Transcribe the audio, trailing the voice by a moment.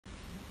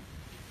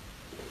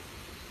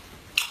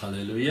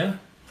Hallelujah.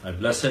 A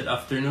blessed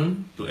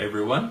afternoon to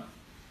everyone.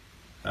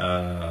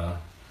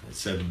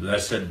 It's a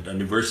blessed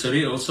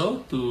anniversary also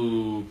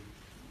to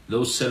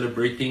those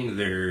celebrating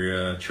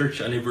their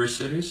church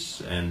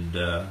anniversaries and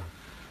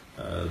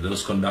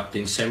those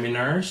conducting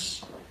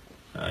seminars.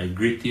 I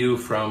greet you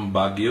from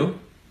Baguio,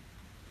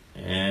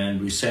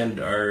 and we send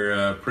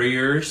our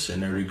prayers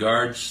and our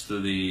regards to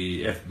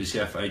the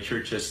FBCFI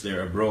churches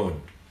there abroad.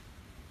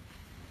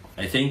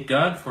 I thank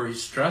God for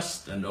His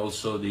trust and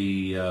also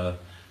the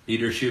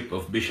leadership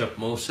of Bishop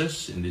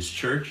Moses in this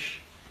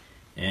church,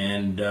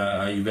 and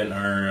even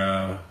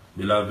our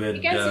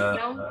beloved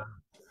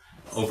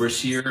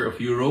overseer of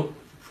Europe,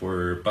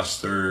 for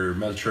Pastor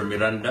Melchor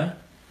Miranda,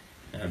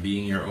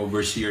 being your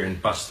overseer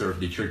and pastor of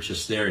the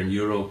churches there in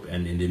Europe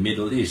and in the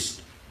Middle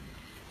East.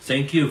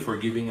 Thank you for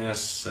giving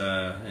us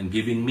and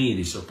giving me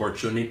this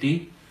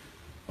opportunity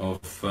of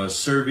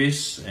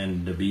service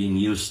and being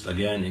used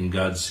again in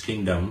God's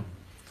kingdom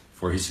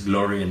for His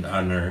glory and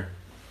honor.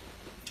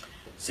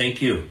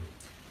 Thank you.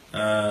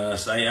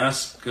 As I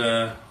ask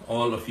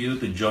all of you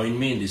to join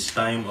me in this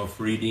time of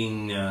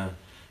reading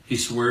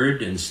His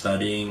Word and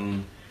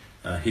studying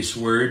His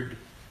Word,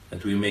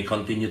 that we may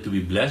continue to be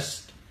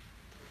blessed.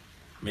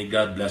 May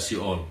God bless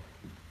you all.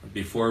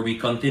 Before we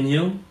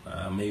continue,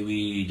 may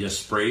we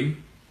just pray.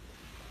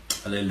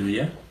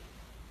 Hallelujah.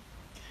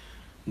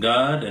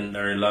 God and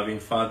our loving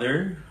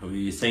Father,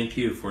 we thank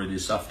you for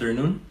this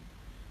afternoon.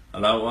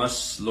 Allow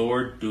us,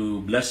 Lord, to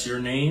bless your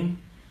name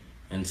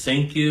and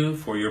thank you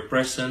for your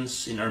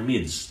presence in our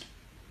midst.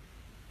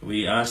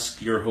 We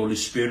ask your Holy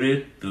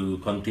Spirit to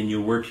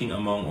continue working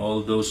among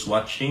all those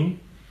watching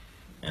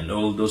and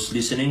all those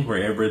listening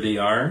wherever they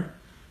are,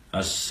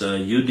 as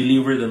you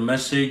deliver the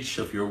message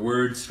of your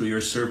word through your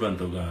servant,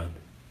 O God.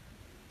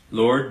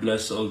 Lord,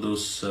 bless all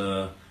those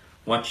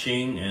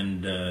watching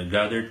and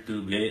gathered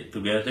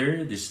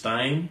together this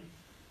time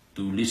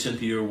to listen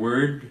to your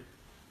word.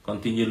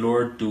 Continue,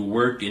 Lord, to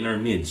work in our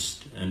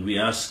midst. And we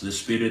ask the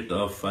spirit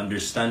of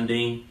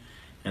understanding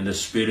and the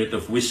spirit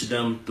of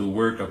wisdom to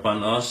work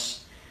upon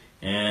us.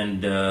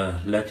 And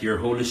let your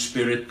Holy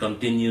Spirit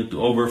continue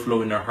to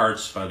overflow in our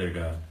hearts, Father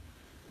God.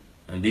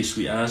 And this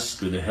we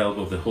ask with the help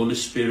of the Holy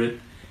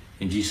Spirit,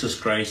 in Jesus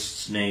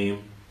Christ's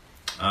name.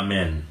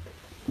 Amen.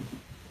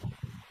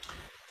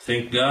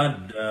 Thank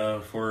God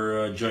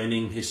for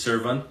joining His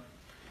servant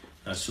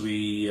as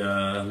we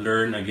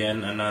learn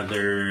again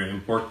another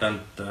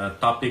important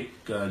topic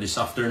this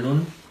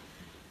afternoon.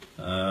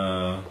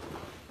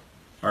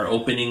 Our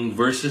opening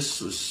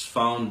verses was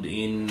found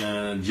in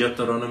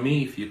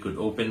Deuteronomy. If you could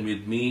open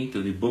with me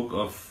to the book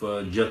of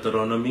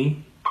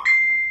Deuteronomy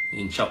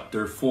in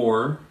chapter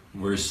 4,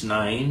 verse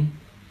 9,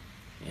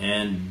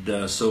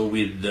 and so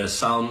with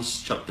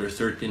Psalms chapter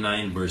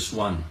 39, verse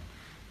 1.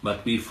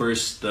 But we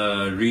first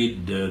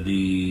read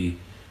the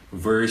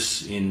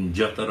verse in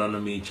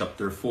Deuteronomy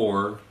chapter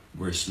 4,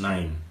 verse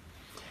 9.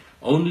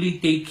 Only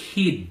take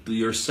heed to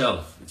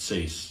yourself, it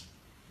says,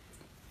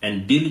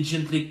 and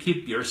diligently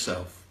keep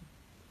yourself,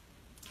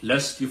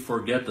 lest you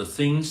forget the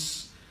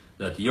things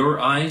that your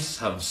eyes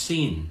have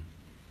seen,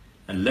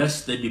 and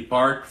lest they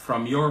depart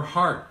from your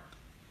heart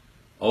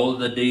all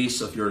the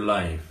days of your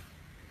life,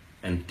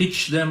 and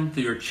teach them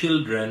to your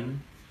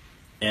children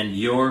and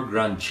your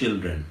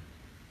grandchildren.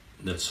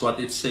 That's what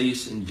it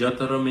says in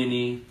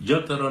Deuteronomy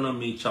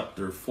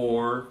chapter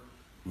 4,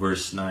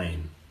 verse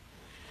 9.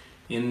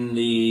 In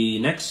the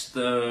next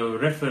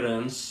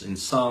reference in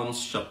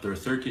Psalms chapter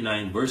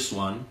 39, verse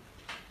 1,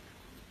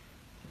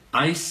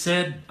 I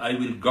said, I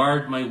will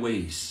guard my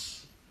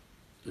ways,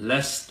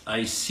 lest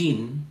I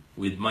sin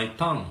with my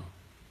tongue.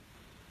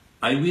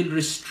 I will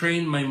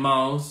restrain my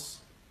mouth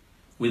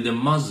with a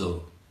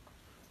muzzle,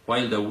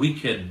 while the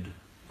wicked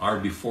are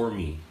before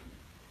me.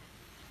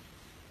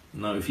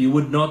 Now, if you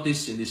would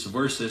notice in these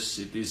verses,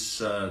 it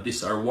is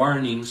these are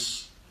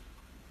warnings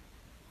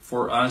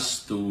for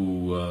us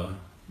to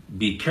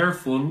be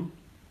careful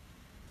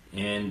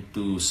and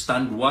to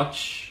stand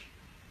watch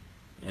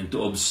and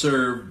to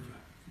observe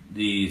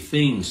the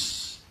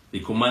things, the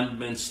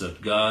commandments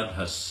that God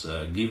has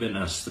given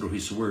us through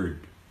His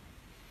Word.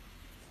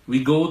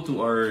 We go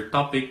to our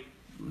topic.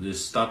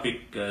 This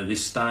topic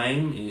this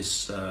time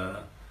is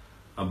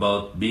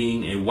about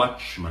being a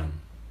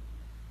watchman.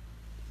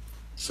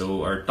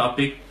 So our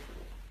topic,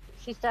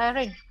 Sister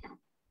Aaron,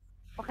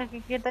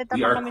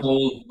 we are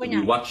called to be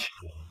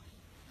watchful.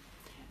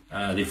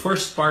 The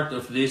first part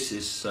of this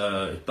is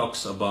it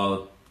talks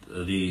about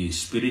the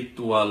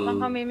spiritual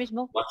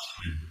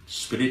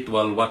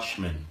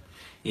watchman.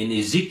 In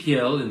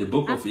Ezekiel, in the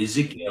book of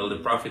Ezekiel, the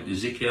prophet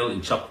Ezekiel,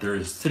 in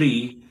chapter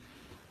 3,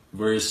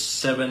 verse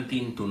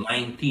 17 to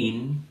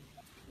 19,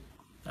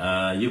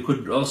 you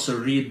could also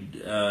read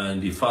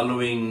the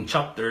following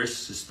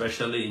chapters,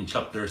 especially in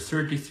chapter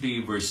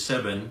 33, verse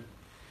 7,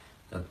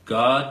 that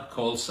God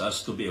calls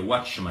us to be a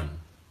watchman.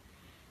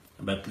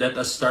 But let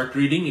us start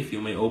reading. If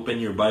you may open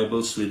your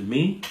Bibles with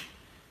me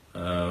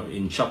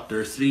in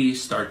chapter 3,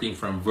 starting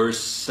from verse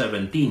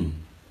 17.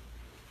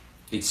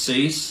 It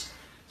says,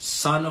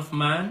 Son of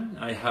man,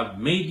 I have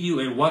made you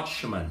a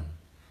watchman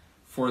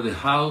for the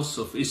house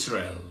of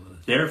Israel.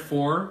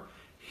 Therefore,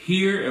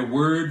 hear a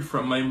word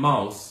from my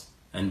mouth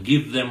and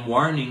give them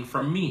warning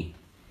from me.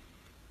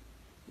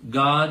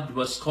 God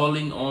was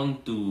calling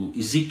on to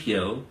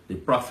Ezekiel, the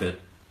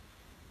prophet,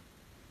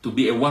 to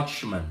be a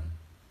watchman.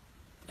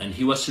 And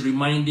he was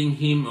reminding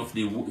him of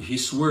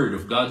his word,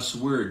 of God's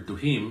word to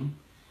him,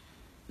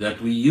 that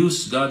we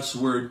use God's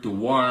word to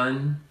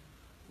warn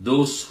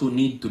those who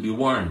need to be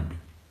warned.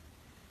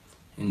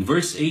 In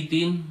verse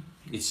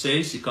 18, it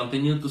says, he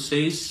continued to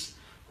say,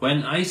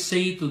 when I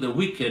say to the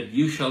wicked,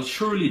 you shall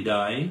surely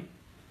die,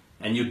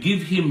 and you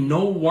give him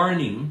no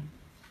warning,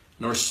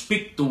 nor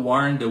speak to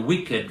warn the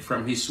wicked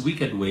from his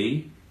wicked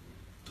way,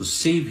 to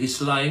save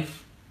his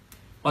life,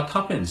 what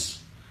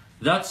happens?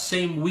 That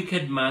same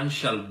wicked man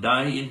shall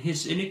die in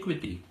his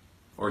iniquity,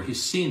 or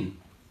his sin.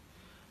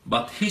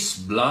 But his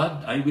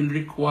blood I will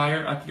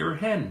require at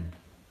your hand.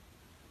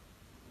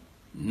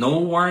 No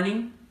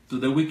warning to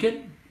the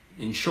wicked.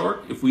 In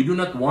short, if we do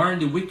not warn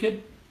the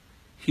wicked,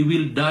 he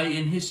will die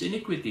in his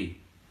iniquity.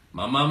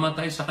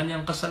 Mamamatay sa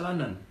kanyang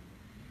kasalanan.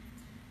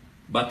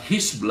 But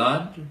his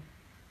blood,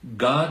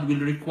 God will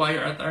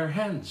require at our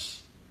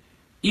hands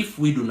if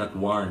we do not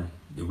warn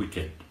the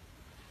wicked.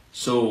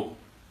 So,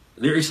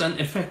 there is an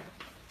effect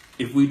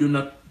if we do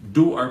not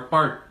do our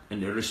part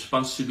and the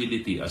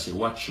responsibility as a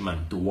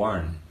watchman to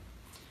warn.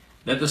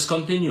 Let us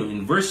continue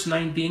in verse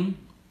 19.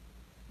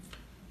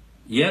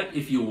 Yet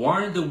if you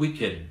warn the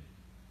wicked,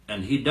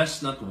 and he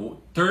does not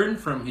turn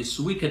from his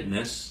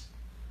wickedness,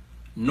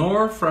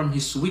 nor from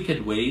his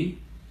wicked way,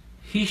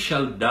 he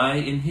shall die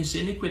in his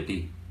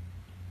iniquity.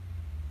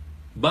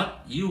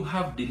 But you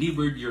have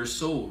delivered your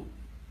soul.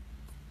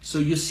 So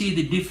you see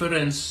the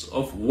difference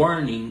of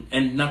warning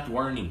and not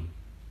warning.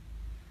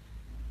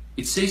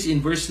 It says in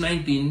verse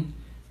 19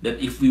 that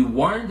if we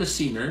warn the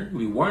sinner,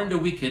 we warn the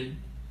wicked,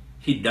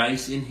 he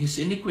dies in his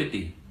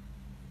iniquity.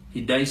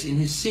 He dies in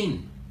his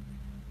sin.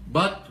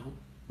 But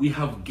we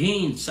have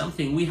gained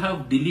something. We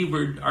have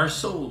delivered our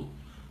soul.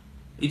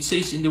 It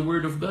says in the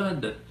Word of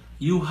God that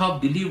you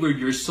have delivered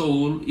your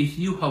soul if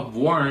you have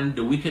warned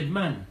the wicked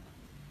man.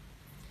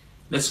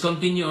 Let's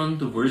continue on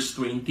to verse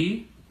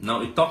 20.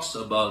 Now it talks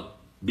about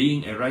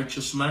being a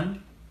righteous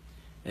man.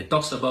 It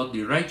talks about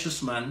the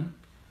righteous man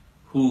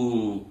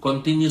who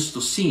continues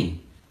to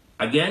sin.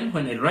 Again,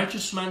 when a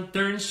righteous man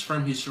turns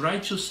from his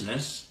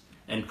righteousness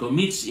and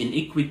commits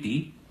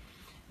iniquity,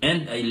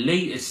 and I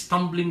lay a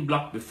stumbling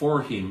block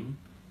before him,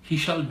 he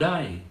shall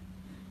die,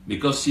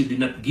 because you did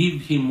not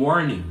give him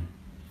warning.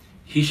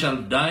 He shall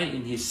die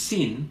in his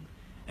sin,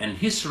 and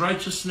his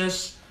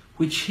righteousness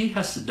which he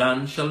has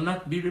done shall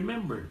not be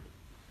remembered.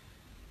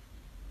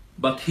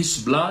 But his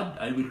blood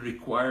I will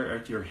require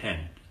at your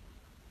hand.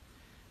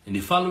 In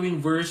the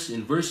following verse,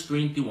 in verse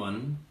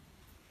 21,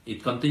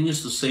 it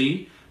continues to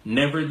say,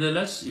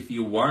 nevertheless, if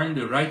you warn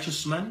the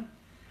righteous man,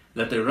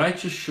 that the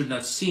righteous should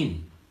not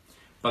sin.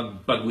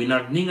 Pag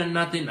winarningan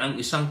natin ang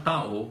isang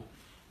tao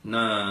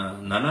na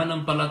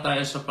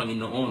nananampalataya sa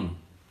Panginoon,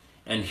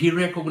 and he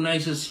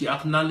recognizes, he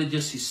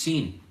acknowledges his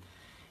sin,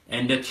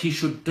 and that he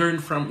should turn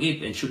from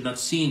it and should not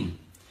sin,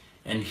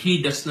 and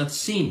he does not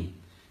sin,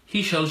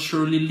 he shall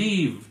surely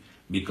live,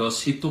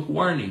 because he took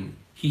warning.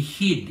 He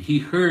heed, he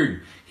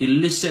heard, he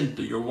listened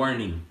to your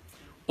warning.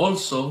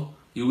 Also,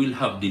 you will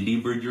have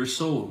delivered your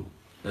soul.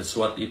 That's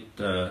what it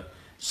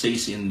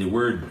says in the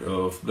Word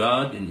of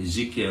God in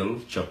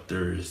Ezekiel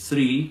chapter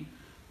 3,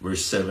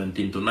 verse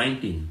 17 to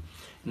 19.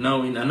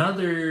 Now, in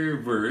another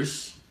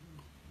verse,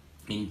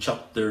 in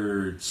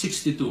chapter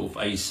 62 of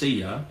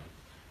Isaiah,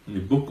 in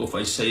the book of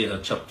Isaiah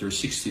chapter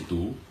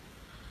 62,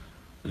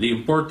 the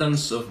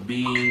importance of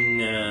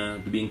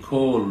being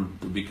called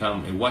to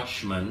become a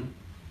watchman,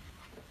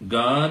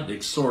 God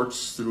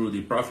exhorts through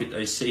the prophet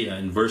Isaiah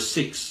in verse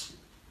 6,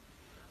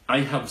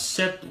 I have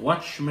set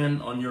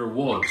watchmen on your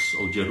walls,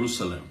 O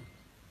Jerusalem.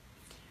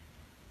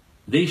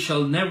 They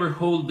shall never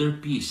hold their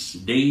peace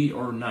day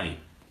or night.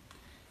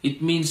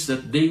 It means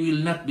that they will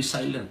not be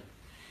silent.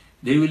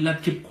 They will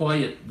not keep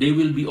quiet. They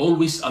will be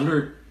always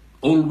alert,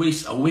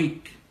 always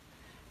awake.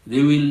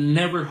 They will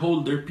never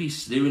hold their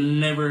peace. They will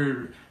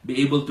never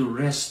be able to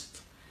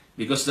rest,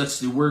 because that's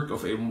the work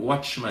of a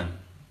watchman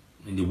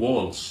in the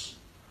walls.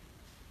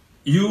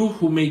 You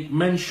who make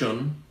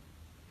mention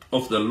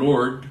of the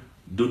Lord,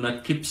 do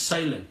not keep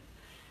silent.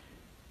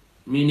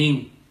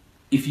 Meaning,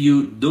 if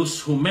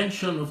those who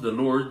mention of the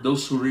Lord,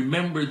 those who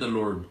remember the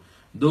Lord,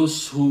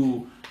 those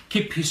who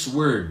keep His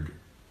word,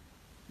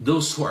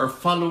 those who are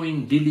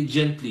following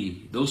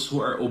diligently, those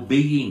who are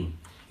obeying,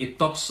 it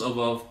talks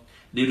about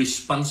the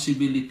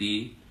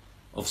responsibility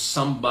of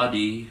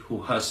somebody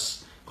who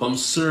has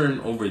concern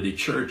over the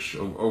church,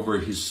 over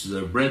his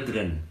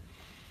brethren.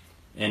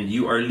 And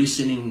you are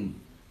listening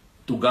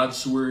to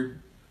God's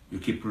word, you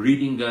keep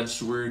reading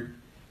God's word,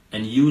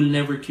 and you will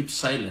never keep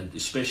silent,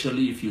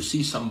 especially if you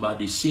see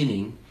somebody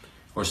sinning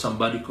or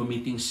somebody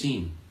committing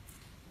sin.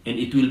 And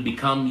it will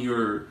become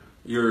your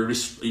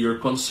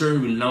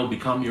concern will now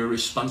become your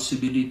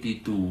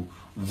responsibility to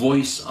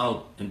voice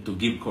out and to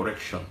give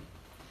correction.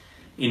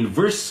 In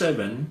verse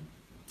 7,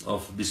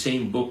 of the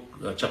same book,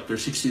 chapter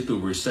 62,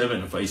 verse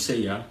 7 of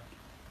Isaiah.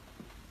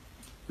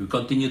 We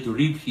continue to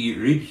read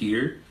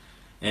here,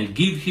 and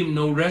give him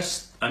no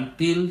rest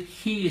until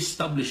he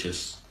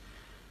establishes.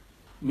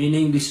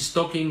 Meaning this is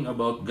talking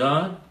about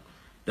God,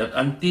 that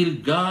until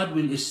God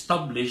will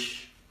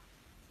establish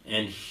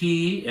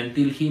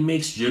until he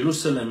makes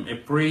Jerusalem a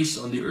praise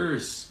on the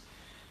earth.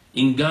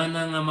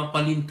 Ingana nga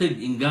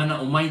mapalintid, ingana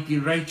almighty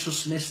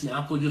righteousness ni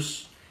Apo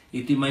Diyos.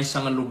 Iti may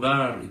sa nga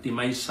lugar, iti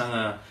may sa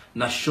nga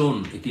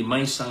nasyon, iti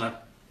may sa nga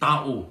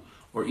tao,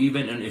 or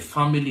even in a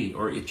family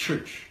or a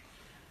church.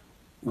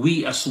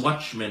 We as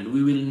watchmen,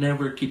 we will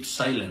never keep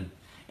silent.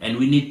 And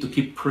we need to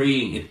keep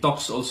praying. It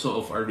talks also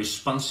of our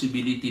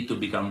responsibility to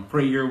become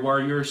prayer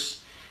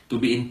warriors, to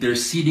be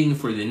interceding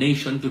for the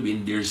nation, to be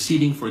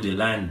interceding for the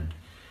land,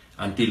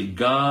 until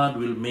God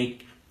will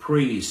make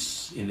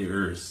praise in the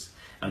earth,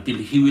 until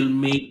He will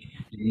make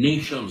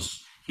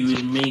nations, He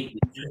will make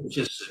the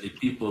churches, the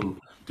people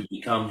to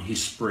become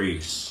His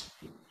praise.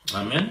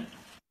 Amen.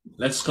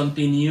 Let's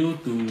continue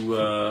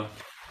to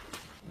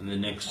the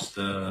next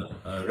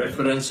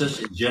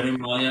references in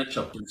Jeremiah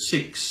chapter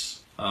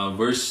 6,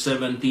 verse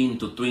 17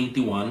 to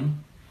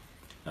 21.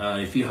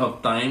 If you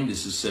have time,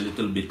 this is a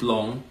little bit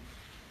long,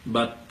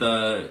 but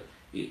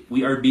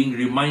we are being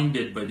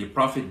reminded by the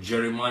prophet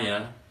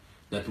Jeremiah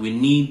that we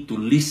need to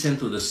listen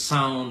to the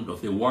sound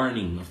of the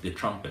warning of the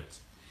trumpet.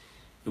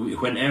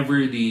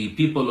 Whenever the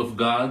people of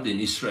God in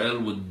Israel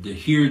would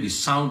hear the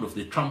sound of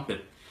the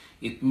trumpet,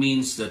 it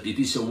means that it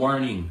is a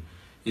warning.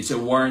 It's a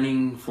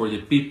warning for the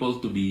people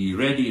to be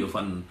ready of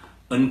an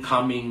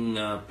oncoming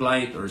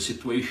plight or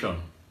situation.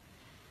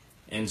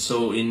 And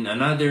so in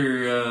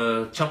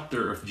another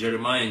chapter of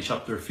Jeremiah, in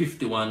chapter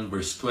 51,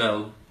 verse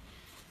 12,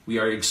 we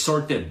are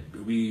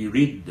exhorted. We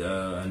read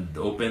and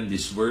open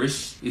this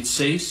verse. It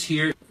says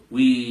here,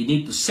 we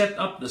need to set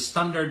up the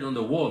standard on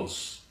the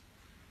walls.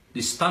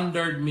 The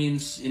standard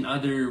means, in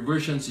other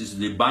versions, is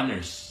the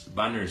banners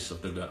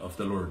of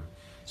the Lord.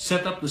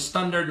 Set up the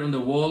standard on the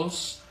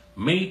walls.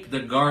 Make the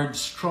guard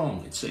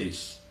strong, it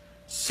says.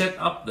 Set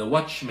up the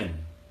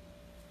watchmen.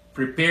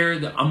 Prepare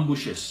the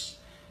ambushes.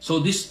 So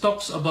this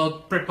talks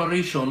about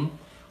preparation,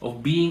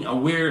 of being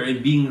aware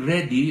and being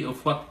ready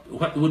of what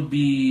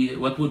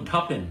would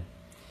happen.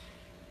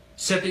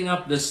 Setting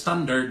up the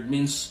standard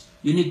means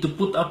you need to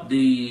put up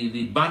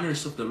the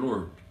banners of the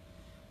Lord.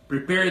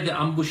 Prepare the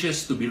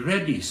ambushes to be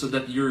ready so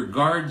that your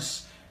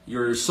guards,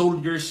 your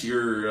soldiers,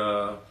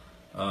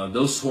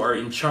 those who are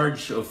in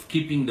charge of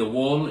keeping the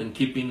wall and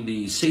keeping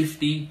the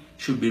safety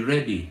should be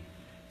ready.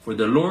 For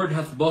the Lord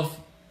has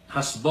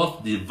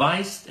both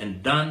devised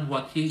and done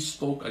what He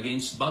spoke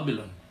against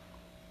Babylon.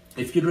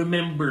 If you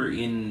remember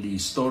in the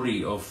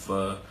story of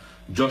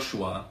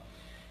Joshua,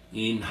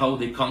 in how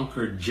they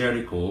conquered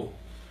Jericho,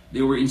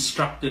 they were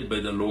instructed by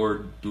the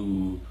Lord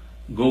to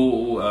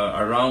go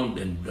around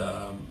and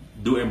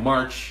do a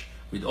march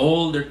with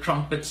all their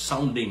trumpets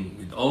sounding,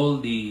 with all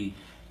the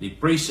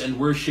praise and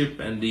worship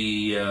and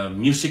the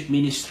music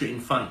ministry in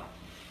front.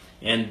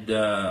 And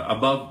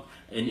above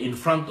and in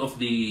front of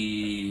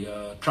the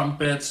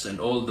trumpets and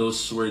all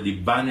those were the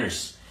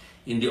banners.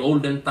 In the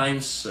olden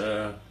times,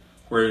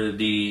 where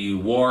the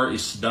war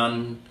is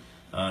done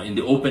in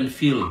the open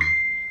field,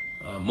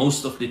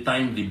 most of the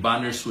time the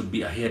banners would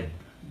be ahead.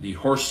 The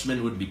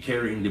horsemen would be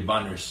carrying the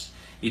banners.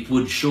 The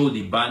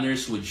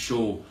banners would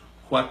show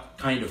what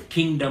kind of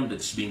kingdom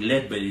that's being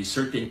led by a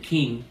certain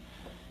king,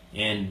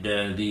 and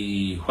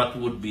what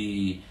would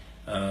be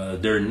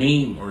their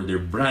name or their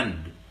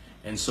brand.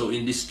 And so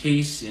in this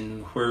case,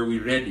 in where we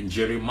read in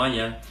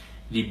Jeremiah,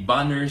 the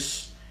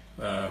banners,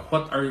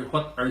 what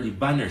are the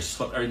banners?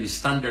 What are the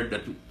standard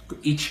that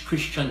each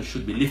Christian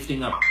should be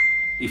lifting up,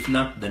 if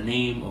not the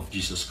name of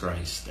Jesus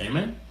Christ?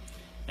 Amen?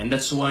 And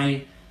that's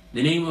why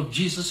the name of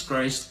Jesus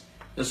Christ,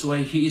 that's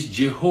why He is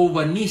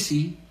Jehovah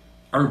Nissi,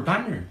 our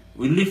banner.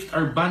 We lift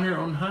our banner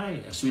on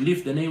high as we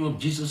lift the name of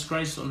Jesus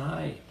Christ on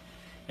high.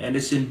 And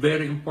it's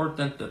very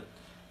important that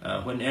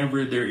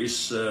whenever there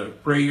is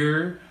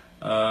prayer,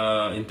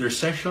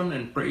 intercession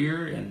and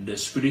prayer and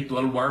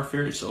spiritual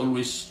warfare, it's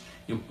always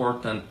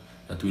important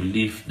that we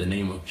lift the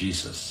name of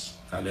Jesus.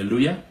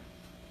 Hallelujah.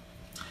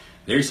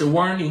 There is a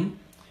warning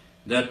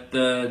that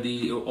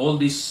all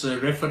these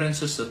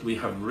references that we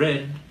have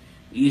read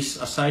is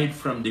aside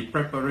from the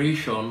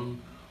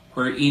preparation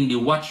wherein the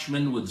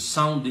watchmen would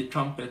sound the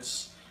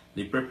trumpets,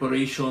 the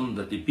preparation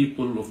that the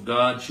people of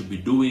God should be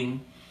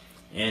doing,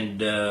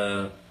 and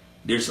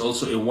there's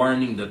also a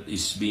warning that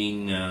is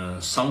being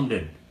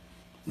sounded.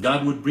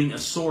 God would bring a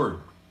sword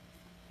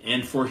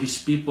and for His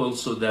people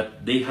so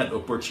that they had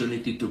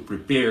opportunity to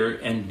prepare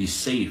and be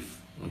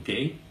safe.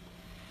 Okay?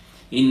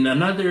 In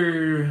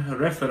another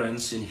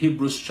reference in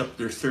Hebrews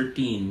chapter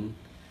 13,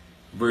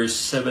 verse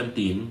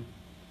 17,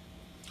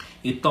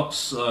 it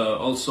talks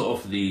also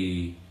of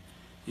the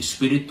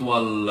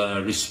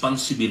spiritual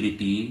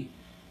responsibility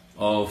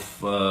of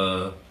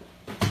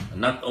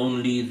not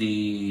only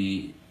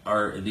the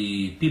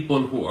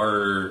people who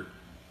are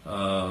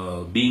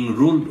being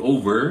ruled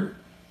over,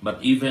 but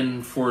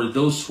even for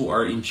those who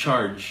are in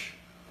charge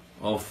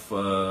of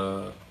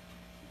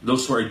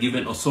those who are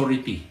given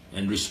authority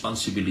and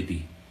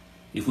responsibility.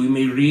 If we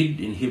may read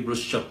in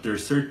Hebrews chapter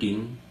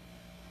 13,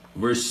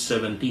 verse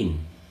 17,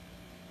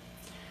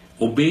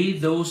 obey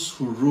those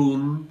who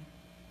rule,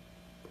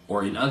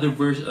 or in other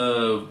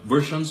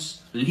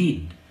versions,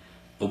 lead.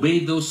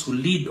 Obey those who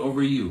lead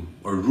over you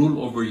or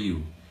rule over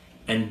you,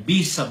 and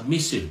be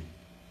submissive,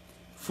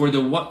 for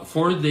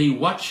they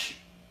watch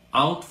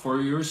out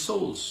for your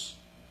souls.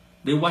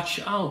 They watch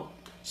out.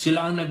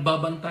 Sila ang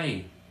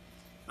nagbabantay.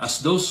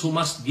 As those who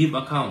must give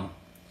account,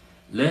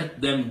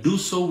 let them do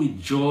so with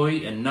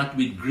joy and not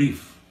with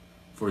grief,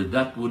 for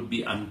that would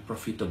be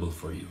unprofitable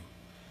for you.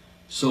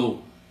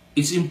 So,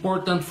 it's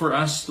important for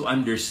us to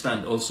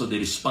understand also the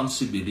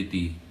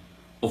responsibility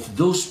of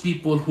those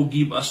people who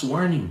give us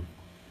warning,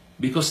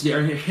 because they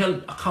are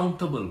held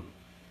accountable.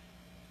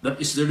 That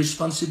is the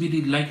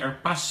responsibility, like our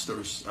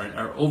pastors,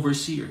 our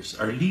overseers,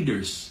 our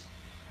leaders.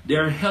 They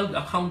are held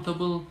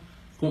accountable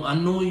kung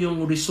ano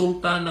yung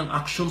resulta ng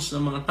actions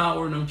ng mga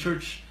tao ng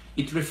church.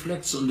 It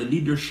reflects on the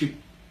leadership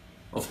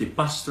of the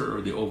pastor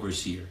or the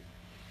overseer.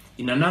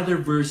 In another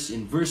verse,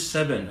 in verse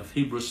 7 of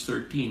Hebrews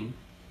 13,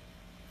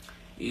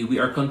 we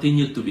are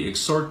continued to be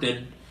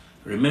exhorted,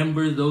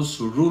 remember those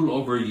who rule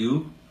over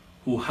you,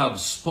 who have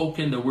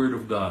spoken the word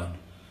of God.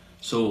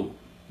 So,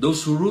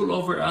 those who rule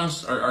over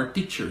us are our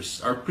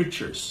teachers, our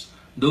preachers,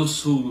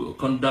 those who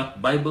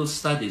conduct Bible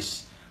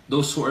studies,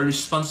 those who are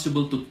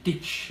responsible to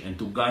teach and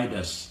to guide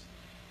us.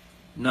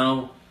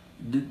 Now,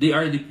 they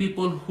are the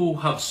people who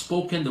have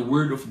spoken the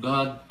word of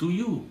God to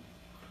you,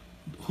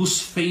 whose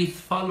faith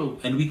follow,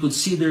 and we could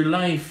see their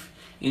life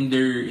in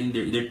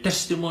their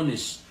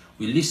testimonies.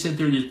 We listen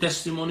to their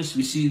testimonies,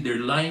 we see their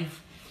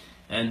life,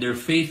 and their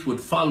faith would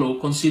follow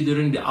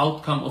considering the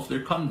outcome of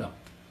their conduct.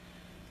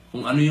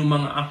 Kung ano yung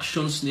mga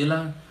actions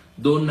nila,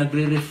 doon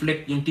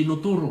nagre-reflect yung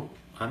tinuturo.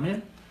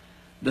 Amen?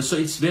 So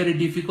it's very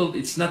difficult.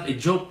 It's not a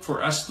joke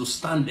for us to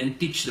stand and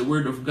teach the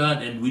Word of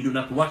God, and we do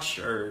not watch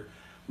our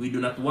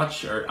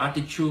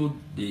attitude,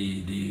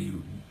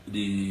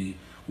 the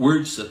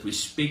words that we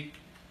speak.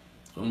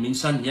 Kung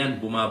minsan yan,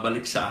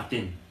 bumabalik sa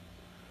atin.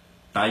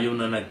 Tayo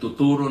na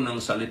nagtuturo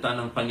ng salita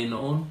ng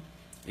Panginoon,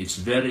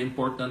 it's very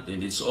important,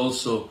 and it's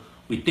also,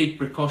 we take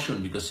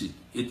precaution because it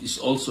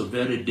is also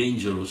very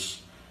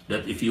dangerous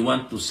that if you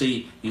want to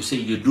say,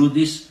 you do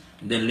this,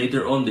 then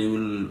later on they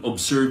will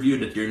observe you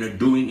that you're not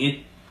doing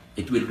it.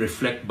 It will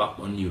reflect back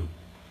on you.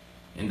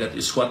 And that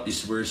is what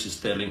this verse is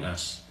telling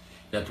us.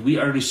 That we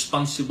are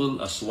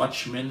responsible as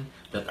watchmen,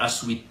 that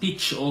as we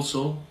teach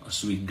also,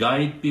 as we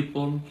guide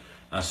people,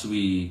 as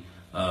we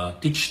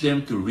teach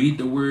them to read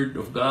the Word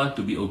of God,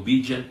 to be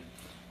obedient,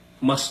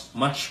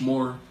 much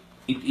more,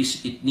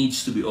 it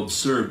needs to be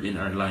observed in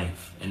our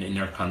life and in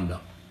our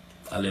conduct.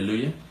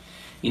 Hallelujah.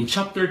 In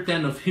chapter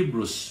 10 of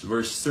Hebrews,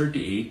 verse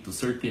 38 to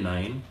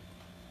 39,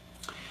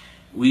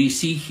 we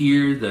see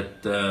here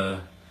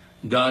that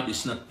God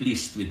is not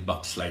pleased with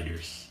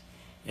backsliders.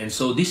 And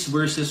so these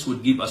verses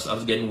would give us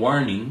again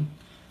warning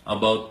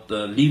about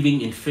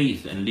living in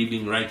faith and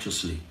living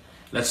righteously.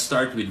 Let's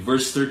start with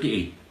verse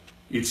 38.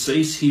 It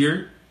says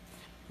here,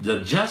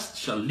 the just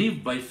shall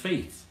live by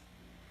faith.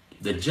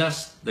 The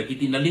just, the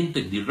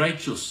kitinalintag, the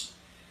righteous,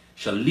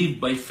 shall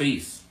live by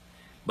faith.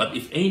 But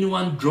if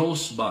anyone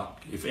draws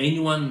back, if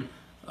anyone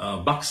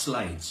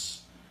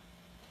backslides,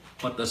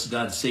 what does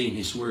God say in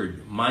His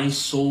Word? My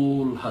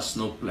soul has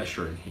no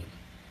pleasure in him.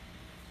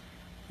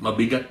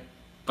 Mabigat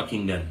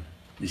pakinggan.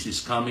 This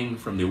is coming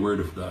from the Word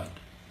of God.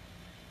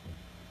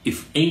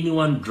 If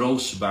anyone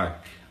draws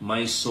back,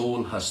 my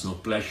soul has no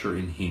pleasure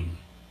in him.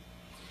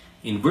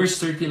 In verse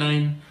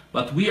 39,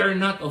 but we are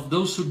not of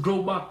those who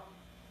draw back.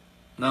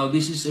 Now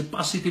this is a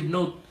positive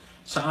note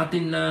sa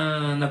atin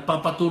na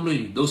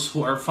nagpapatuloy, those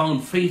who are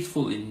found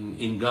faithful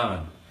in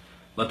God.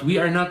 But we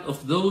are not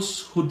of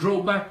those who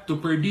draw back to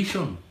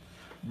perdition,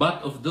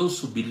 but of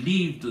those who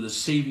believe to the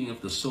saving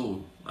of the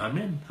soul.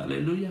 Amen.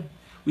 Hallelujah.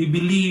 We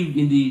believe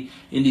in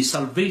the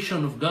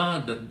salvation of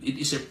God, that it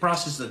is a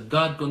process that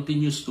God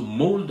continues to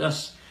mold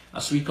us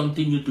as we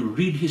continue to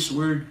read His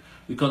Word,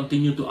 we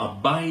continue to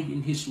abide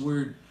in His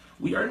Word.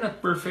 We are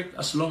not perfect.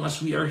 As long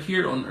as we are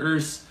here on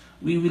earth,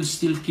 we will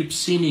still keep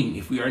sinning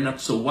if we are not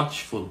so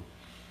watchful.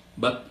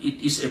 But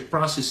it is a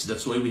process.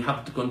 That's why we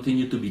have to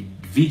continue to be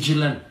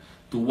vigilant,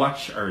 to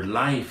watch our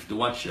life, to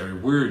watch our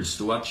words,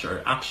 to watch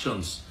our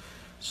actions,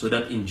 so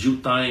that in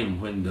due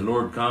time, when the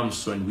Lord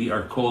comes, when we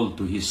are called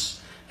to His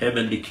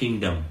heavenly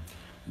kingdom,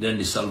 then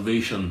the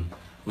salvation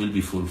will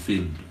be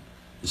fulfilled.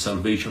 The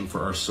salvation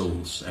for our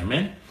souls.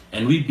 Amen?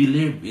 And we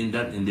believe in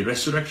that, in the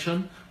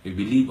resurrection. We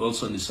believe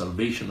also in the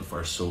salvation of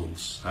our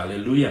souls.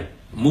 Hallelujah.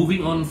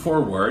 Moving on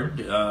forward,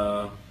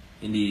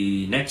 in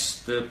the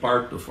next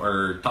part of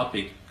our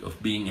topic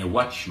of being a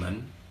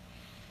watchman,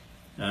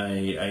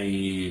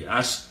 I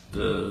asked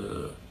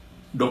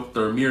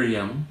Dr.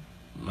 Miriam,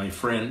 my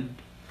friend,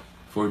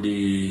 for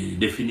the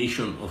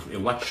definition of a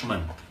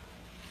watchman.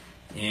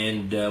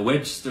 And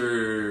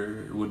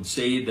Webster would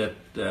say that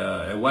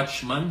a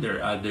watchman,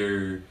 there are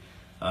other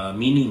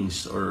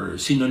meanings or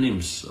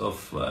synonyms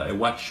of a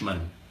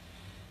watchman.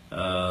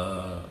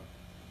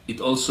 It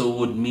also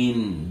would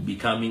mean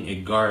becoming a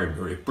guard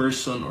or a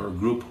person or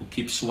group who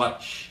keeps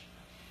watch.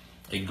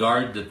 A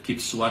guard that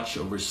keeps watch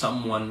over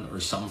someone or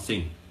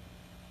something.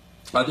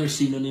 Other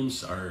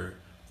synonyms are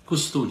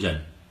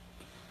custodian.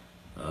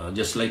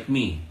 Just like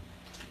me,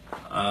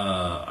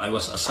 I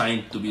was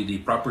assigned to be the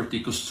property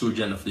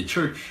custodian of the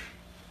church.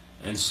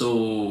 And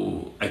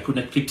so I could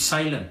not keep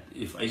silent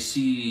if I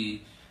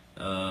see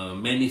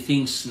many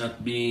things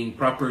not being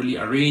properly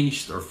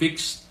arranged or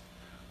fixed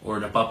or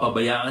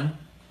napapabayaan.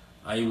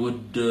 It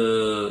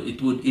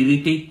would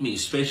irritate me,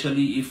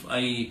 especially if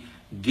I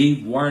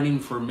gave warning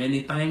for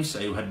many times.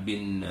 I had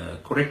been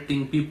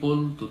correcting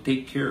people to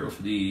take care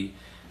of the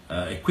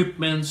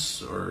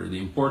equipments or the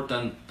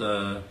important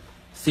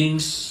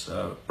things,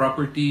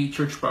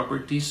 church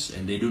properties,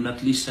 and they do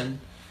not listen.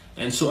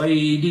 And so I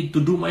need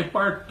to do my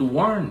part to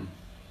warn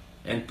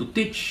and to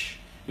teach.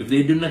 If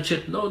they do not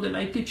yet know, then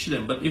I teach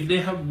them. But if they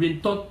have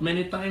been taught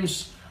many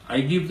times,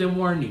 I give them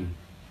warning.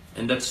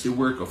 And that's the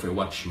work of a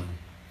watchman.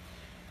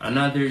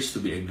 Another is to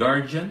be a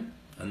guardian.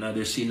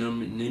 Another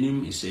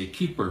synonym is a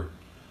keeper.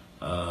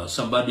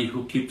 Somebody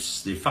who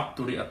keeps the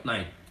factory at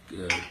night,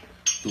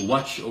 to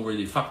watch over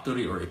the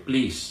factory or a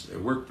place, a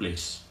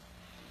workplace.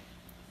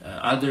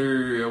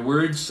 Other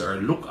words are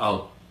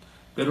lookout.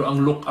 Pero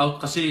ang lookout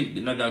kasi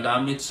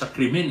nagagamit sa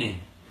krimen eh.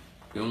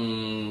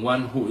 Yung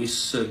one who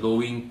is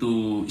going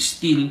to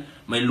steal,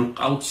 may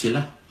lookout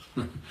sila.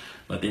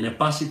 But in a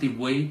positive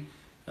way,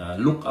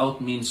 lookout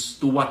means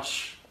to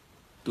watch,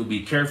 to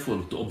be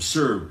careful, to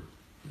observe.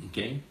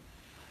 Okay?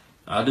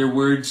 Other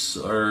words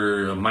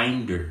are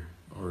minder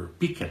or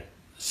picket,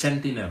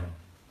 sentinel,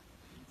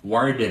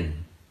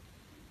 warden,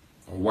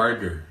 or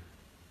warder.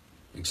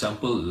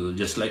 Example,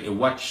 just like a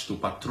watch to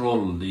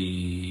patrol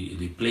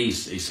the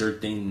place, a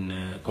certain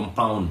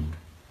compound.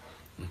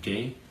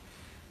 Okay?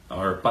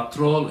 Or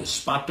patrol, a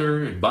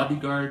spotter, a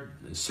bodyguard,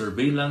 a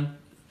surveillant.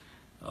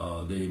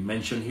 They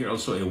mention here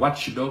also a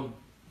watchdog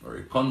or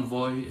a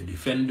convoy, a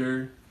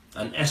defender,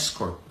 an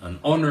escort, an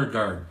honor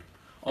guard.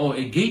 Oh,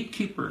 a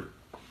gatekeeper.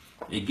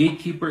 A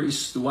gatekeeper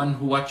is the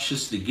one who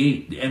watches the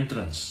gate, the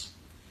entrance.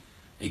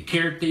 A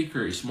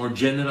caretaker is more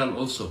general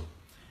also,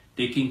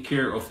 taking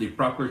care of the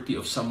property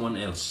of someone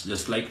else.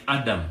 Just like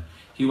Adam,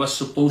 he was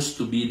supposed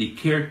to be the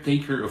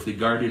caretaker of the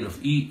Garden of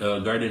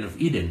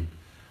Eden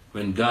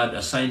when God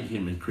assigned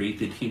him and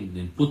created him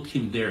and put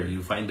him there.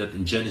 You find that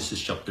in Genesis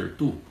chapter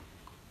 2.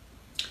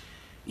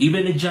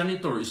 Even a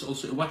janitor is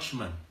also a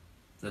watchman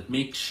that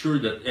makes sure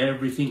that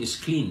everything is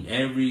clean.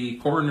 Every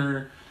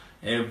corner,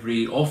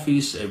 every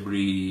office,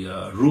 every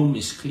room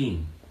is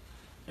clean.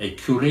 A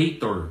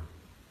curator.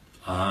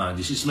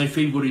 This is my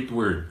favorite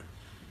word.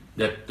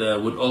 That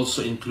would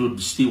also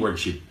include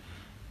stewardship.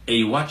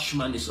 A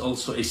watchman is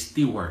also a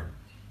steward.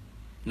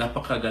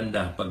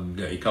 Napakaganda pag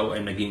ikaw ay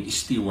naging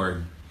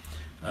steward.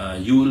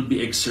 You will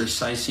be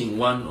exercising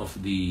one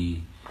of the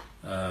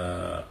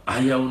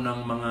ayaw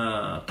ng mga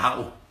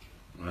tao.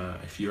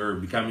 If you're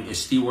becoming a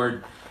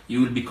steward,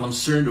 you will be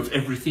concerned of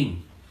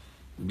everything.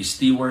 Be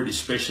steward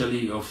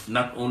especially of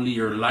not only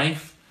your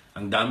life,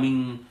 ang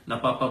daming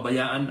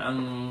napapabayaan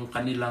ang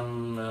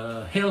kanilang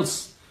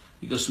health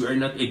because we are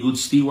not a good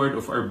steward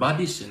of our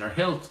bodies and our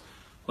health,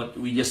 but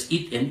we just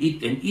eat and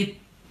eat and eat.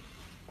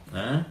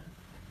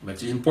 But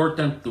it's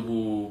important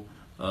to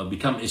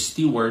become a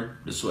steward.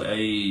 That's why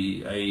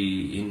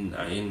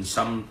in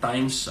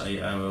sometimes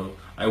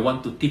I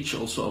want to teach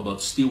also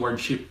about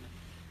stewardship,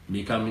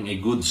 becoming a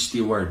good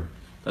steward.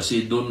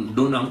 Kasi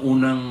doon ang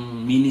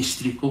unang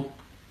ministry ko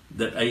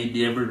that I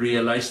never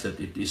realized that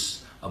it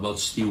is about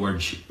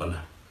stewardship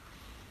pala.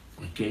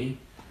 Okay?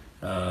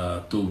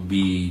 To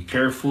be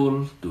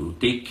careful, to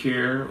take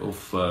care of,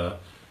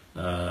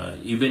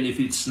 even if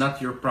it's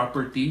not your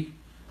property,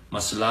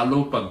 mas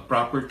lalo pag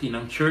property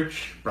ng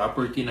church,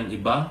 property ng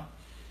iba,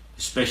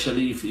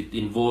 especially if it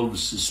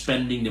involves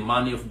spending the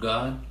money of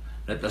God,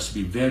 let us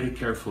be very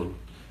careful.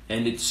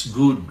 And it's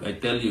good, I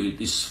tell you, it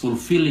is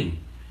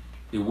fulfilling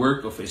the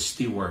work of a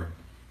steward.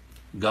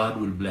 God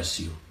will bless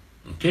you.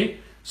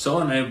 Okay?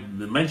 So on, I've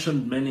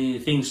mentioned many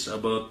things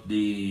about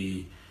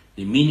the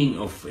meaning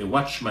of a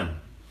watchman.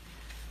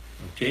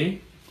 Okay?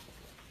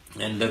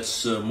 And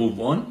let's move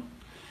on.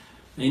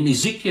 In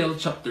Ezekiel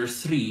chapter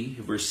 3,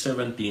 verse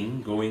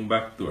 17, going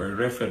back to our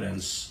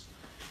reference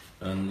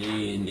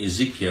in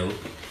Ezekiel,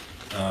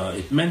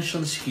 it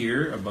mentions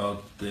here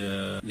about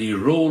the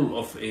role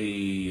of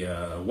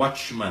a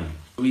watchman.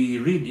 We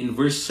read in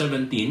verse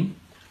 17,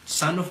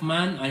 "Son of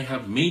man, I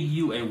have made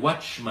you a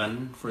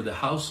watchman for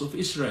the house of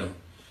Israel."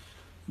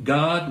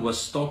 God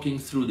was talking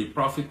through the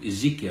prophet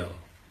Ezekiel.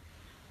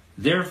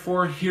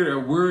 "Therefore hear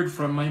a word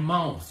from my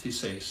mouth," he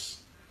says,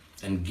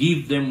 "and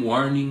give them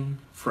warning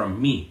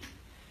from me."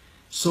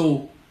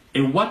 So,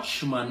 a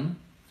watchman,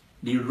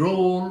 the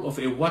role of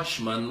a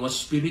watchman was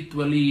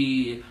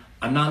spiritually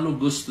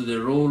analogous to the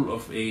role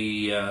of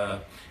the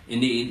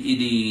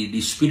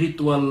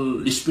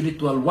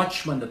spiritual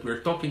watchman that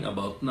we're talking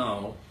about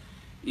now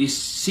is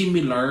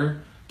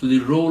similar to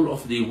the role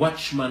of the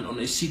watchman on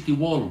a city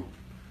wall.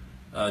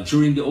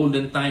 During the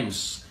olden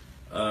times,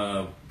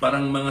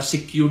 parang mga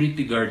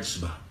security guards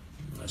ba?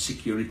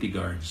 Security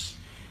guards.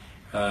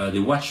 The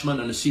watchman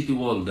on the city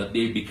wall, that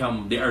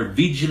they are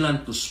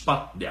vigilant to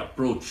spot the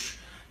approach.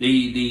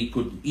 They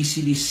could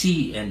easily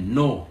see and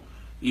know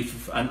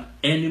if an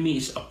enemy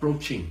is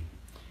approaching.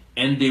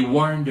 And they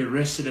warn the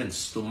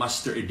residents to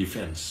muster a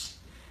defense.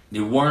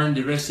 They warn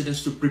the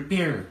residents to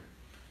prepare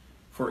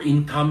for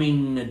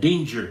incoming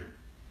danger.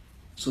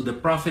 So the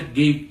prophet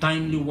gave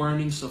timely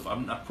warnings of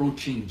an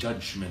approaching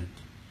judgment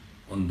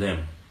on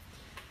them.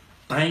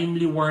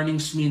 Timely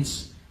warnings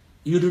means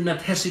you do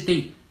not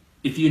hesitate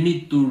if you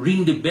need to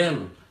ring the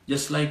bell,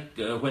 just like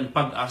when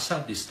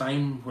Pag-asa, this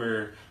time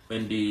when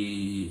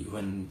the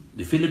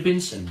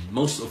Philippines and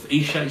most of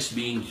Asia is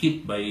being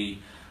hit by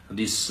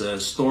these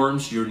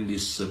storms during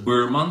these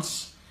Burr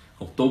months,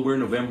 October,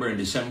 November, and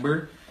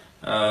December.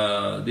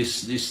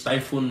 This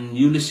typhoon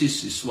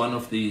Ulysses is one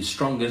of the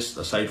strongest,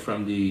 aside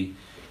from the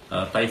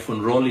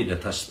Typhoon Rolly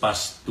that has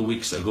passed 2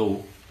 weeks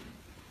ago.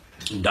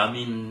 Ang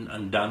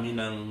dami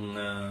ng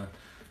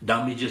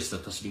damages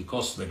that has been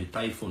caused by the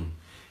typhoon.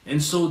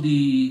 And so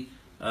the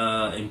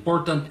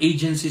important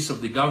agencies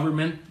of the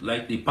government,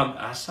 like the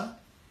Pag-asa,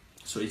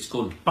 so it's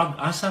called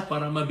Pag-asa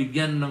para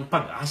mabigyan ng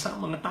pag-asa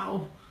ang mga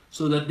tao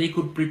so that they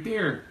could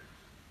prepare.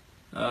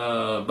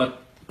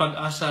 But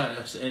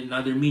Pag-asa has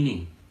another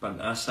meaning.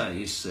 Pag-asa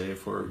is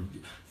for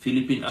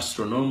Philippine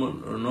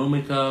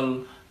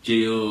Astronomical,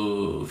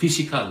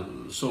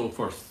 Geophysical, so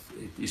forth.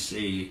 It is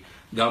a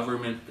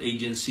government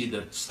agency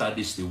that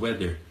studies the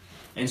weather.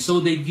 And so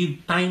they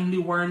give timely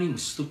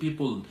warnings to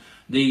people.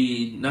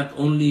 They not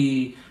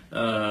only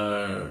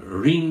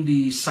ring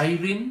the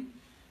siren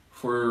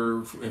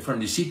from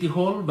the city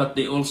hall, but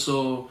they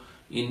also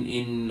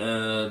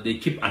they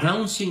keep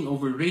announcing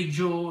over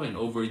radio and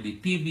over the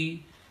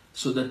TV,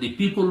 so that the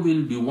people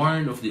will be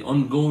warned of the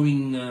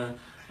ongoing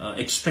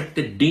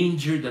expected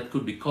danger that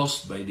could be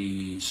caused by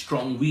the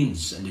strong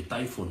winds and the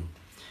typhoon.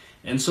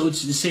 And so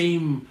it's the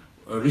same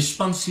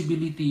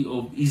responsibility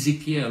of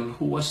Ezekiel,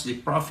 who was the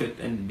prophet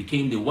and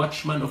became the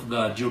watchman of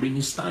God during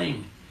his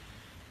time,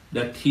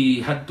 that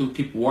he had to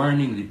keep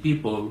warning the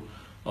people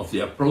of the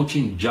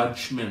approaching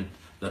judgment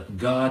that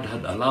God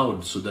had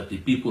allowed, so that the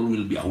people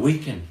will be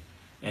awakened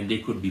and they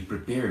could be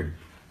prepared.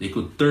 They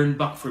could turn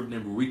back from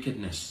their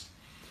wickedness.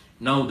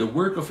 Now, the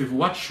work of a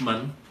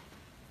watchman,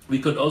 we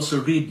could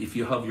also read, if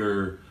you have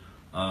your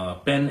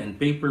pen and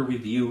paper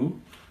with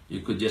you, you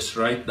could just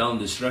write down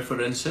these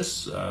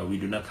references. We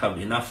do not have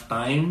enough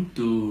time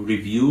to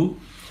review,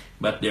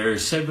 but there are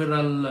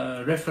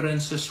several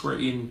references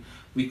wherein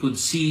we could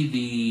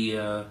see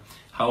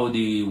how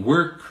the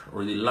work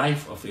or the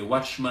life of a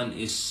watchman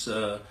is.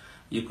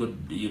 You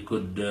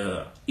could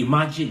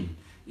imagine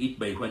it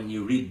by when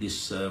you read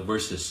these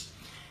verses.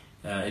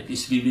 It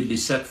is vividly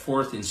set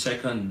forth in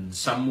 2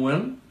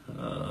 Samuel.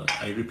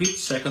 I repeat,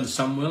 2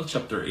 Samuel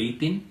chapter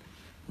 18,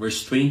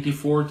 verse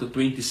 24 to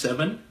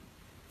 27.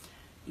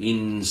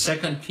 In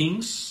 2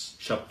 Kings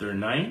chapter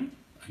 9,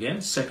 again,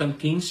 2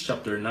 Kings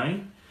chapter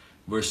 9,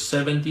 verse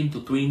 17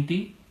 to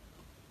 20.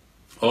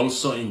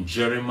 Also in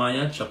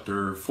Jeremiah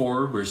chapter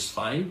 4, verse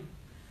 5.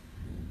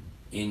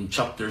 In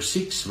chapter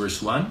 6,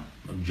 verse 1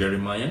 of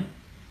Jeremiah.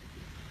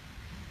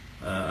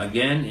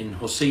 Again in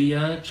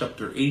Hosea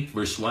chapter 8,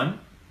 verse 1.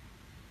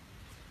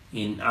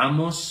 In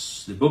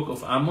Amos, the book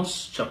of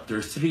Amos,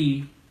 chapter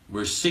 3,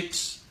 verse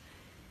 6,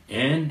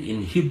 and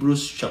in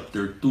Hebrews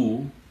chapter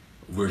 2,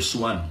 verse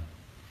 1.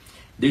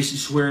 This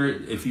is where,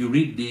 if you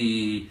read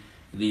the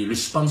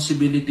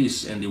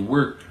responsibilities and the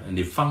work and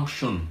the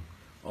function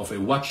of a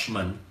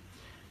watchman,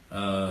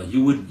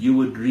 you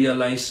would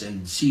realize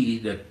and see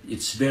that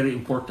it's very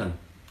important.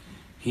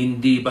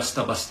 Hindi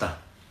basta-basta.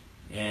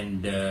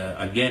 And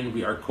again,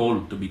 we are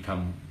called to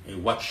become a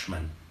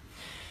watchman.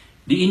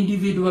 The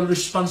individual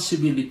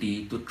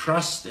responsibility to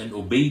trust and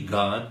obey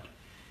God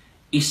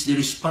is the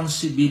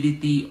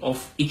responsibility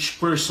of each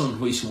person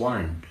who is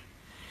warned.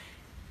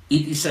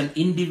 It is an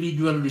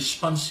individual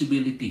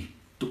responsibility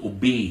to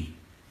obey,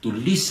 to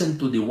listen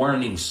to the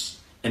warnings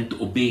and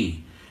to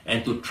obey,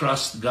 and to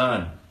trust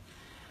God.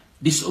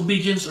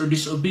 Disobedience or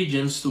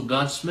disobedience to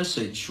God's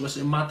message was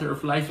a matter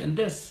of life and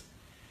death.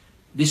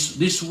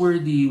 These were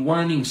the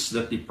warnings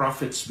that the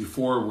prophets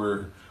before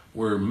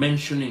were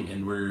mentioning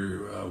and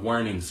were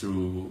warning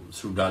through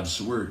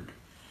God's word.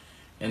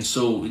 And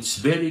so it's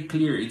very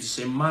clear, it's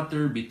a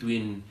matter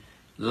between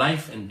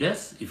life and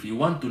death. If you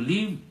want to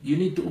live, you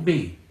need to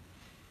obey.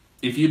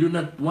 If you do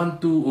not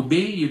want to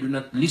obey, you do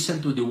not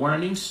listen to the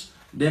warnings,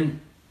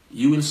 then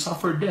you will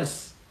suffer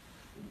death.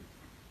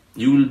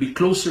 You will be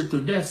closer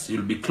to death.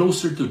 You'll be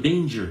closer to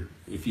danger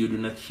if you do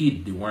not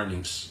heed the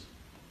warnings.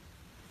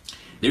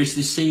 There's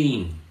this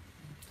saying,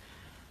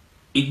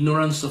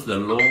 ignorance of the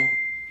law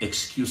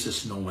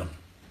excuses no one.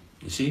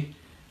 You see,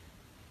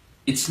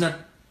 it's not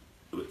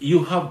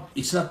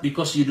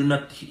because you do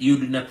not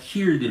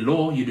hear the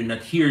law, you do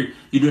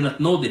not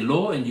know the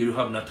law, and you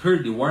have not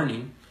heard the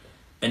warning,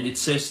 and it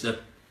says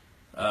that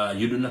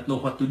you do not know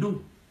what to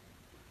do.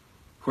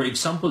 For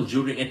example,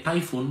 during a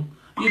typhoon,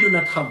 you do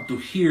not have to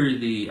hear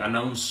the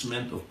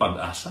announcement of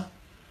Pag-asa.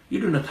 You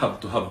do not have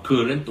to have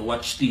current to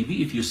watch TV.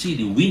 If you see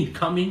the wind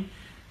coming,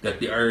 that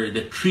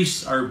the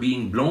trees are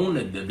being blown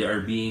and that they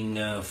are being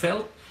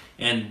felt,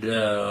 and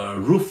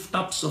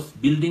rooftops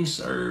of buildings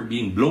are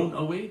being blown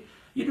away,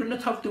 you do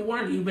not have to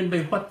warn. Even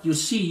by what you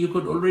see, you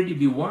could already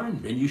be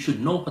warned, and you should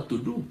know what to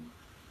do.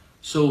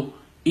 So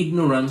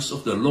ignorance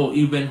of the law,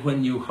 even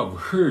when you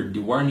have heard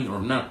the warning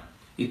or not,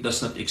 it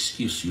does not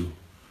excuse you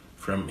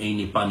from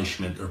any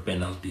punishment or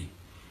penalty.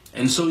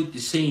 And so it's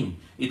the same.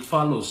 It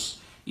follows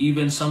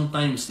even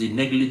sometimes the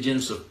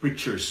negligence of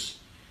preachers.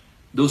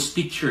 Those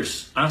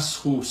teachers,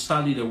 us who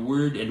study the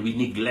word and we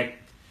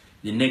neglect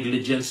the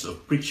negligence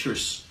of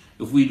preachers.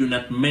 If we do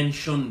not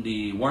mention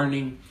the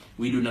warning,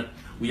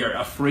 we are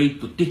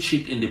afraid to teach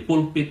it in the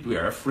pulpit. We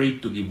are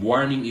afraid to give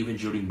warning even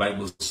during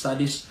Bible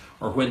studies,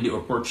 or when the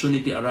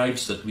opportunity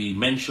arrives that we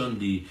mention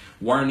the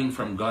warning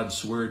from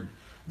God's word.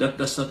 That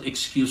does not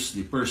excuse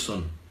the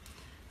person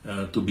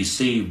to be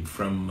saved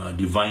from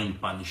divine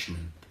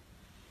punishment.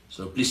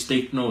 So please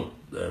take note,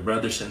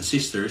 brothers and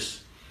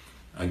sisters.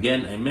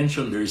 Again, I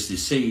mentioned there is the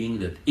saying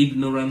that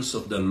ignorance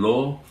of the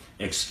law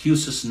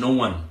excuses no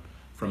one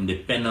from the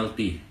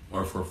penalty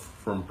or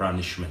from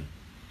punishment.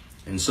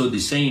 And so the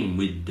same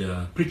with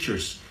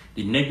preachers.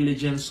 The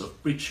negligence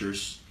of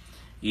preachers,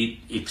 it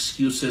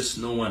excuses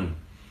no one.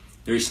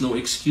 There is no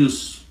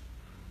excuse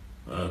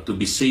to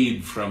be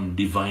saved from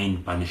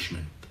divine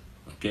punishment.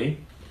 Okay?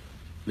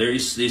 There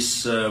is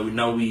this,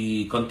 now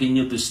we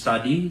continue to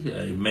study.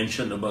 I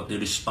mentioned about the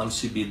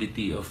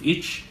responsibility of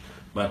each,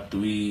 but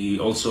we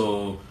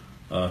also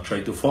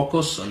try to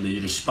focus on the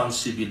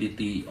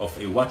responsibility of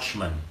a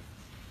watchman.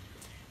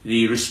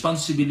 The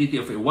responsibility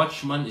of a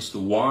watchman is to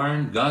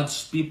warn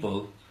God's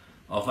people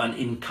of an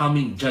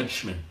incoming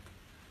judgment,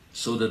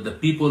 so that the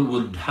people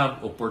would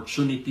have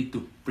opportunity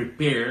to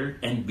prepare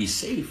and be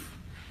safe.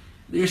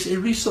 There's a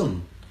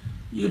reason.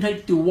 You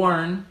need to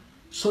warn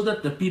so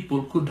that the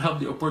people could have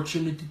the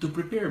opportunity to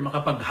prepare.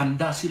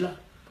 Makapaghanda sila.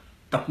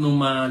 Tapno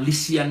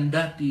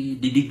malisyanda ti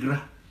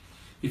didigra.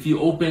 If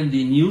you open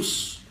the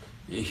news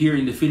here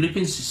in the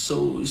Philippines, it's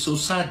so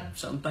sad.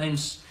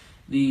 Sometimes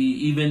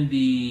even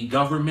the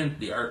government,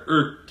 they are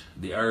irked.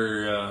 They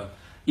are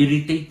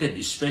irritated,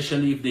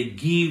 especially if they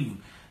give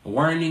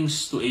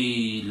warnings to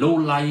a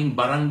low-lying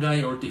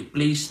barangay or to a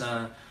place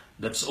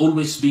that's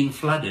always being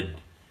flooded.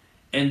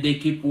 And they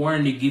keep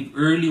warning, they give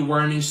early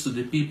warnings to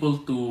the people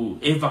to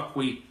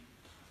evacuate.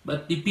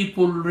 But the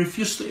people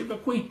refuse to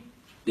evacuate.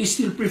 They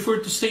still prefer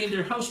to stay in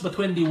their house. But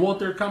when the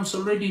water comes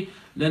already,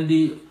 then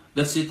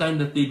that's the time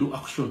that they do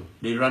action.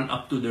 They run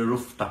up to the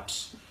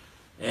rooftops.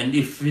 And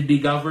if the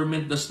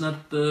government does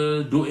not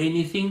do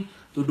anything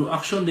to do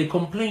action, they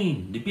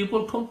complain. The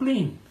people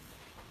complain.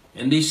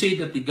 And they say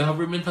that the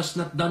government has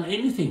not done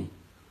anything.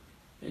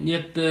 And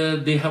yet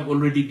they have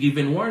already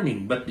given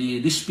warning. But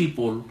these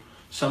people,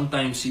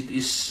 sometimes it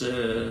is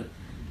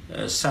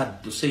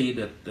sad to say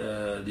that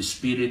the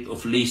spirit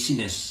of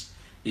laziness,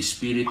 the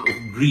spirit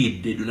of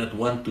greed, they do not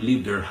want to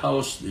leave their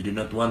house, they do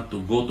not want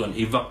to go to an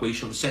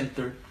evacuation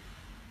center.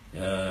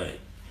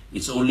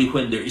 It's only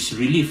when there is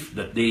relief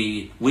that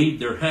they wave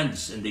their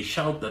hands and they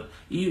shout that,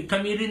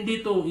 kami rin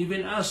dito,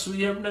 even us,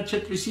 we have not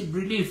yet received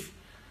relief.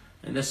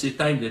 And that's the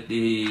time that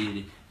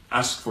they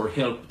ask for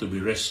help to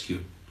be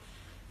rescued.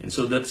 And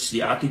so that's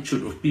the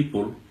attitude of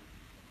people.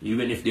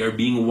 Even if they are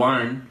being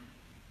warned,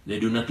 they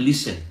do not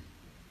listen.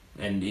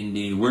 And in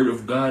the Word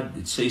of God,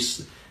 it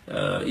says,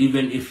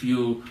 even if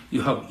you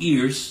have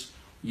ears,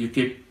 you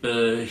keep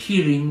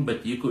hearing,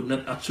 but you could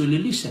not actually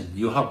listen.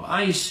 You have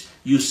eyes,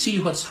 you see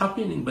what's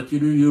happening, but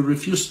you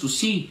refuse to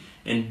see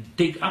and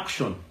take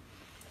action.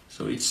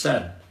 So it's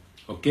sad.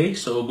 Okay,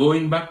 so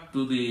going back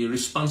to the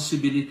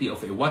responsibility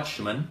of a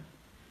watchman,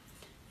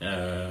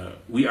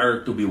 we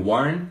are to be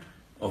warned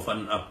of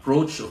an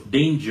approach of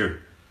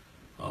danger.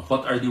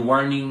 What are the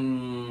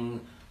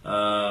warnings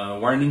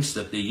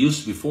that they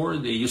used before?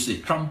 They used the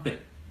trumpet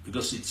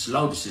because it's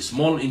loud. It's a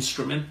small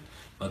instrument,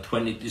 but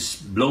when it is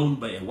blown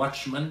by a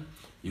watchman,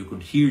 you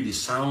could hear the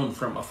sound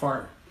from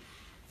afar,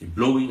 the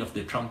blowing of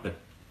the trumpet.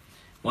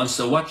 Once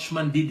the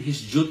watchman did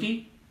his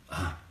duty,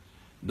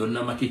 doon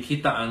na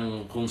makikita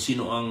kung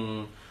sino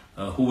ang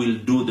who will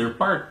do their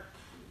part.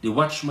 The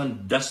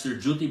watchman does their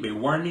duty by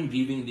warning,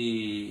 giving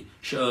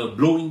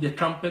blowing the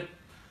trumpet,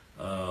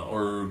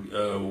 or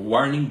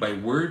warning by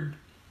word.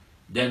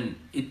 Then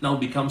it now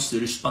becomes the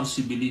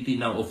responsibility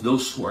now of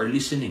those who are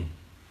listening.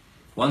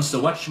 Once the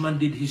watchman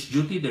did his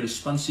duty, the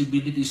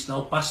responsibility is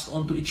now passed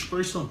on to each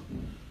person,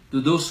 to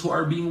those who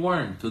are being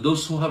warned, to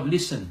those who have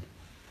listened.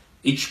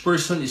 Each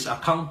person is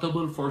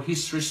accountable for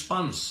his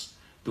response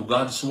to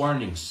God's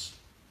warnings.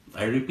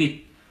 I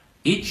repeat,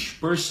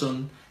 each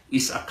person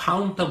is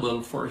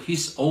accountable for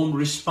his own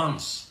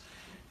response.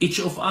 Each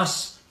of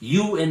us,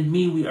 you and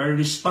me, we are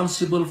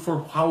responsible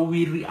for how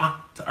we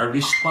react, our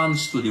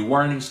response to the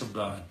warnings of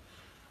God,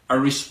 our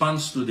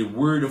response to the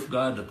Word of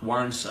God that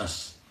warns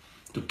us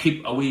to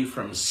keep away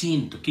from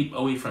sin, to keep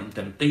away from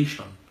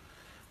temptation,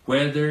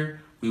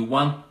 whether we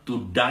want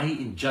to die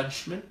in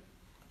judgment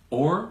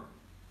or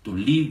to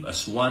live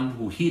as one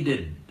who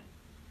heeded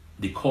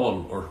the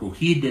call or who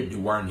heeded the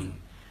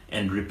warning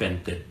and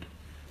repented.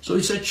 So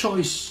it's a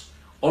choice.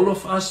 All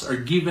of us are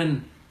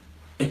given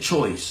a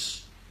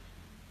choice.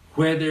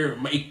 Whether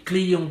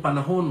maikli yung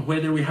panahon,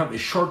 whether we have a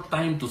short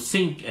time to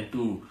think and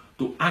to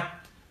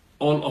act,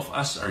 all of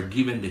us are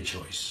given the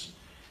choice.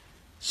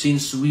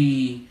 Since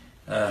we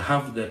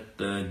have that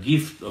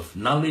gift of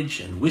knowledge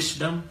and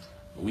wisdom,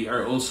 we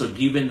are also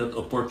given that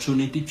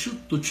opportunity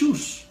to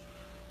choose.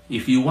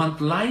 If you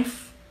want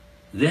life,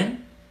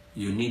 then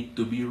you need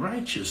to be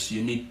righteous.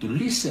 You need to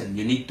listen.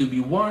 You need to be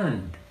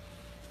warned.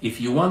 If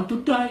you want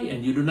to die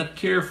and you do not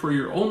care for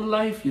your own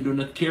life, you do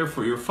not care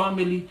for your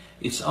family,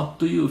 it's up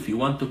to you if you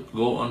want to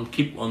go on,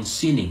 keep on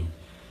sinning.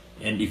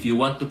 And if you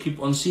want to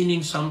keep on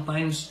sinning,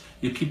 sometimes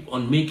you keep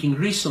on making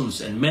reasons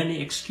and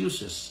many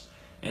excuses.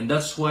 And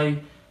that's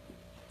why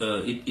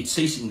it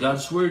says in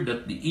God's word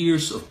that the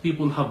ears of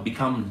people have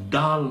become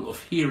dull of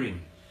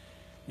hearing.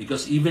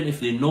 Because even if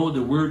they know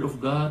the word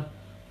of God,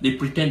 they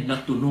pretend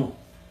not to know.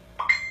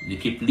 They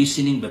keep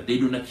listening, but they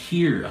do not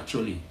hear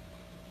actually.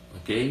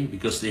 Okay?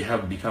 Because they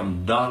have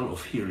become dull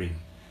of hearing.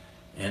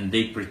 And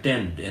they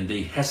pretend and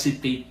they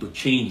hesitate to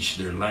change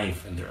their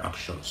life and their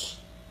actions.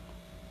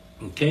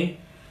 Okay?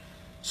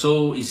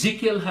 So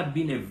Ezekiel had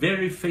been a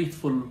very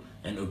faithful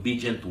and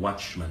obedient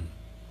watchman.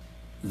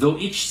 Though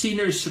each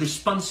sinner is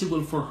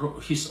responsible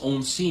for his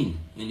own sin.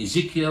 In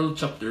Ezekiel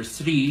chapter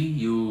 3,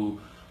 you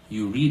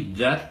read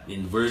that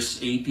in verse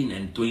 18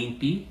 and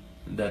 20,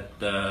 that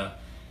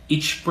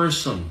each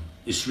person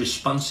is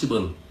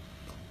responsible.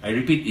 I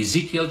repeat,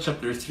 Ezekiel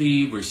chapter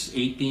 3, verse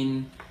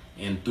 18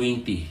 and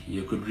 20.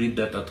 You could read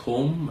that at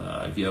home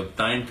if you have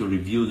time to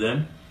review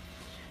them.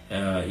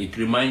 It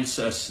reminds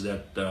us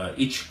that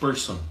each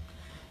person,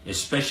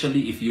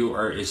 especially if you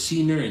are a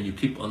sinner and you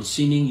keep on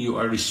sinning, you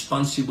are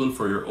responsible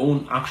for your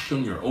own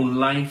action, your own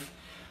life,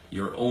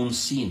 your own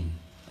sin.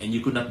 And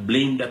you could not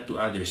blame that to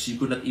others. You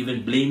could not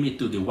even blame it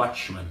to the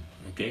watchman.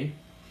 Okay?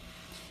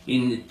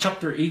 In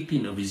chapter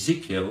 18 of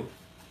Ezekiel,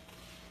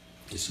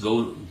 let's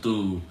go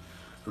to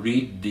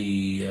read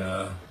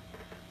the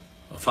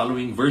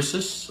following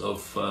verses of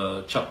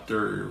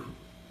chapter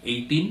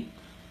 18.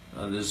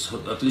 There's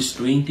at least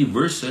 20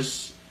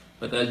 verses,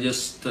 but I'll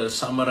just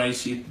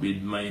summarize it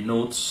with my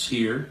notes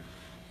here.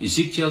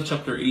 Ezekiel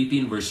chapter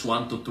 18, verse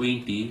 1 to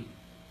 20.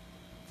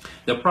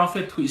 The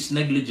prophet who is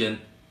negligent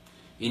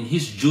in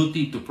his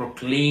duty to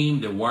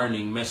proclaim the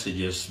warning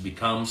messages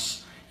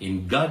becomes,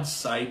 in God's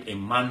sight, a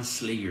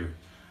manslayer.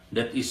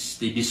 That is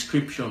the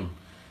description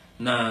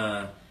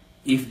na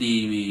if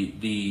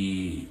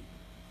the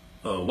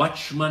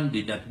watchman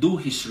did not do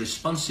his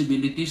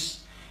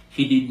responsibilities,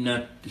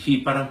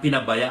 he parang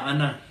pinabayaan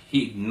na,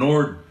 he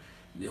ignored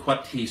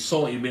what he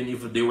saw even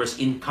if there was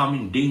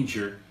incoming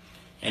danger,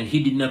 and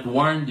he did not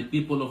warn the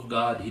people of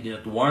God, he did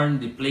not warn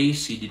the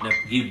place, he did not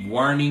give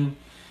warning,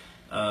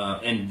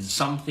 and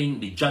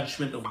the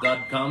judgment of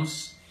God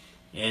comes,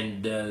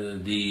 and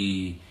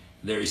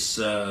there is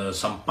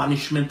some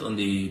punishment on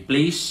the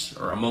place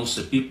or amongst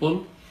the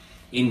people.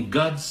 In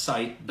God's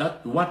sight,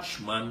 that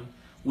watchman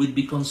would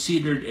be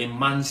considered a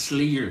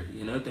manslayer.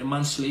 You know what a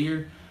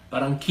manslayer?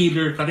 Parang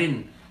killer ka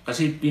rin.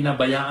 Kasi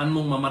pinabayaan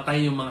mong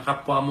mamatay yung mga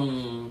kapwa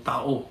mong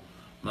tao,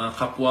 mga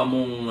kapwa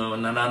mong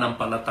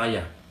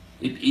nananampalataya.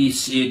 It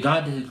is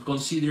God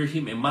consider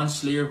him a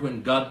manslayer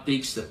when God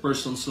takes the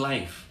person's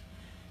life.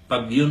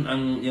 Pag yun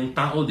yung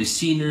tao, the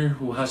sinner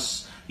who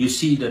has, you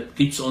see that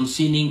keeps on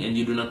sinning and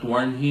you do not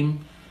warn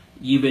him,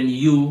 even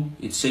you,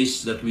 it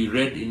says that we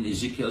read in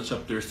Ezekiel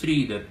chapter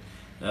 3 that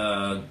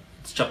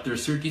chapter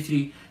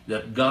 33,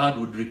 that God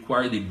would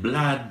require the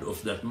blood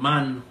of that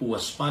man who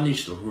was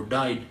punished or who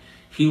died,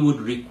 he would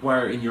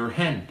require in your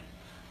hand.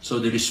 So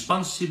the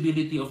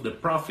responsibility of the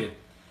prophet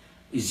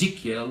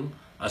Ezekiel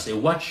as a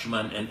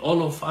watchman and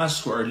all of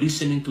us who are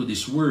listening to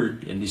this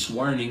word and these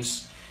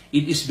warnings,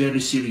 it is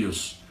very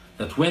serious.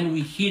 That when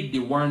we heed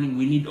the warning,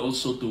 we need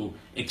also to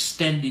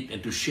extend it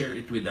and to share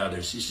it with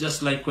others. It's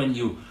just like when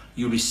you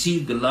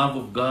receive the love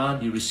of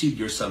God, you receive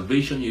your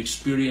salvation, you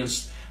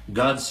experience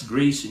God's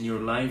grace in your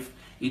life,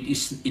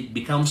 it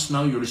becomes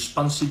now your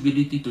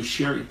responsibility to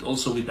share it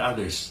also with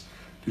others,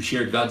 to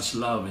share God's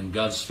love and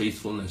God's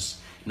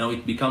faithfulness. Now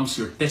it becomes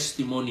your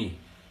testimony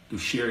to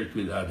share it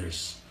with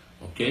others.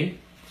 Okay?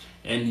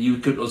 And you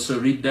could also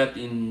read that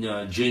in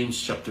James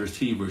chapter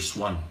 3, verse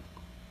 1.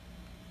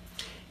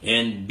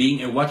 And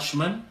being a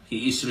watchman,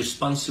 he is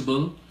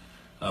responsible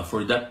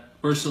for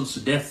that person's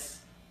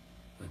death.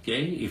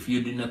 Okay? If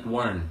you did not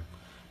warn.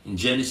 In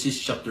Genesis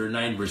chapter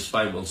 9, verse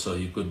 5 also,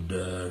 you could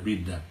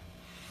read that.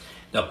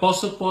 The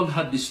Apostle Paul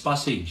had this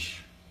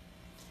passage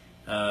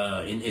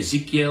in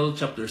Ezekiel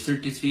chapter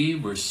 33,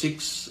 verse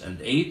 6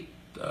 and 8.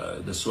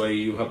 That's why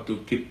you have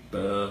to keep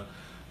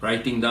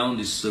writing down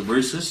these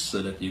verses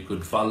so that you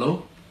could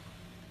follow.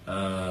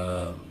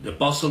 The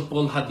Apostle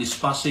Paul had this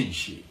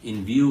passage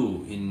in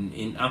view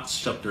in Acts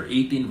chapter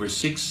 18, verse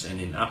 6, and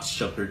in Acts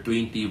chapter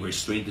 20,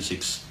 verse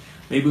 26.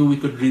 Maybe we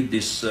could read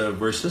these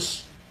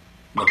verses.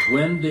 But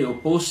when they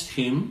opposed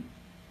him,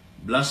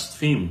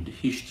 blasphemed,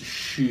 he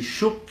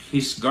shook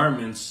his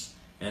garments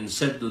and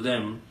said to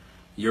them,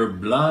 Your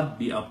blood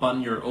be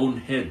upon your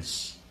own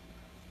heads.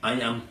 I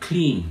am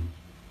clean.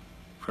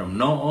 From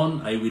now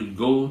on, I will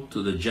go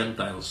to the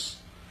Gentiles.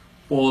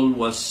 Paul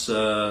was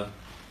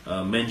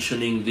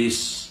mentioning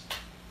this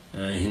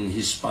in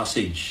his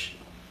passage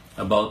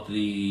about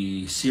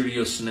the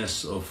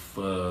seriousness of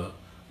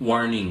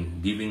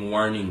giving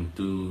warning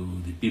to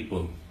the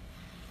people.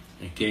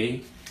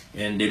 Okay?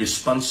 And the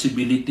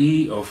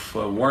responsibility of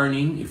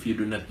warning, if you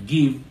do not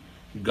give,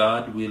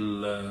 God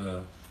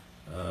will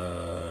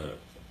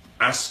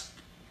ask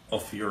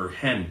of your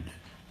hand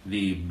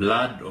the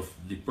blood of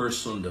the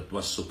person that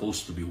was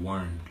supposed to be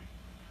warned.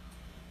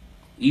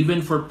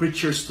 Even for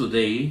preachers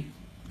today,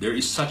 there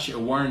is such a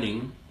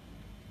warning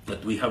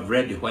that we have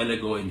read a while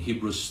ago in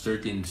Hebrews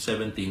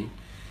 13:17.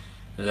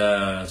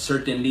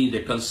 Certainly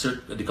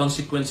the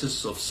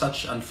consequences of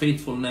such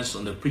unfaithfulness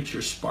on the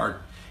preacher's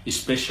part,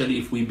 especially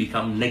if we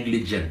become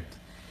negligent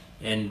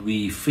and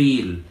we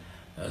fail,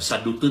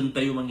 sadutun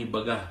tayo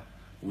mangibaga,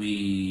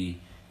 we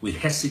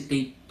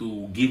hesitate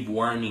to give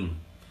warning.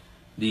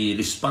 The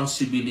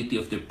responsibility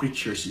of the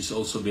preachers is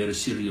also very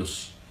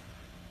serious,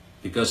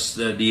 because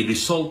the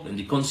result and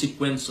the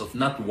consequence of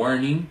not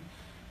warning,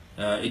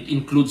 it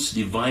includes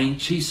divine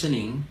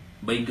chastening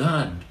by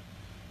God.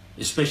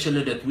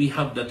 Especially that we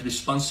have that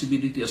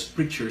responsibility as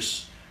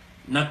preachers,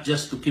 not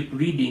just to keep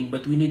reading,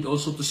 but we need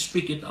also to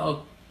speak it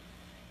out.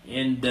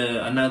 And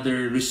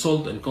another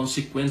result and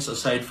consequence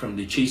aside from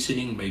the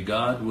chastening by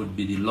God would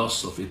be the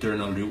loss of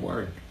eternal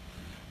reward.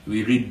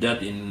 We read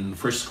that in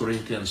 1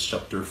 Corinthians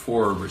chapter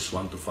 4, verse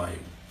 1 to 5.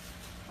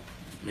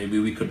 Maybe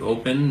we could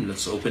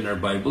let's open our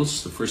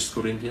Bibles to 1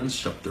 Corinthians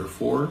chapter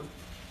 4,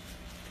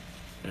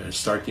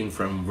 starting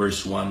from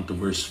verse 1 to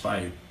verse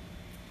 5.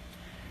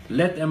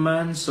 Let a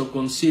man so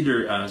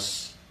consider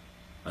us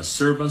as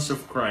servants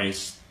of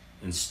Christ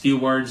and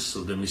stewards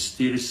of the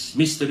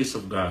mysteries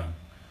of God.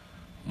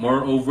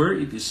 Moreover,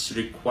 it is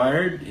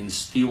required in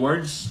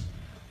stewards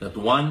that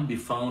one be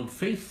found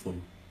faithful.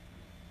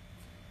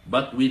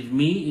 But with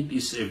me it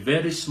is a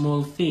very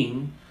small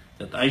thing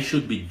that I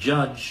should be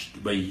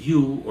judged by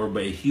you or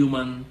by a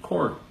human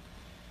court.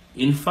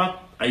 In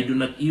fact, I do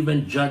not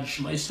even judge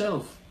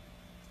myself.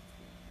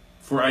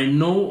 For I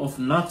know of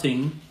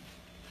nothing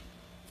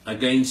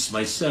against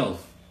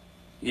myself,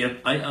 yet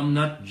I am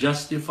not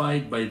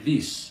justified by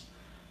this,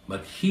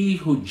 but he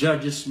who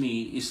judges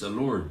me is the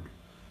Lord.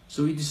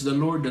 So it is the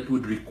Lord that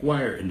would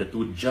require and that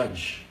would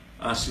judge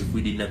us if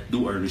we did not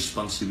do our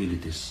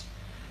responsibilities.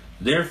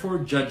 Therefore,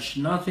 judge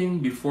nothing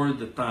before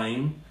the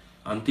time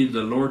until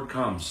the Lord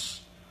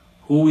comes,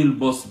 who will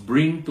both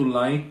bring to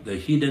light the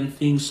hidden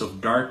things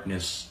of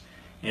darkness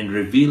and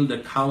reveal the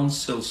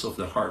counsels of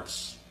the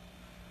hearts.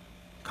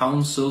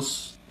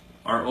 Counsels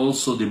are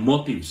also the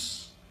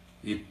motives.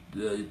 It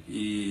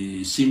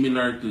is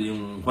similar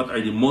to what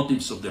are the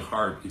motives of the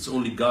heart. It's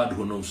only God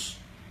who knows.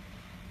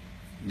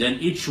 Then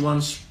each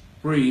one's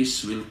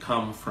praise will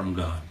come from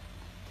God.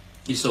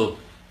 So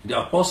the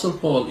Apostle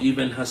Paul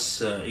even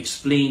has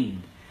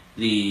explained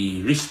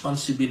the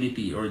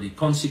responsibility or the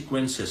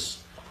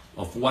consequences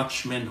of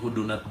watchmen who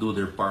do not do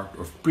their part,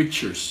 of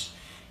preachers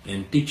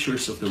and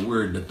teachers of the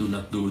word that do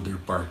not do their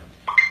part.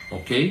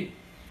 Okay?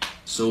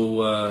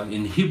 So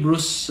in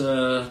Hebrews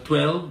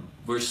 12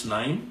 verse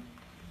 9,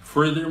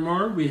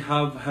 furthermore, we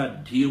have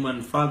had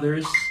human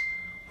fathers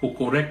who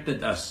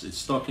corrected us.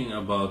 It's talking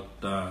about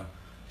our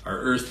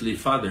earthly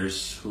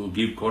fathers who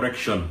give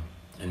correction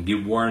and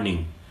give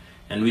warning,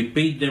 and we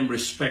paid them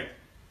respect.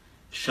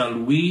 Shall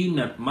we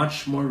not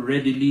much more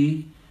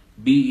readily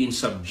be in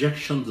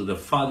subjection to the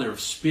Father of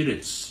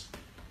spirits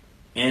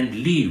and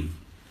live?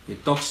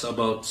 It talks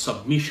about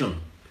submission.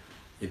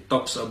 It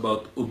talks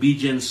about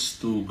obedience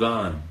to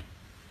God.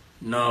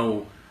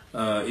 Now,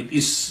 it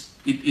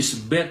is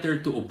better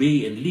to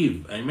obey and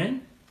live,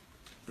 amen,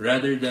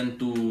 rather than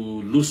to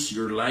lose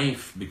your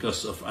life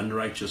because of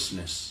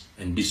unrighteousness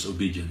and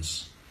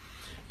disobedience.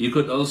 You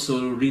could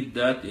also read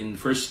that in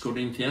 1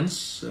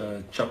 Corinthians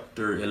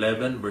chapter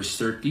 11, verse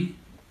 30.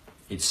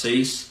 It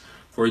says,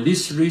 "For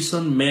this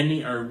reason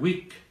many are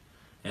weak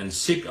and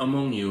sick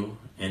among you,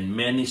 and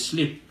many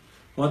sleep."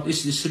 What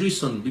is this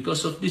reason?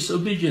 Because of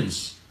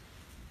disobedience.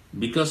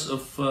 Because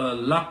of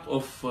lack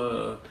of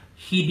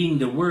heeding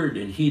the word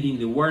and heeding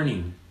the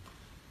warning.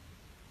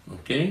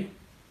 Okay?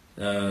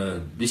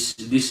 This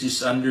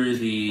is under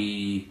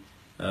the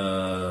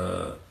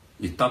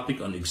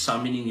topic on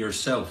examining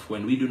yourself.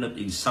 When we do not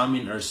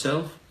examine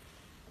ourselves,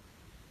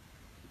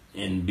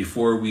 and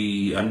before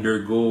we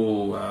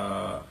undergo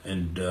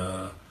and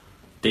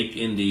take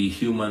in the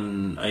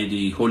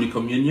Holy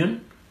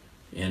Communion,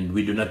 and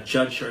we do not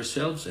judge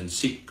ourselves and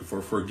seek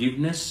for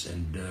forgiveness,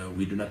 and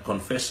we do not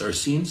confess our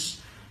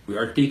sins, we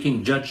are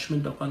taking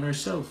judgment upon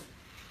ourselves.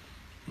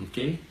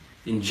 Okay?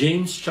 In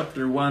James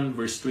chapter 1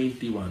 verse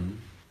 21,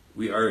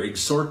 we are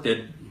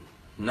exhorted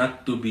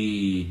not to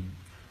be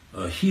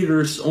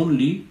hearers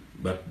only,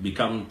 but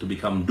to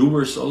become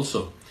doers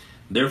also.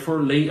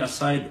 Therefore lay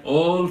aside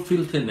all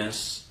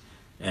filthiness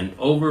and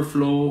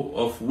overflow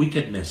of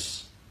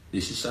wickedness.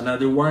 This is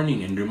another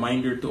warning and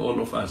reminder to all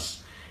of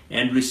us.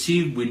 and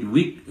receive with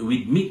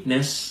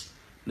meekness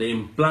the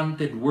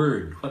implanted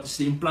word. What is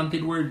the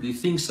implanted word? The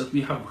things that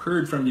we have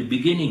heard from the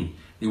beginning,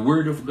 the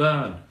word of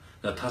God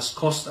that has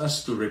caused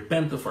us to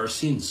repent of our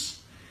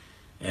sins,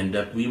 and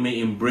that we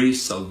may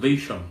embrace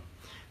salvation,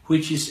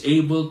 which is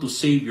able to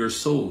save your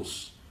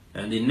souls.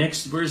 And the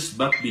next verse,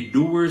 but be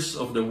doers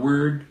of the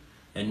word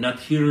and not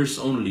hearers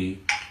only,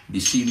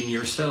 deceiving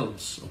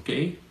yourselves.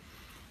 Okay?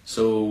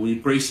 So we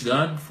praise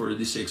God for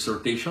these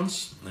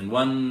exhortations. And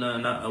one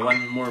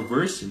more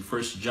verse in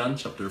 1 John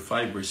chapter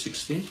 5 verse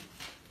 16.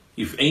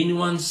 If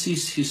anyone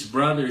sees his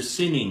brother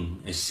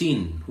sinning a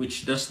sin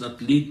which does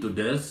not lead to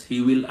death, he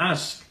will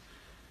ask,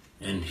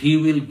 and he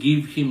will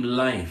give him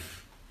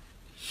life.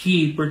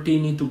 He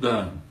pertaining to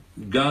God.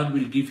 God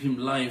will give him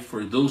life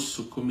for those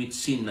who commit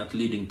sin not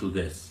leading to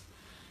death.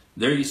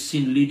 There is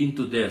sin leading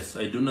to death.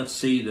 I do not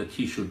say that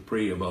he should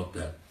pray about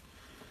that.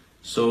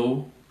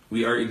 So,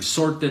 we are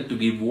exhorted to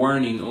give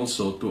warning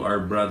also to our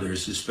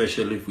brothers,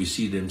 especially if we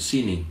see them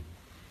sinning.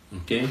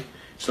 Okay?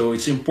 So,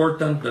 it's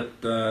important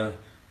that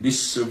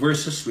these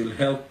verses will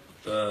help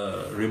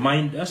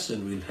remind us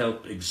and will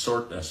help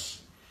exhort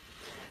us.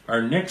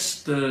 Our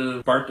next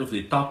part of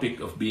the topic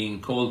of being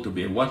called to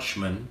be a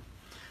watchman,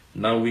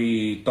 now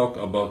we talk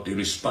about the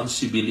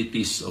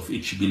responsibilities of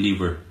each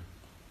believer.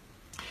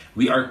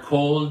 We are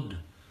called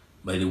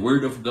by the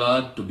Word of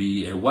God to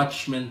be a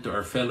watchman to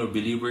our fellow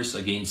believers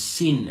against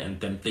sin and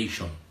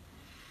temptation.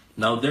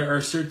 Now, there are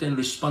certain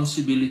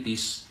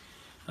responsibilities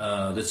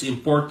that's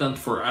important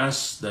for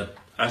us that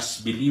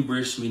as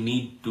believers we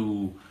need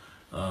to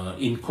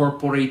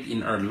incorporate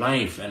in our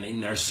life and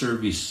in our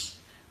service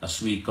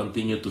as we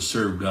continue to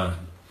serve God.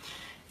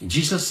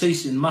 Jesus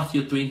says in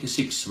Matthew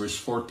 26 verse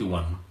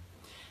 41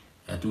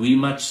 that we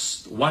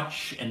must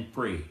watch and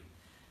pray.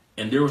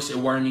 And there was a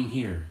warning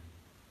here,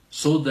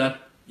 so that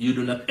you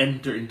do not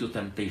enter into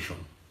temptation.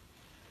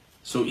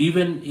 So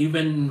even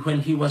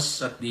when he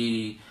was at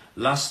the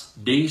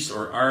last days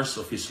or hours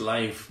of his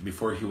life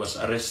before he was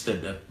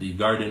arrested at the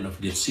Garden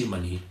of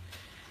Gethsemane,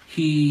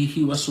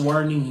 he was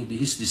warning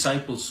his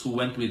disciples who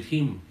went with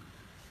him.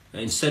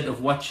 Instead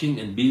of watching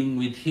and being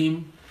with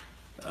him,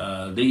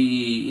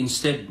 they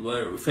instead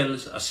fell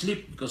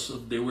asleep because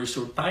they were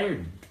so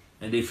tired,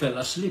 and they fell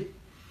asleep.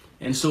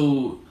 And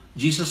so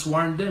Jesus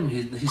warned them.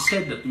 He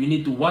said that we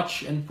need to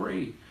watch and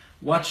pray.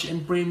 Watch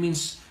and pray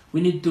means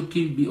we need to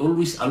be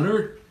always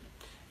alert,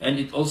 and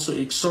it also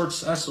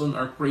exhorts us on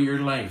our prayer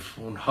life,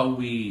 on how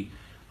we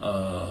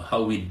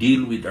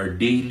deal with our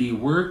daily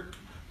work,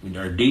 with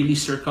our daily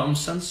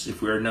circumstance.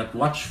 If we are not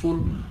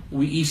watchful,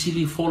 we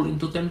easily fall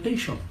into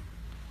temptation.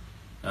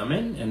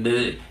 Amen.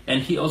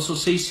 And he also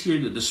says here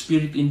that the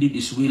spirit indeed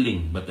is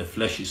willing, but the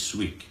flesh is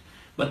weak.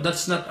 But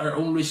that's not our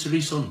always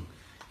reason.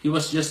 He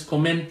was just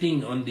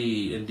commenting on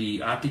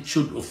the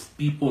attitude of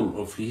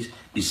people, of his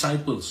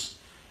disciples,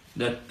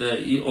 that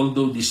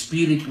although the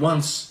spirit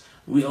wants,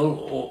 we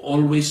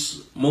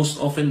always, most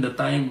often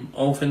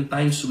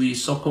oftentimes we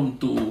succumb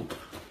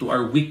to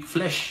our weak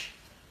flesh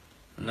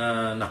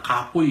na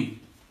nakapoy.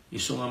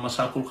 Iso nga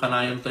masakol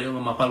kanayon tayo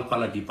nga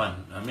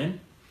mapalpalagipan. Amen.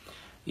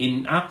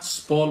 In Acts,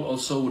 Paul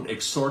also would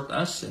exhort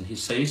us, and he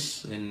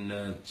says in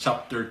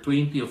chapter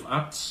 20 of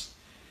Acts,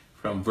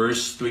 from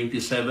verse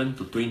 27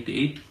 to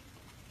 28,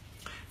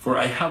 for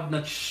I have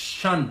not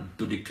shunned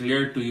to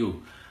declare to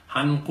you,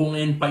 han kung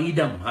en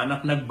paidam,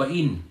 hanak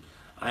nagbain.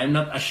 I am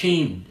not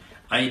ashamed.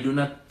 I do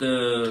not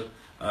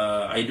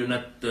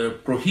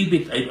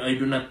prohibit. I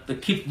do not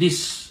keep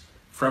this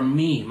from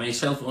me,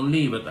 myself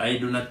only. But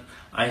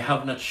I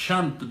have not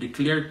shunned to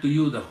declare to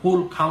you the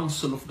whole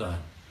counsel of God.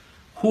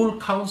 Whole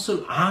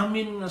counsel,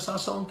 amin nga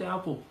sasaon ti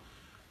Apo.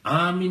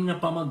 Amin nga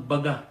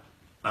pamagbaga.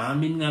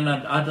 Amin nga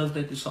nadadal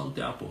tayo sa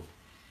ti Apo.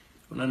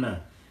 Una na.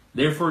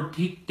 Therefore,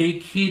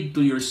 take heed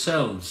to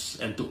yourselves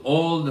and to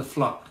all the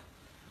flock.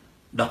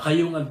 Da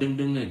kayong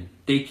agdengdengeg.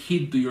 Take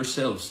heed to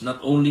yourselves,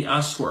 not only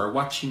us who are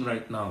watching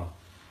right now,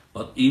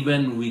 but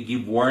even we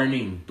give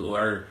warning to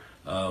our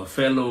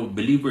fellow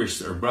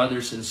believers, our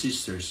brothers and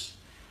sisters,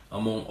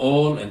 among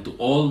all and to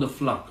all the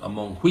flock,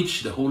 among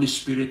which the Holy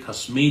Spirit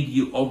has made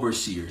you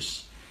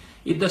overseers.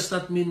 It does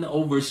not mean na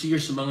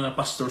overseers mga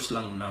pastors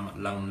lang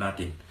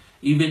natin.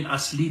 Even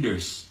as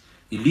leaders,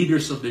 the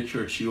leaders of the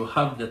church, you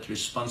have that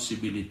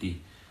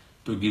responsibility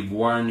to give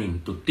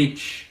warning, to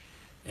teach,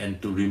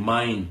 and to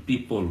remind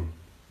people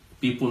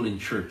in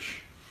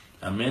church.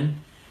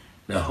 Amen.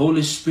 The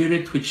Holy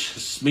Spirit which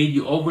has made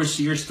you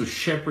overseers to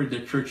shepherd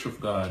the church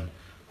of God,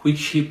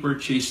 which He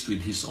purchased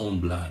with His own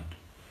blood.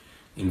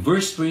 In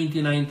verse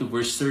 29 to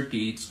verse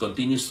 30, it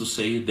continues to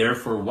say,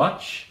 therefore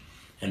watch,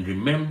 and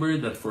remember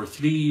that for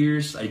 3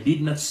 years I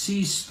did not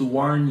cease to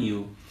warn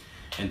you,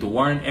 and to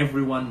warn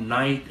everyone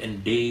night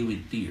and day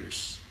with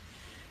tears.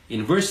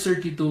 In verse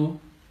 32,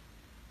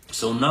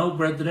 so now,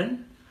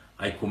 brethren,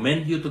 I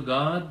commend you to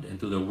God and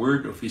to the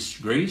word of His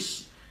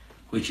grace,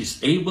 which is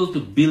able to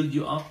build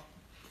you up.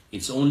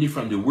 It's only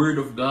from the word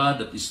of God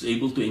that is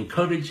able to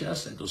encourage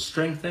us and to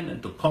strengthen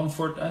and to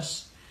comfort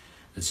us.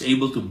 That's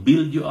able to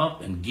build you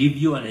up and give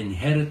you an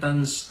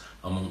inheritance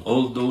among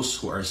all those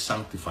who are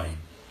sanctified.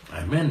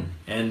 Amen.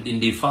 And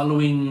in the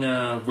following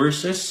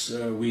verses,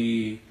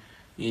 we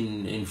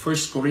in 1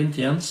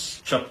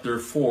 Corinthians chapter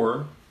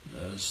 4,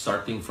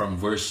 starting from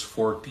verse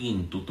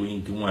 14 to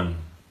 21,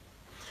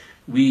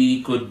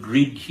 we could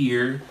read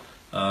here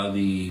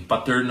the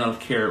paternal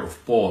care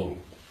of Paul.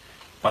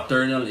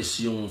 Paternal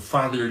is yung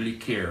fatherly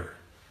care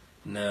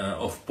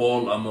of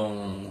Paul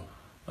among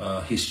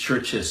his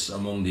churches,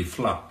 among the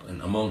flock,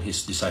 and among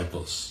his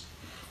disciples.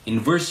 In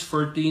verse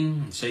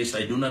 14, it says,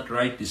 I do not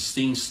write these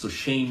things to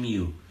shame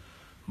you,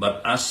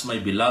 but as my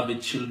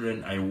beloved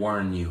children, I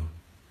warn you.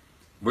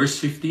 Verse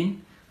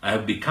 15, I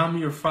have become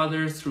your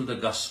father through the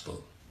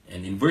gospel.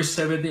 And in verse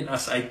 17,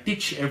 as I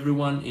teach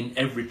everyone in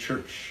every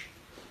church.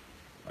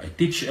 I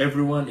teach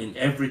everyone in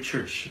every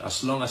church.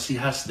 As long as he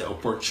has the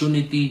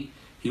opportunity,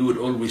 he would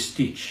always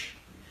teach.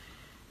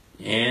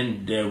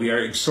 And we are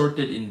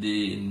exhorted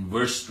in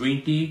verse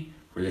 20,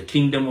 for the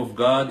kingdom of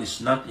God is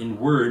not in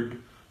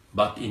word,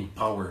 but in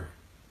power.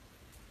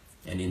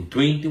 And in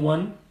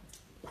 21,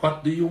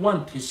 what do you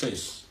want? He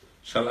says,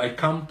 shall I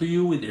come to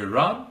you with a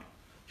rod?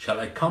 Shall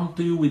I come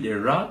to you with a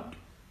rod?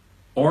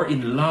 Or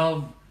in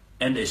love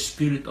and a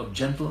spirit of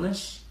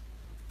gentleness?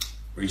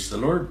 Praise the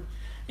Lord.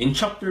 In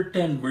chapter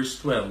 10, verse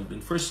 12,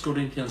 in 1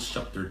 Corinthians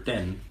chapter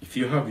 10, if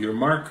you have your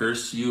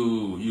markers,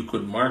 you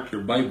could mark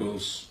your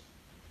Bibles.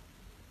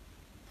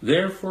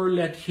 Therefore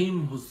let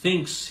him who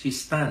thinks he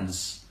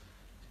stands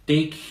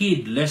take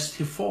heed lest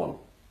he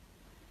fall.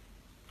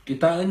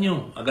 Kitaan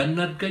nyo,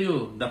 aganad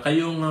kayo, na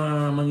kayong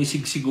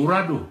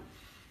mangisigsigurado,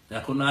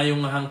 na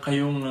kunayong hang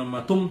kayong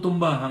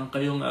matumtumba, hang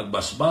kayong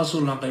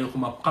agbasbasol, hang kayong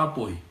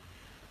kumapkapoy.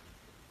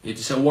 It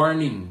is a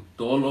warning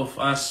to all of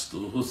us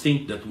who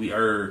think that we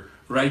are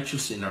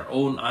righteous in our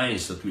own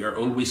eyes, that we are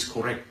always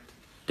correct.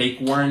 Take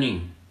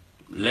warning,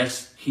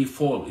 lest he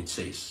fall, it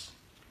says.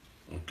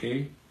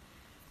 Okay?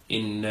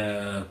 In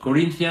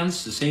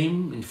Corinthians, the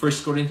same, in 1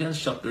 Corinthians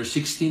chapter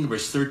 16,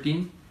 verse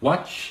 13,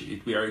 watch,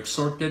 we are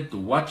exhorted to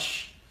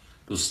watch,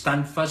 to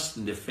stand fast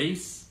in the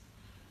faith.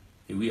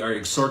 We are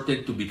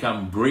exhorted to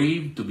become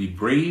brave, to be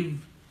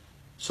brave.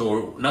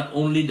 So not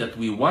only that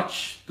we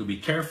watch, to be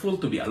careful,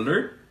 to be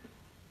alert,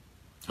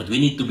 but we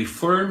need to be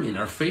firm in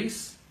our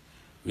faith.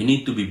 We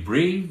need to be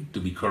brave, to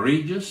be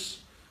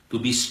courageous, to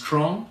be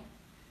strong.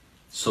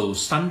 So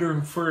stand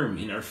firm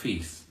in our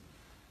faith.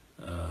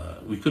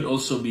 We could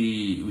also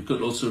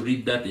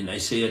read that in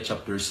Isaiah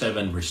chapter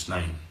 7, verse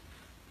 9.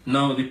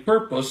 Now the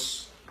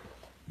purpose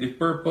of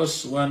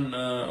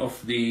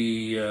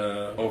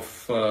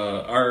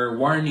our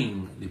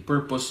warning, the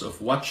purpose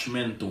of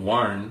watchmen to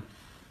warn,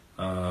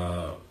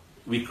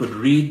 we could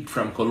read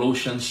from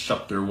Colossians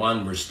chapter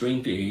 1, verse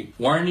 28,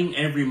 warning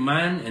every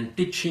man and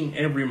teaching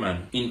every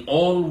man in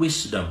all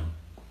wisdom,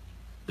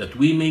 that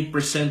we may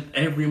present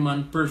every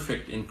man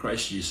perfect in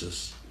Christ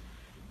Jesus.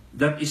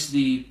 That is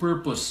the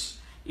purpose.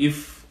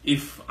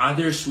 If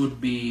others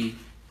would be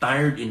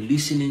tired in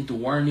listening to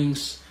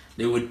warnings,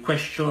 they would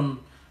question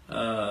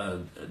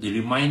the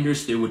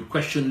reminders, they would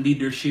question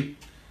leadership.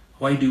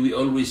 Why do we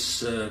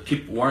always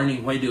keep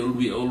warning? Why do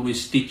we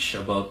always teach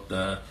about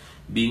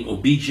being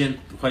obedient?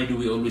 Why do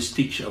we always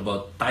teach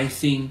about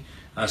tithing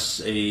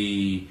as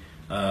a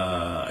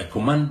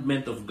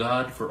commandment of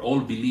God for all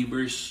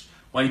believers?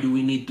 Why do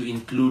we need to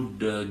include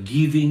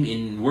giving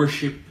in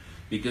worship?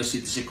 Because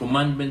it's a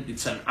commandment,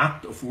 it's an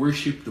act of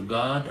worship to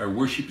God. Our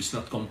worship is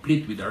not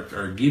complete without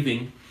our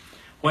giving.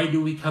 Why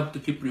do we have to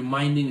keep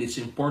reminding it's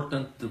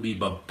important to be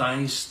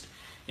baptized,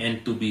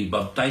 and to be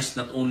baptized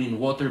not only in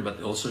water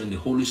but also in the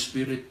Holy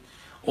Spirit?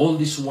 All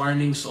these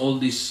warnings, all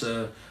these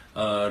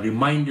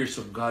reminders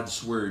of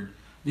God's Word,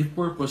 the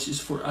purpose is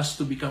for us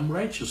to become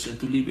righteous and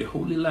to live a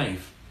holy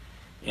life.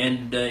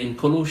 And in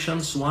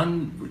Colossians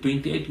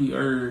 1:28,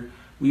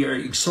 we are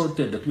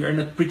exhorted that we are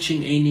not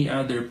preaching any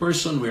other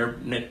person, we are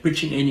not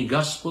preaching any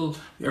gospel,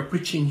 we are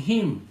preaching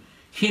Him.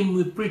 Him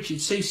we preach, it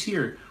says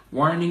here,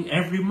 warning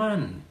every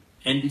man.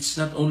 And it's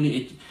not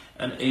only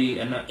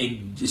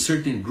a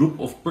certain group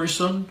of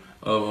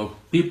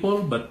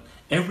people, but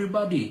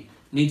everybody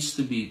needs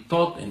to be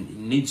taught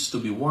and needs to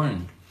be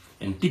warned.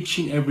 And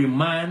teaching every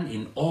man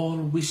in all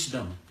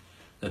wisdom,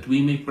 that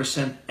we may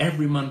present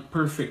every man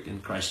perfect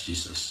in Christ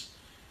Jesus.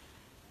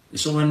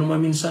 So nga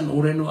naman minsan,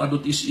 ureno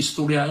adot is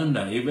istoryaan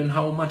na, even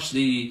how much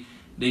they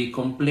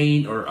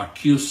complain or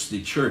accuse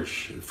the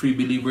church, free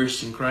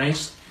believers in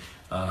Christ.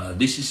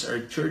 This is our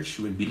church.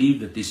 We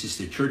believe that this is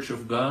the church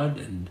of God,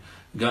 and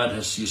God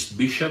has used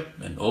bishop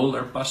and all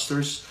our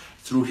pastors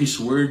through His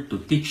Word to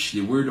teach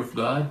the Word of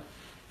God.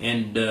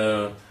 And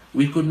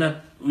we could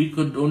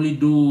only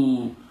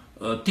do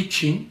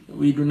teaching.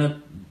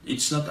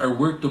 It's not our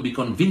work to be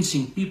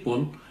convincing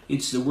people.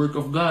 It's the work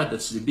of God.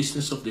 That's the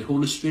business of the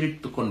Holy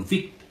Spirit, to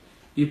convict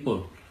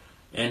people.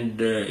 And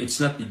it's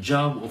not the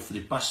job of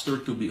the pastor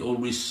to be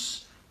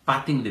always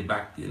patting the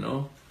back,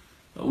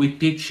 We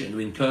teach and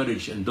we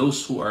encourage, and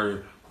those who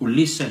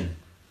listen,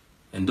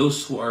 and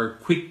those who are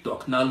quick to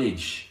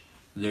acknowledge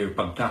their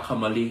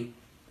pagkakamali,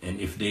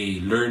 and if they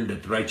learn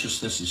that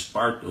righteousness is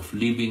part of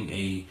living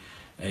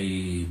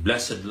a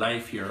blessed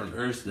life here on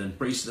earth, then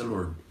praise the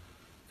Lord.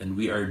 then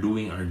we are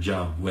doing our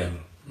job well.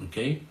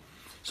 Okay?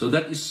 So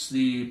that is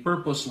the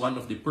purpose, one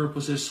of the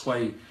purposes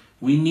why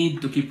we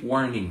need to keep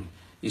warning,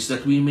 is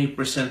that we may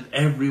present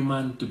every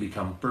man to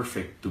become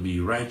perfect, to be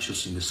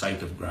righteous in the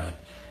sight of God.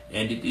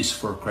 And it is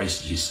for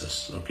Christ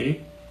Jesus.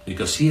 Okay?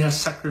 Because He has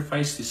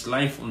sacrificed His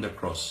life on the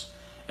cross.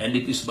 And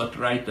it is but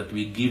right that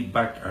we give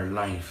back our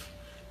life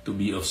to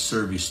be of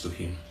service to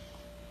Him.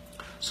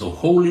 So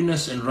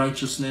holiness and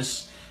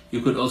righteousness,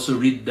 you could also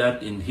read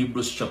that in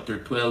Hebrews chapter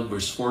 12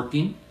 verse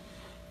 14.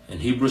 In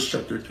Hebrews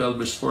chapter 12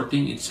 verse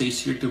 14, it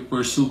says here to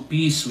pursue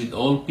peace with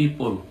all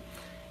people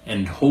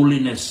and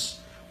holiness,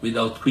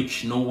 without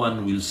which no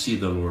one will see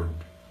the Lord.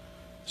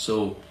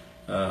 So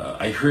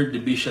I heard the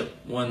bishop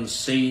once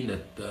say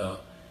that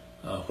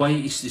why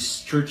is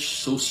this church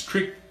so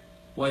strict?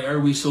 Why are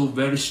we so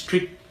very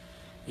strict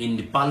in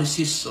the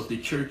policies of the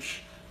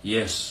church?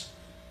 Yes,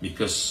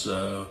 because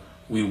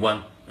we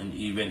want, and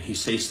even he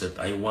says that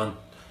I want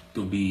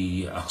to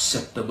be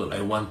acceptable,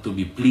 I want to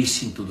be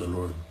pleasing to the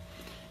Lord.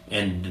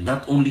 And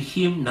not only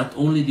him, not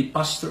only the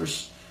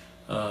pastors,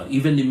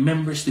 even the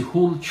members, the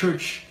whole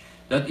church.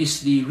 That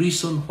is the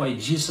reason why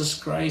Jesus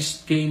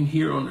Christ came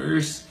here on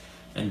earth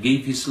and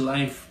gave His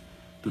life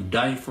to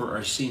die for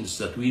our sins,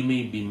 that we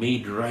may be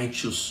made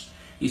righteous.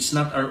 It's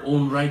not our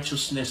own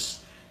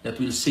righteousness that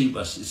will save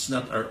us. It's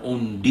not our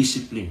own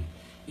discipline.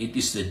 It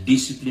is the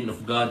discipline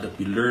of God that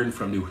we learn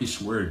from His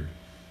Word.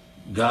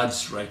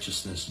 God's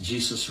righteousness,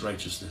 Jesus'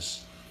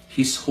 righteousness,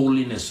 His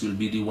holiness will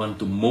be the one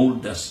to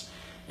mold us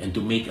and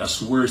to make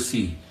us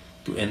worthy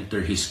to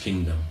enter His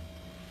kingdom.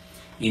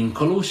 In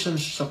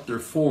Colossians chapter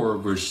 4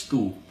 verse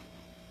 2,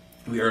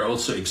 we are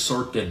also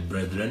exhorted,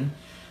 brethren,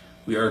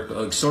 we are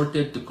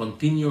exhorted to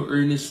continue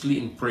earnestly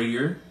in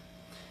prayer,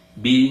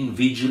 being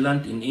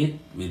vigilant in it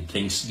with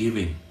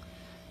thanksgiving.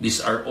 These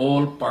are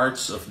all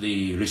parts of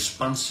the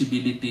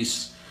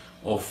responsibilities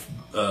of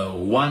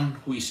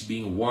one who is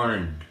being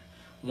warned,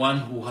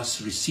 one who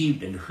has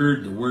received and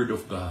heard the word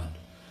of God,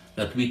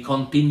 that we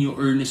continue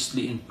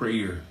earnestly in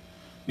prayer,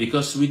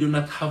 because we do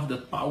not have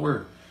that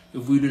power.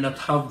 If we do not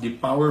have the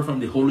power from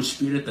the Holy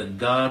Spirit that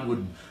God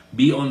would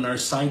be on our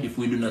side, if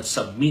we do not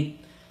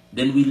submit,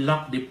 then we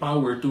lack the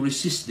power to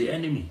resist the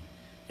enemy.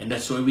 And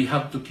that's why we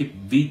have to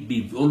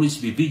always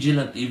be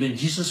vigilant. Even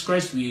Jesus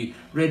Christ, we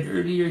read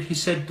earlier, He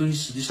said to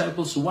His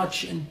disciples,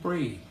 watch and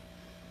pray.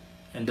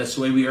 And that's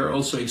why we are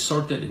also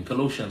exhorted in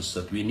Colossians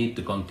that we need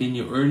to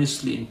continue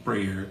earnestly in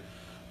prayer,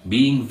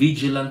 being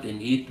vigilant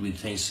in it with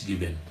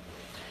thanksgiving.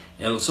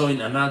 Also in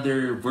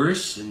another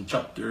verse, in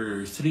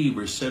chapter 3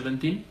 verse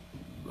 17,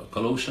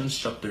 Colossians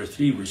chapter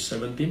 3 verse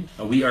 17,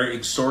 we are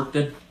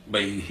exhorted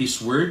by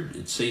His word.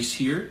 It says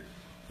here,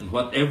 and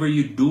whatever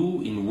you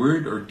do in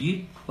word or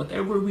deed,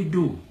 whatever we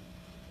do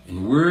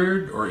in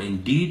word or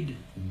in deed,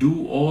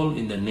 do all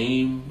in the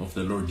name of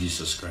the Lord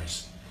Jesus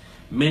Christ.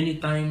 Many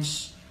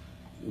times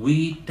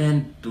we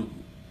tend to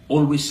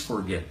always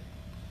forget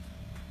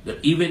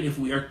that even if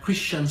we are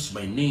Christians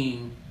by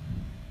name,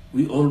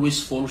 we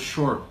always fall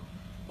short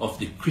of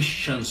the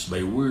Christians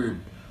by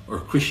word or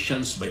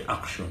Christians by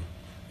action.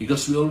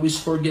 Because we always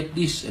forget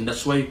this, and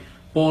that's why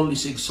Paul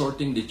is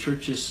exhorting the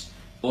churches,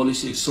 Paul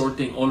is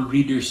exhorting all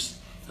readers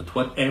that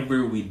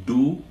whatever we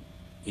do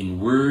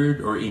in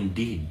word or in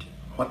deed,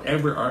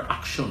 whatever our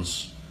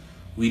actions,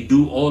 we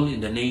do all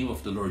in the name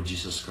of the Lord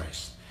Jesus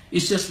Christ.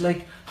 It's just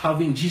like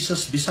having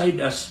Jesus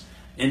beside us,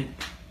 and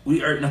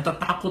we are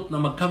natatakot na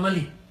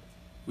magkamali.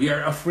 We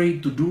are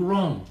afraid to do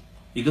wrong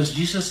because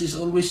Jesus is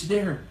always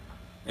there.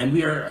 And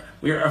we are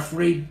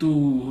afraid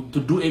to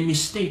do a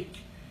mistake.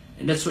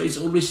 And that's why it's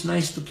always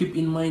nice to keep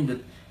in mind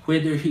that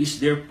whether He is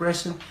there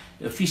present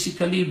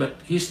physically, but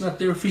He's not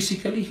there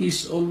physically,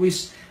 He's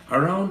always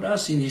around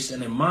us, He's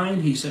in our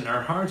mind, He's in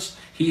our hearts,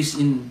 He's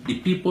in the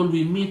people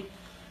we meet.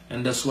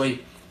 And that's why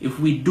if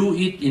we do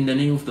it in the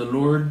name of the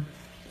Lord,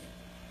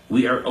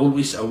 we are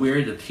always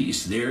aware that He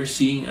is there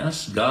seeing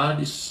us.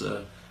 God is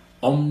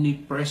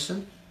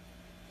omnipresent.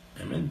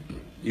 Amen.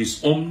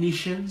 His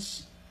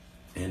omniscience.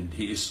 And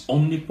He is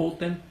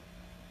omnipotent.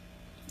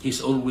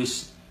 He's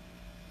always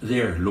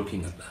there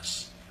looking at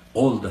us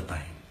all the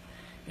time.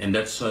 And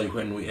that's why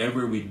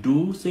whenever we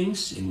do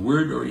things in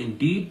word or in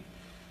deed,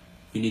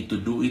 we need to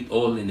do it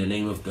all in the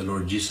name of the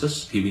Lord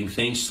Jesus, giving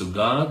thanks to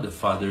God the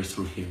Father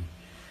through Him.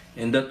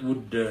 And that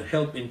would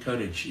help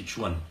encourage each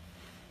one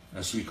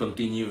as we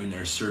continue in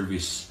our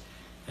service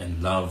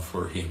and love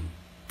for Him.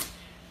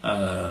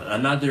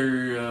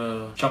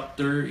 Another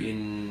chapter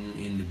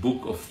in the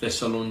book of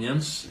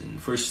Thessalonians, in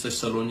 1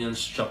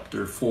 Thessalonians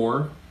chapter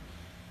 4,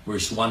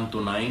 verse 1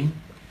 to 9.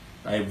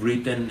 I've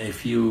written a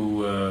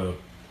few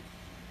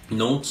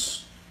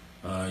notes.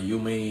 You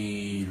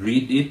may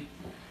read it,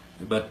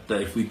 but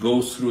if we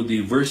go through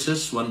the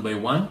verses one by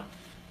one,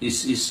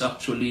 this is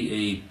actually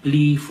a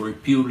plea for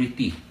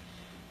purity,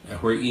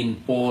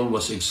 wherein Paul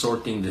was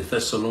exhorting the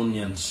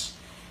Thessalonians.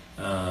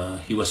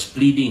 He was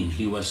pleading,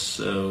 he was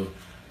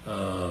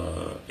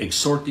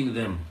exhorting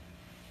them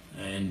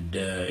and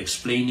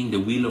explaining the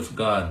will of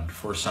God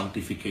for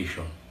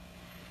sanctification.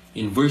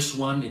 In verse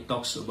 1, it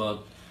talks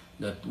about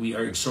that we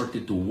are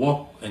exhorted to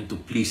walk and to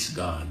please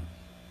God.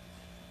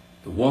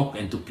 To walk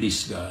and to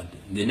please God.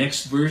 In the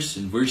next verse,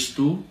 in verse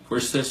 2,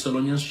 1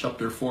 Thessalonians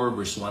chapter 4,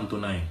 verse 1 to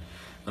 9.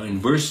 Now in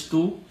verse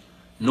 2,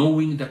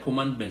 knowing the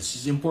commandments.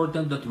 It's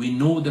important that we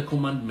know the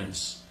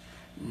commandments.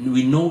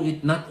 We know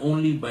it not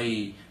only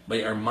by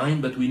our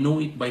mind, but we know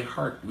it by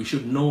heart. We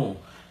should know.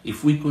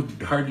 If we could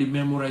hardly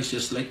memorize,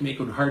 just like me,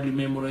 could hardly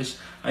memorize,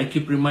 I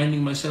keep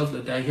reminding myself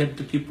that I have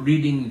to keep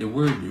reading the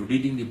Word,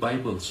 reading the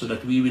Bible, so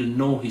that we will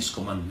know His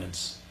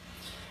commandments.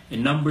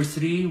 And number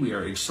 3, we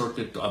are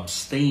exhorted to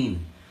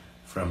abstain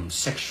from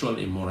sexual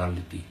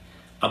immorality.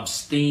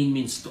 Abstain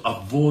means to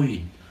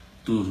avoid,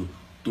 to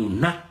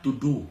not to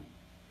do,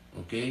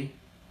 okay?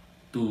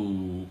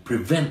 To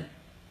prevent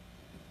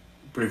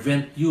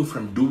you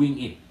from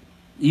doing it,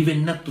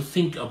 even not to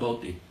think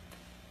about it.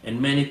 And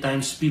many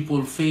times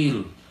people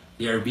fail.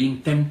 They are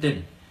being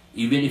tempted.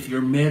 Even if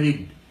you're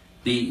married,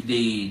 they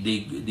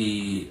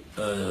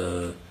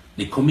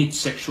commit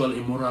sexual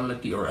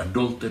immorality or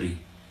adultery.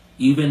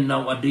 Even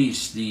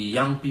nowadays, the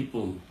young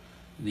people,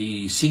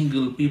 the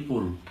single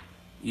people,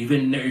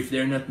 even if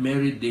they're not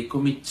married, they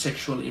commit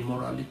sexual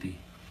immorality.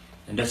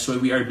 And that's why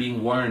we are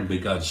being warned by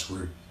God's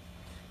Word.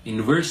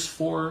 In verse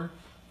 4,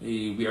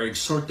 we are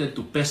exhorted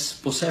to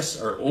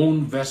possess our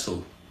own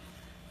vessel.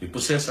 We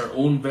possess our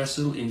own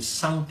vessel in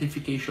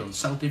sanctification.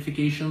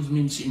 Sanctification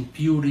means in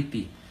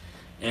purity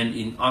and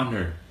in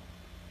honor.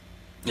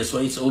 That's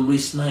why it's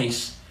always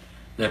nice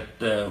that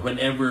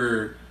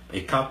whenever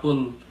a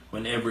couple,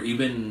 whenever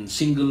even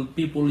single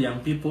people,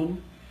 young people,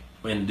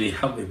 when they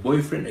have a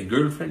boyfriend, a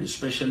girlfriend,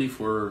 especially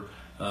for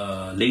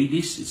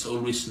ladies, it's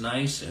always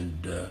nice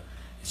and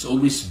it's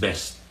always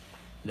best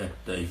that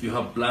if you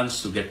have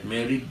plans to get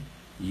married,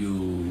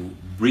 you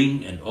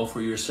bring and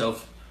offer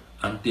yourself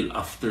until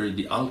after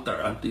the altar,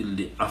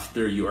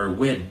 after you are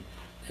wed,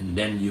 and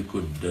then you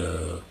could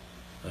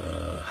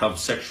have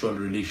sexual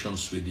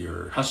relations with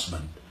your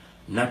husband,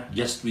 not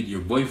just with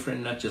your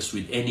boyfriend, not just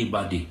with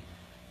anybody.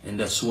 And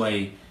that's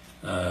why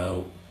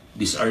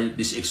these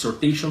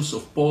exhortations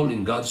of Paul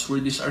in God's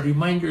Word, these are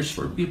reminders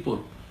for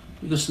people,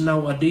 because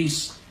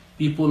nowadays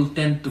people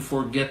tend to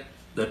forget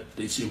that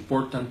it's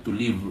important to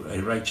live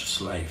a righteous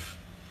life.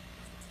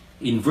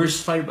 In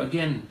verse 5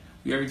 again,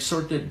 we are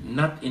exhorted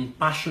not in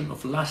passion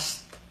of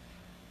lust,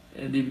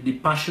 the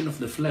passion of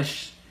the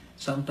flesh.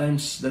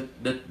 Sometimes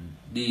that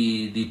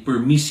the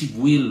permissive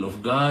will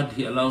of God,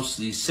 He allows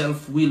the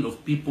self-will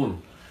of people.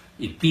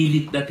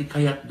 Ipilit dati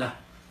kayat da,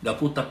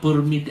 daputa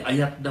permit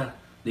ayat da.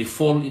 They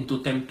fall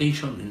into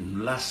temptation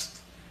and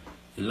lust,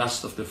 the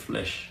lust of the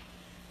flesh.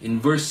 In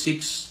verse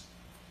 6,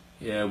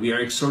 we are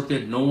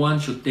exhorted, no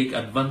one should take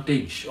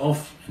advantage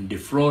of and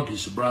defraud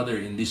his brother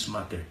in this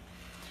matter.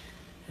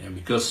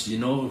 Because, you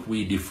know, if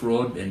we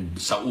defraud and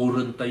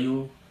sauron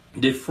tayo,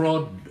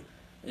 defraud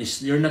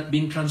is you're not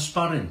being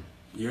transparent.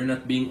 You're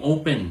not being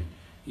open.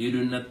 You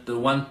do not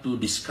want to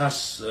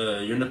discuss.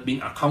 You're not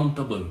being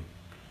accountable.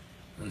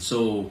 And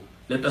so,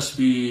 let us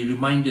be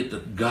reminded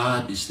that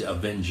God is the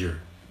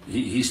avenger.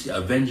 He's the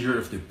avenger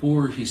of the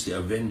poor. He's the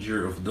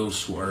avenger of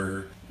those who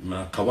are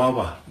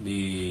kawawa,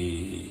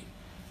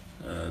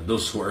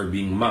 those who are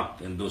being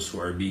mocked and those who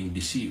are being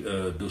deceived,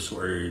 those who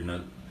are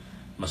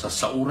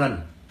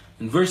masasauran.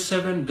 In verse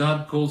 7,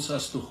 God calls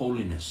us to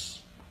holiness.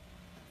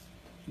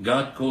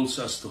 God calls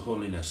us to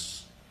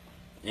holiness.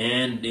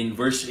 And in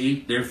verse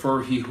 8,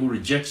 therefore he who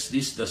rejects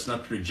this does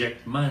not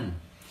reject man.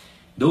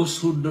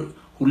 Those who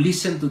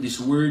listen to this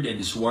word and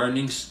these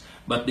warnings,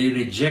 but they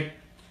reject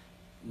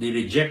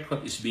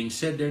what is being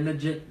said,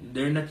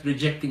 they're not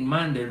rejecting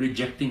man, they're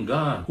rejecting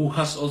God, who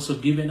has also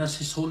given us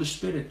His Holy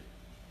Spirit.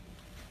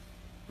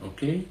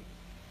 Okay?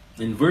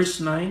 In verse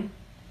 9,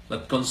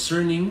 but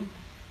concerning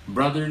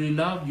brotherly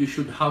love, you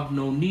should have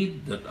no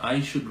need that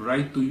I should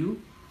write to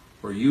you,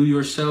 for you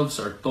yourselves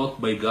are taught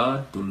by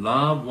God to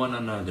love one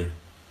another.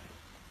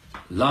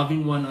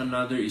 Loving one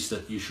another is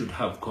that you should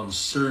have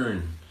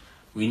concern.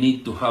 We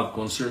need to have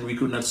concern. We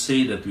could not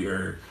say that we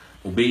are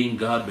obeying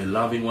God by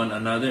loving one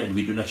another and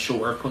we do not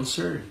show our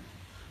concern.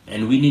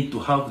 And we need to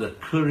have that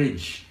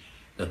courage,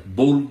 that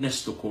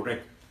boldness to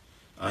correct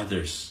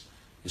others,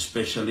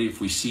 especially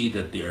if we see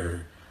that they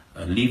are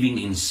living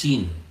in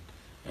sin.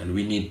 And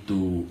we need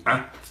to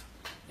act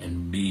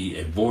and be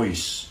a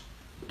voice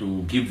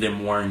to give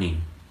them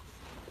warning.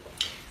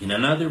 In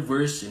another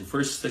verse, in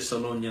 1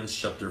 Thessalonians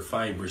chapter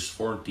 5, verse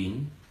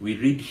 14, we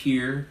read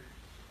here,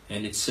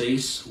 and it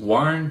says,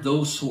 warn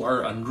those who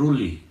are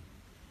unruly.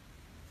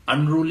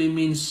 Unruly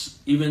means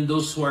even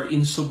those who are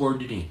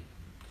insubordinate,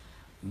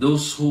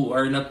 those who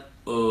are not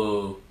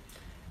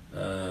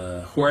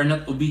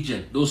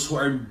obedient, those who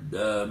are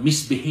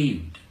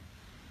misbehaved,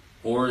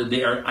 or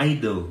they are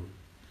idle.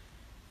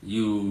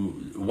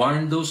 You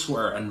warn those who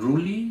are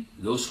unruly,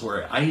 those who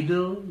are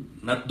idle,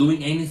 not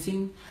doing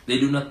anything. They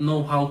do not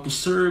know how to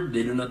serve.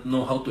 They do not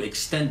know how to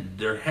extend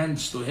their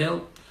hands to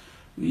help.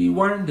 We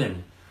warn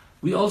them.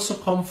 We also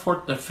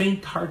comfort the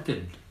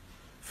faint-hearted.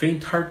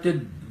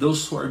 Faint-hearted,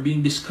 those who are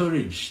being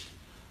discouraged.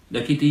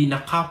 Dakiti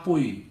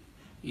nakapoy.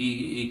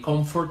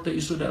 i-comfort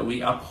tayo so that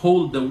we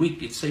uphold the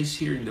weak. It says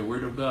here in the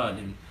Word of God,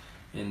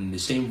 in the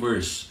same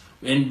verse.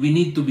 And we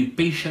need to be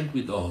patient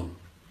with all.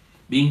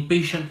 Being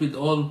patient with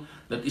all,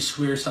 that is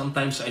where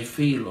sometimes I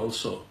fail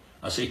also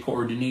as a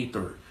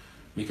coordinator.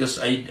 Because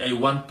I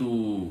want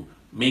to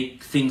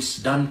make things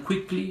done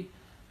quickly.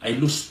 I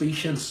lose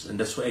patience, and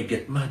that's why I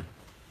get mad.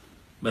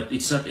 But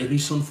it's not a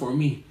reason for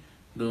me.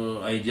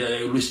 No, I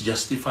always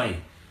justify.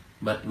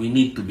 But we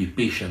need to be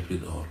patient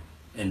with all.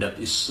 And that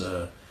is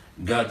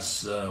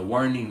God's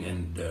warning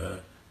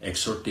and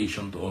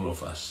exhortation to all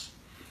of us.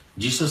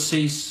 Jesus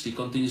says, he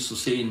continues to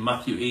say in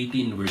Matthew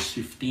 18, verse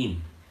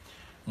 15,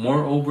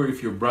 moreover,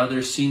 if your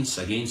brother sins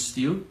against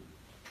you,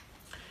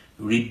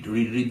 read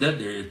that.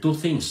 There are two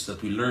things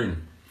that we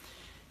learn.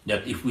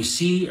 That if we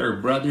see our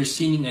brother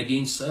sinning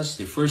against us,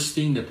 the first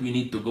thing that we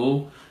need to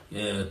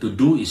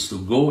do is to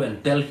go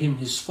and tell him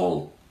his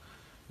fault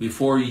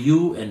before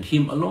you and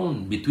him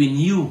alone, between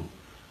you.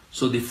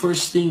 So the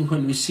first thing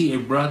when we see a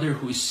brother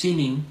who is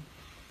sinning,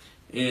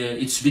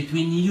 it's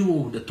between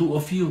you, the two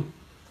of you,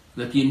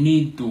 that you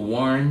need to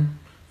warn,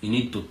 you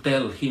need to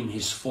tell him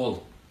his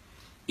fault.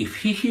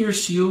 If he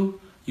hears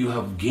you, you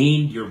have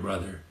gained your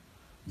brother.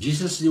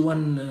 Jesus is the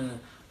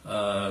one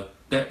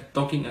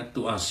talking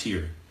to us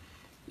here.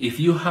 If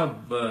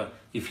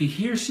he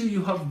hears you,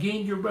 you have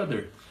gained your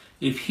brother.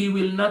 If he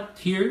will not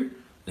hear,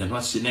 then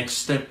what's the next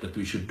step that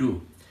we should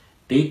do?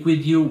 Take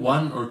with you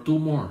one or two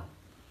more.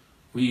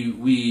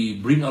 We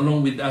bring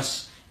along with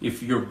us.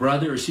 If your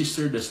brother or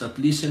sister does not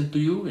listen to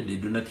you and they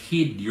do not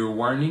heed your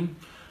warning,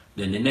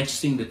 then the next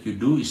thing that you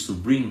do is to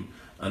bring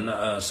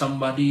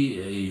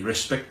somebody, a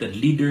respected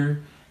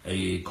leader,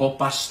 a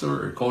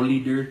co-pastor or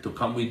co-leader to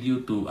come with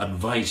you to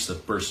advise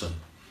that person.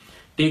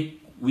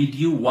 Take with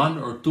you one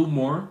or two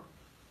more,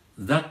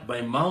 that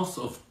by mouth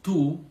of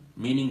two,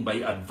 meaning by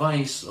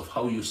advice of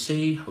how you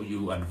say, how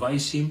you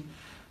advise him,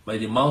 by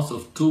the mouth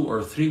of two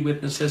or three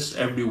witnesses,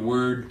 every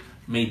word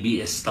may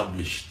be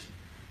established.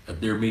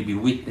 That there may be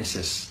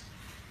witnesses.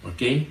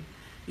 Okay?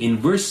 In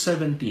verse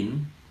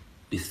 17,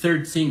 the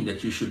third thing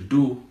that you should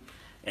do,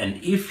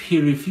 and if he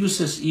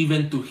refuses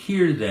even to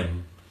hear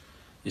them,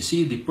 you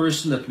see, the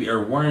person that we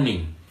are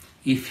warning,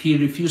 if he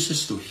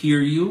refuses to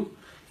hear you,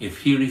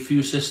 if he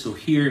refuses to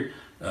hear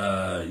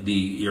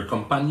your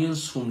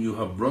companions whom you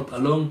have brought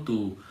along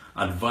to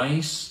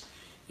advise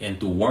and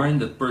to warn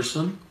that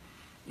person,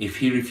 if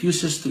he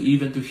refuses to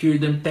even to hear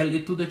them, tell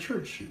it to the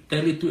church.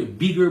 Tell it to a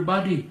bigger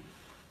body.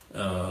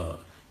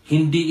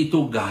 Hindi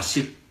ito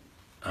gossip.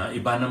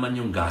 Iba naman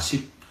yung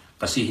gossip.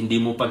 Kasi hindi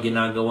mo pa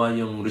ginagawa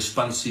yung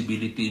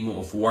responsibility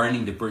mo of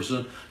warning the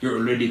person. You're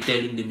already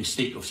telling the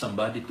mistake of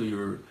somebody to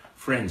your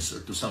friends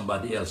or to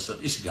somebody else. That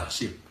is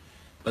gossip.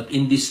 But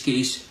in this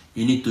case,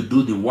 you need to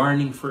do the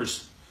warning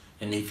first.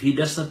 And if he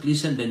does not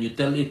listen, then you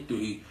tell it to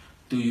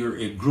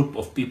a group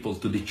of people,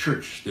 to the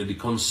church, to the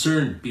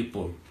concerned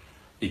people.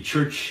 The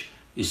church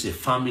is a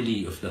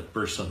family of that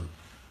person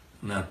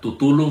na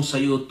tutulong sa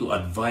iyo to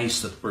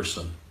advise that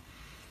person.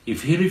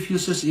 If he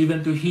refuses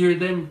even to hear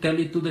them, tell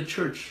it to the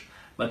church.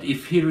 But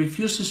if he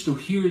refuses to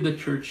hear the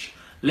church,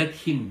 let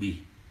him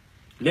be.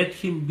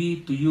 Let him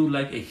be to you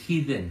like a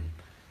heathen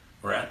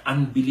or an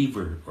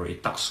unbeliever or a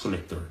tax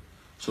collector.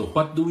 So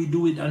what do we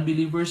do with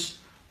unbelievers?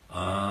 We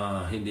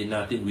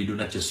do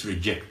not just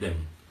reject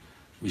them.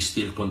 We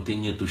still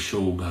continue to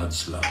show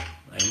God's love.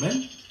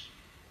 Amen?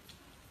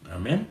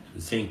 Amen?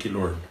 Thank you,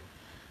 Lord.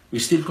 We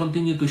still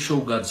continue to show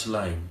God's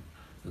love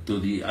to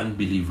the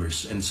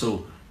unbelievers. And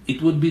so,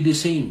 it would be the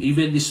same.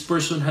 Even this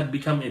person had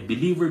become a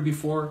believer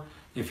before.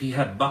 If he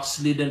had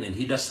backslidden and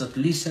he does not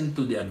listen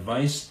to the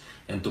advice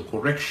and to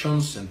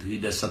corrections and he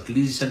does not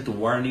listen to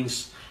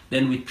warnings,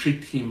 then we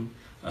treat him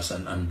as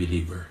an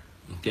unbeliever.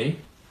 Okay?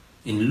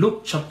 In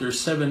Luke chapter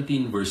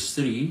 17, verse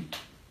 3,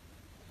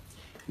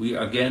 we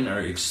again are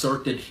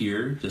exhorted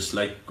here, just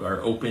like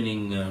our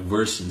opening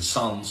verse in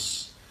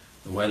Psalms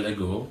a while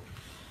ago,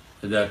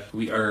 that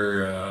we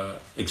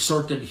are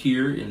exhorted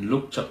here in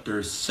Luke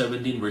chapter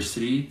 17, verse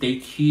 3,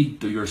 take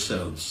heed to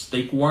yourselves,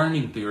 take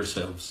warning to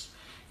yourselves.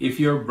 If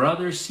your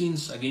brother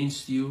sins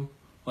against you,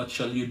 what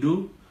shall you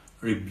do?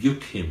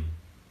 Rebuke him.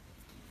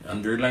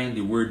 Underline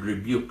the word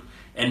rebuke.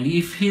 And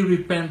if he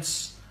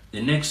repents,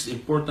 the next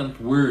important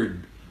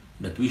word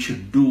that we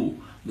should do,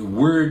 the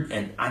word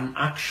and an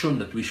action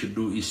that we should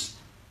do is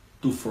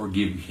to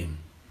forgive him.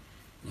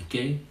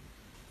 Okay?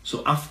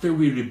 So after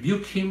we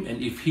rebuke him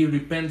and if he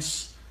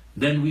repents,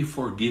 then we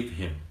forgive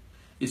him.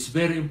 It's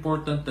very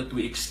important that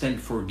we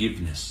extend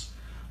forgiveness.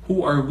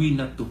 Who are we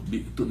not to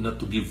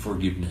give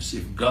forgiveness?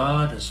 If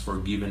God has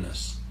forgiven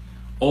us,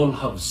 all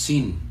have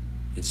sinned,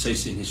 it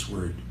says in His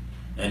Word,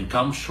 and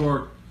come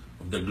short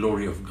of the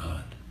glory of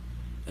God.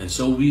 And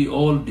so we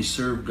all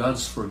deserve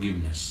God's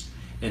forgiveness.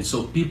 And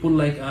so people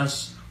like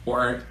us who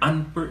are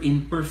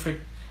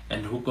imperfect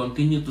and who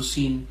continue to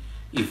sin,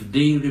 if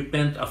they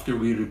repent after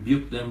we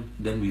rebuke them,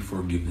 then we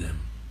forgive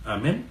them.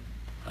 Amen?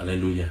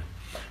 Hallelujah.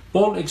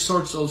 Paul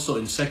exhorts also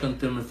in 2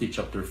 Timothy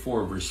chapter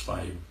 4, verse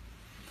 5.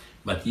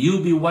 But you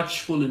be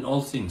watchful in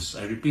all things.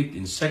 I repeat,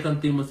 in 2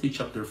 Timothy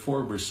chapter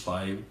 4, verse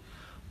 5,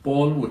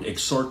 Paul would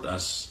exhort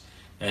us,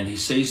 and he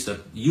says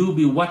that you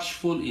be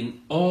watchful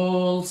in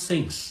all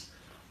things.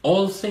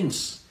 All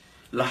things.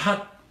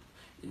 Lahat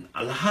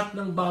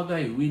ng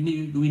bagay, we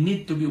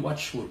need to be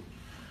watchful.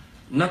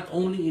 Not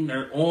only in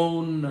our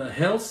own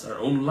health, our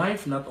own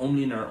life, not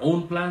only in our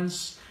own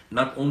plans,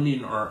 not only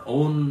in our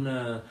own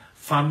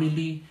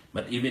family,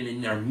 but even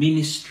in our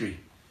ministry.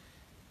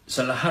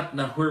 Sa lahat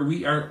na where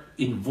we are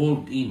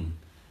involved in,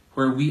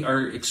 where we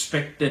are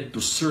expected to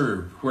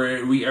serve,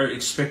 where we are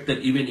expected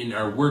even in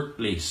our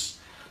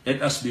workplace.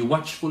 Let us be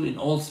watchful in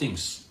all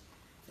things.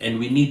 And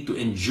we need to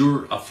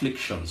endure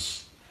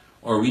afflictions,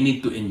 or we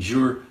need to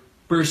endure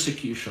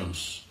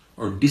persecutions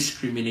or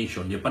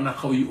discrimination.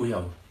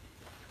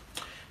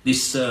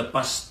 This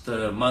past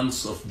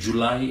months of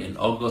July and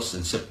August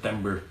and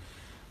September,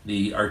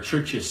 our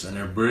churches and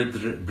our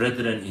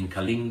brethren in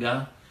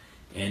Kalinga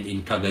and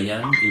in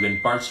Cagayan,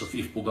 even parts of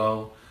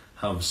Ifugao,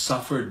 have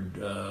suffered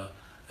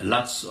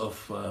lots of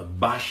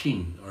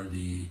bashing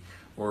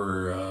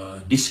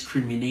or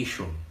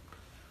discrimination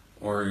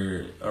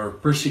or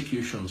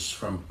persecutions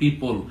from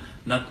people,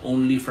 not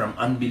only from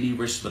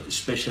unbelievers, but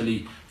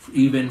especially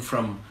even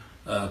from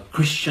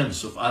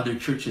Christians of other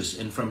churches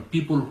and from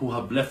people who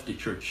have left the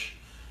church.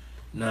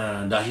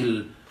 Na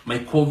dahil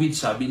may COVID,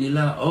 sabi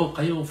nila, oh,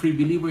 kayo free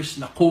believers,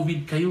 na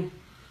COVID kayo.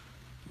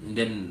 And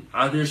then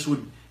others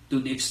would, to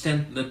the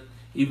extent that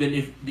even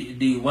if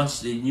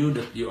once they knew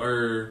that you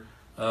are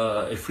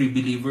a free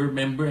believer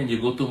member and you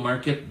go to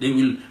market, they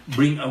will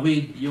bring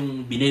away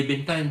yung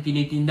binebenta, yung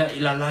tinitinda,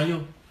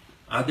 ilalayo.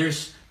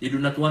 Others, they do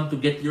not want to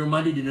get your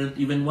money, they do not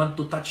even want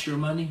to touch your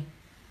money.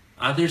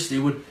 Others, they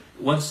would,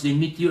 once they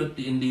meet you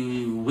in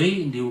the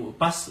way, in the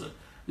pass,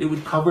 they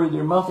would cover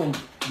their mouth and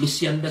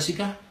lisyanda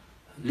sika.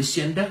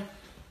 Lisyanda,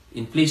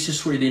 in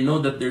places where they know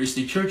that there is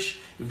the church.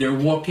 If they're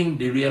walking,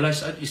 they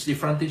realize that it's the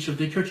frontage of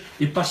the church.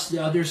 They pass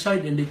the other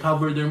side and they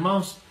cover their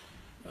mouths.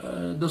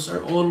 Those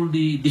are all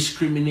the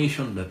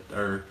discrimination that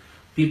our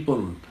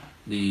people,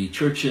 the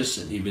churches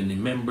and even the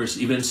members,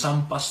 even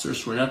some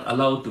pastors were not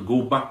allowed to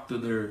go back to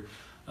their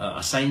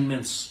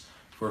assignments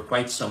for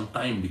quite some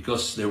time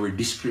because they were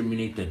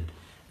discriminated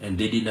and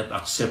they did not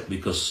accept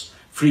because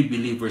free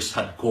believers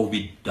had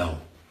COVID daw.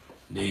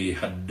 They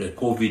had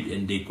COVID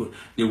and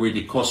they were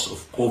the cause of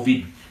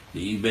COVID. They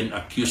even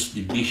accused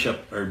the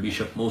bishop or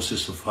Bishop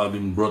Moses of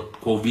having brought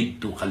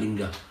COVID to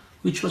Kalinga,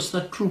 which was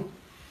not true.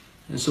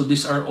 And so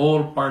these are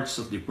all parts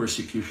of the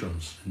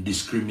persecutions and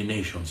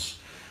discriminations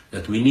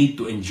that we need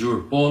to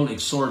endure. Paul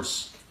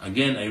exhorts,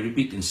 again, I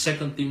repeat, in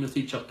 2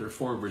 Timothy chapter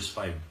 4, verse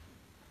 5.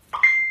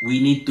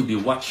 We need to be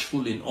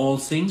watchful in all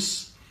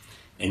things,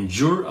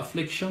 endure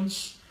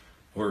afflictions,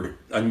 or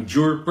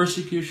endure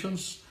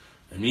persecutions,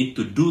 and need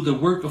to do the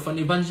work of an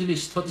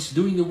evangelist. What is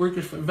doing the work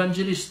of an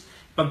evangelist?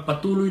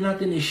 Pagpatuloy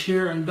natin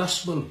i-share ang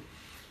gospel.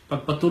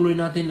 Pagpatuloy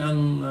natin ang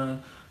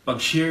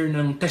pag-share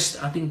ng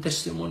ating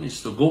testimonies.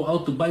 To go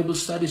out to Bible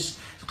studies.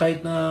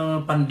 Kahit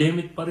na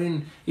pandemic pa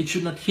rin, it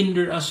should not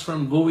hinder us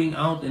from going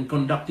out and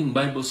conducting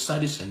Bible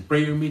studies and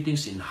prayer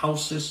meetings in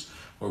houses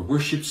or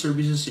worship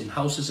services in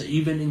houses,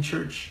 even in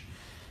church.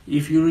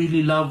 If you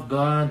really love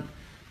God,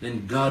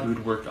 then God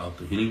will work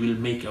out. He will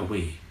make a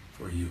way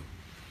for you.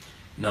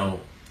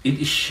 Now, it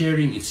is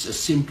sharing, it's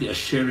simply a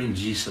sharing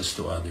Jesus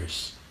to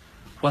others.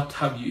 What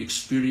have you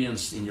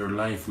experienced in your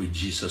life with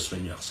Jesus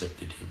when you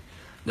accepted Him?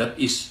 That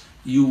is,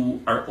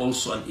 you are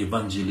also an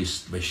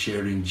evangelist by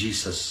sharing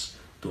Jesus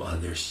to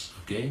others.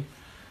 Okay?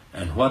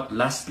 And what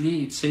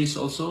lastly, it says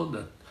also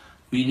that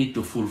we need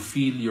to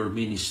fulfill your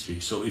ministry.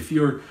 So if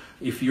your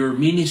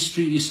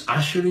ministry is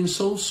ushering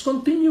souls,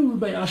 continue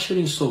by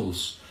ushering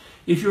souls.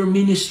 If your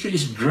ministry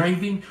is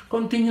driving,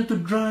 continue to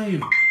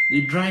drive.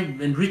 They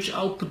drive and reach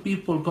out to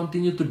people.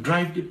 Continue to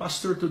drive the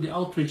pastor to the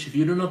outreach. If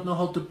you do not know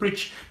how to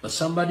preach, but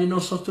somebody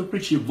knows how to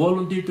preach, you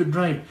volunteer to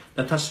drive.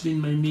 That has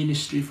been my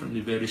ministry from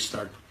the very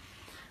start.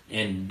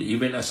 And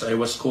even as I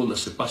was called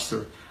as a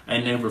pastor, I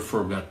never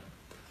forgot.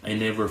 I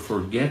never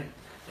forget,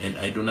 and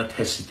I do not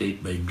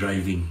hesitate by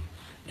driving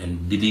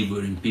and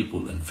delivering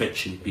people and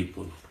fetching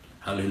people.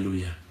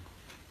 Hallelujah.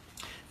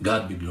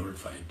 God be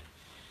glorified.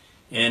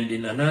 And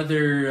in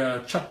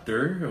another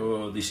chapter,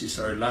 this is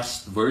our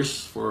last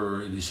verse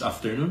for this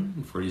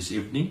afternoon, for this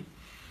evening,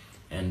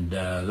 and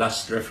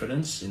last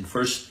reference in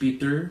 1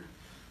 Peter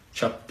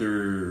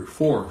chapter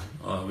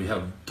 4. We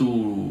have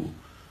two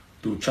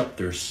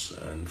chapters.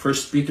 And 1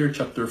 Peter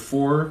chapter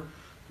 4,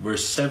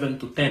 verse 7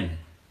 to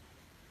 10.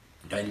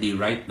 Kindly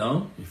write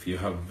down if you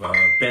have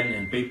pen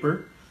and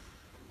paper.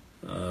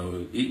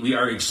 We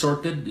are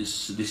exhorted.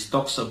 This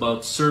talks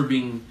about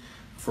serving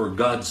for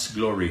God's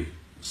glory.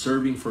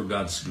 Serving for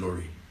God's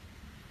glory.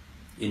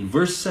 In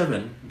verse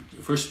 7,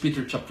 1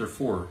 Peter chapter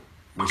 4,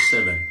 verse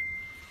 7,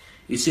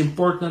 it's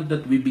important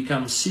that we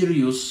become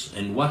serious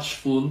and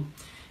watchful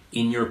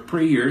in your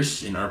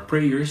prayers, in our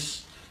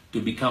prayers, to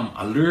become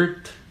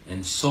alert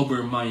and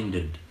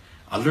sober-minded.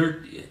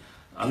 Alert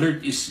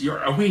is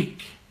you're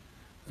awake,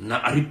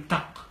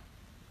 naariptak,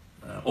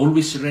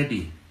 always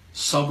ready.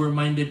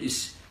 Sober-minded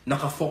is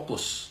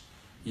nakafocus.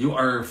 You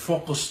are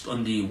focused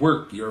on the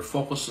work. You are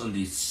focused on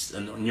this,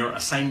 on your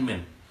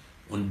assignment,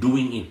 on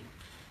doing it.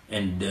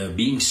 And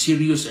being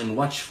serious and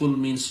watchful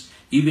means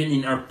even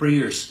in our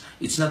prayers,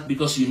 it's not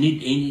because you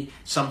need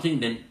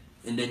something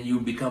and then you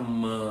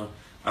become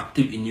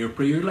active in your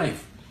prayer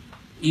life.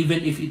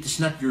 Even if it is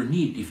not your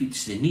need, if it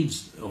is the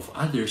needs of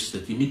others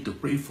that you need to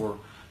pray for,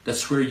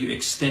 that's where you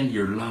extend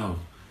your love.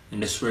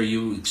 And that's where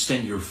you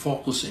extend your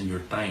focus and your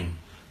time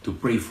to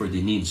pray for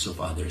the needs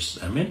of others.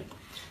 Amen?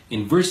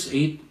 In verse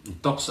 8,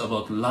 it talks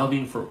about love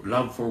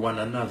for one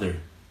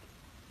another.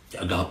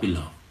 The agape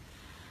love.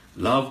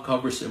 Love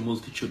covers a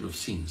multitude of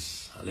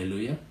sins.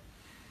 Hallelujah.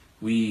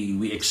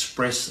 We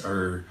express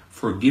our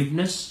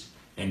forgiveness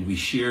and we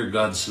share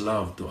God's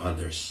love to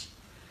others.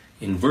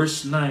 In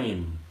verse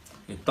 9,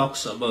 it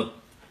talks about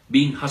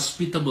being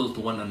hospitable to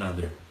one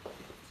another.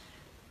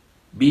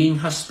 Being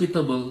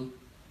hospitable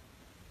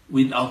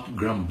without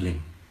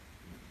grumbling.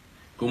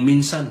 Kung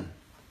minsan,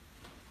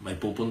 may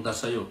pupunta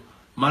sa'yo,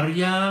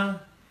 Maria,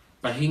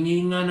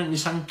 pahingi nga ng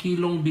 1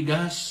 kilong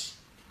bigas.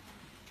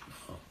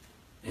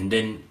 And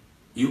then,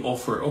 you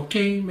offer,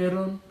 okay,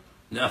 meron.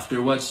 And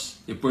afterwards,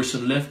 the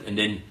person left and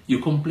then you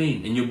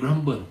complain and you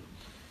grumble.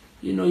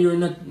 You know, you're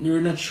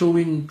not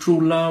showing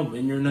true love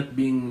and you're not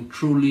being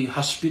truly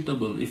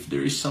hospitable if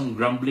there is some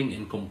grumbling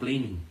and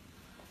complaining.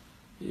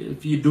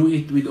 If you do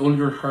it with all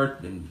your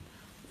heart, then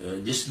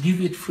just give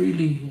it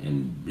freely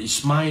and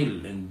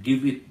smile and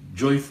give it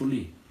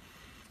joyfully.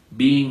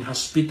 Being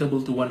hospitable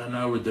to one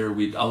another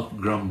without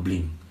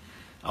grumbling.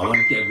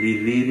 Awan ti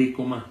agririri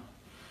ko ma.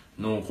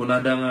 No,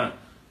 kunada nga,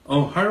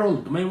 oh,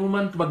 Harold, may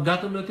moment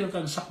maggatong natin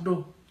kag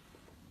sakdo.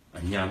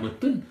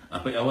 Anyamot dun.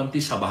 Apay awan ti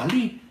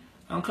sabali.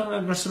 Ang kang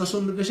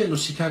agras-rason na kasi, no,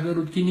 si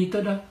kagarod kinita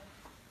da.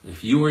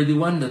 If you are the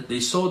one that they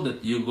saw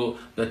that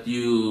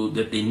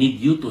that they need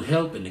you to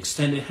help and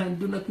extend a hand,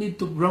 do not need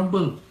to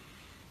grumble.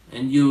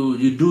 And you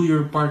do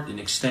your part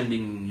in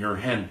extending your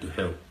hand to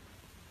help.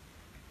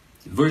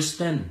 Verse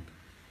 10,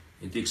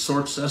 it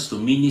exhorts us to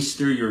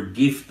minister your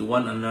gift to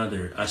one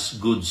another as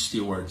good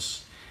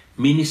stewards.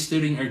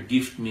 Ministering our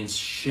gift means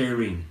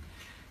sharing,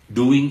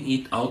 doing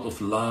it out of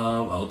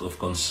love, out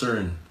of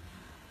concern,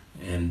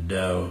 and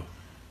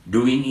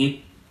doing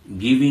it,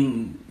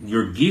 giving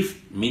your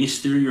gift,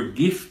 minister your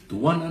gift to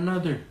one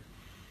another.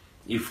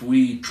 If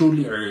we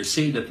truly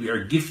say that we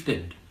are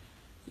gifted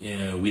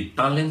with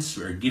talents,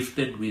 we are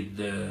gifted with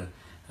a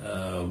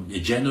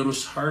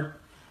generous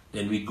heart,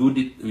 then we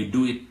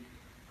do it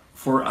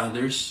for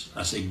others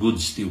as a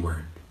good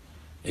steward.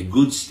 A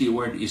good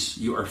steward is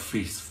you are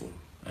faithful.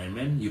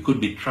 Amen? You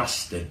could be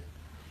trusted.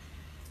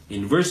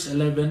 In verse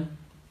 11,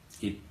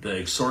 it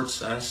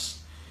exhorts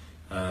us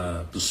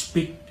to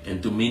speak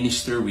and to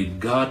minister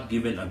with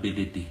God-given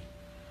ability.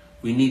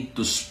 We need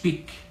to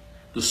speak.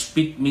 To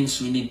speak means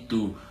we need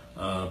to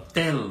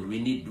tell. We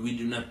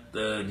do not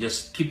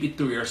just keep it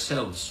to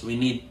ourselves. We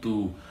need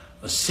to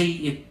say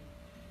it,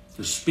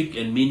 to speak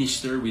and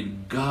minister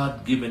with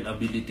God-given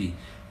ability.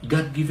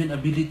 God-given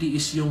ability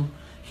is yung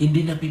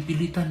hindi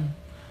napipilitan.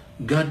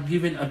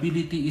 God-given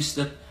ability is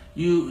that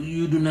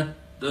you're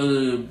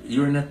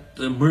not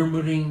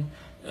murmuring.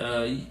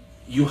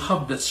 You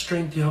have that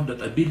strength, you have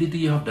that ability,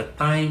 you have that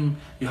time,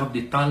 you have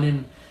the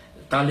talent.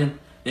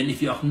 Then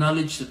if you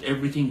acknowledge that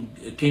everything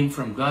came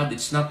from God,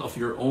 it's not of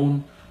your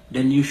own,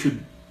 then you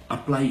should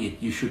apply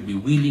it. You should be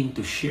willing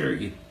to share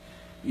it.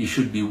 You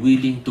should be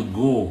willing to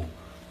go.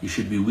 You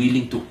should be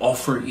willing to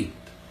offer it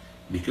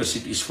because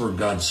it is for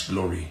God's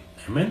glory.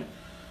 Amen?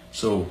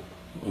 So,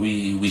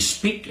 we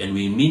speak and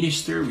we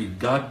minister with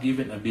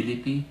God-given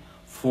ability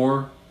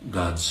for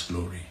God's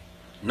glory.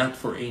 Not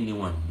for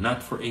anyone,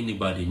 not for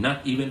anybody,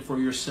 not even for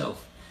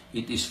yourself.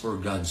 It is for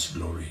God's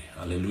glory.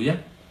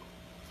 Hallelujah.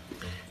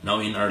 Now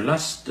in our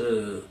last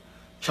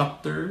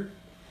chapter,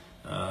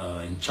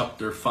 in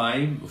chapter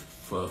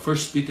 5, 1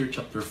 Peter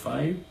chapter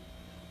 5,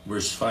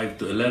 verse 5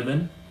 to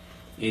 11,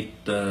 it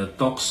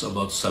talks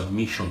about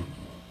submission.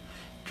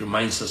 It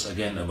reminds us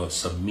again about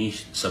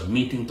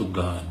submitting to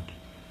God.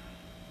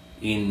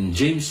 In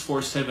James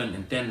 4, 7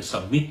 and 10,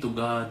 submit to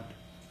God,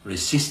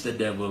 resist the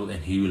devil,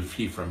 and he will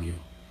flee from you.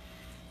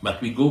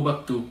 But we go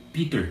back to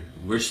Peter,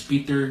 1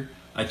 Peter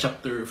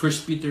chapter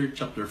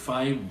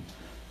 5,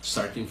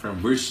 starting from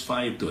verse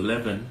 5 to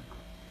 11.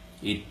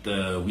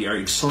 We are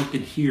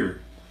exhorted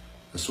here.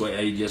 That's why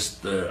I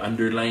just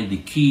underlined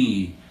the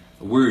key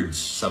words: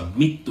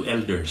 submit to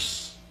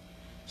elders.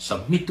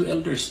 Submit to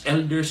elders.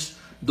 Elders,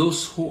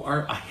 those who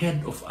are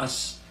ahead of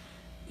us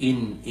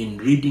in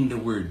reading the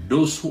word,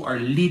 those who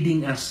are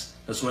leading us.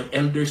 That's why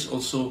elders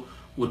also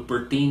would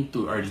pertain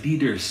to our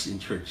leaders in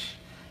church.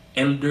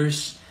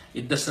 Elders,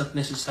 it does not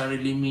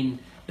necessarily mean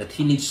that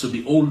he needs to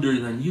be older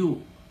than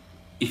you.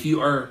 If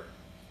you are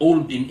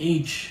old in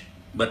age,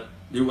 but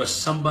there was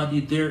somebody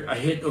there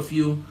ahead of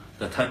you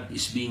that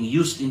is being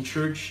used in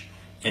church,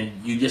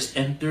 and you just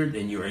entered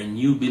and you're a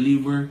new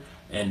believer,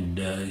 and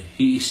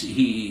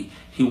he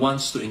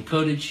wants to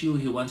encourage you,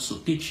 he wants to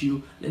teach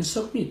you, then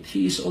submit.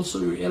 He is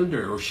also your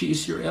elder, or she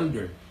is your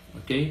elder.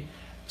 Okay?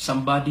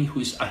 Somebody who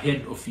is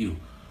ahead of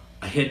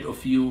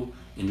you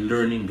in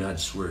learning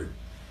God's word.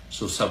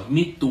 So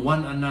submit to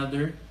one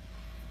another,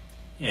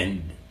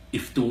 and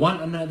if to one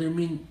another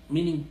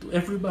meaning to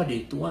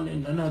everybody, to one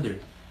and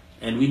another.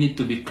 And we need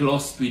to be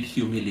clothed with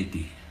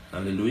humility.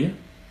 Hallelujah.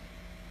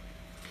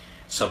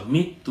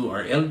 Submit to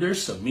our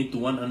elders, submit to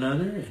one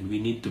another, and we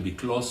need to be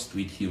clothed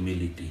with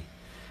humility.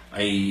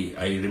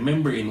 I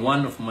remember in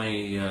one of my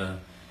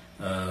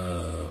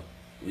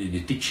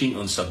the teaching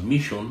on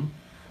submission,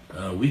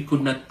 we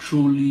could not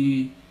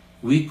truly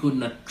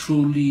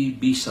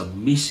be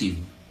submissive,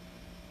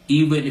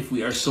 even if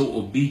we are so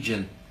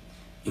obedient.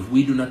 If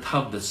we do not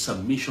have that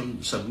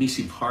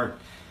submissive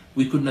heart,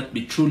 we could not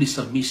be truly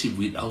submissive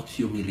without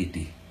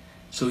humility.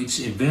 So it's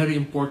very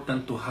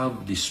important to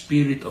have the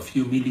spirit of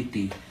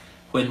humility.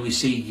 When we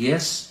say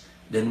yes,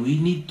 then we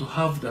need to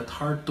have that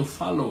heart to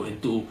follow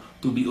and to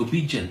be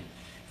obedient.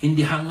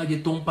 Hindi hangad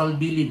itong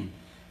palbilin.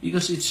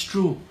 Because it's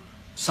true,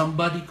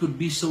 somebody could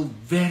be so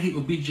very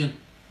obedient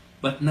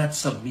but not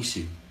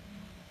submissive.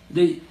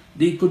 They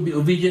could be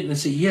obedient and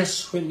say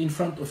yes when in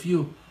front of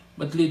you,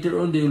 but later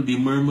on they will be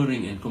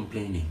murmuring and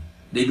complaining.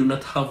 They do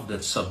not have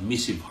that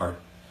submissive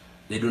heart.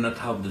 They do not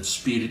have that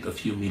spirit of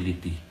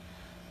humility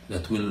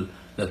that will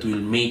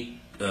make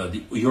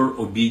your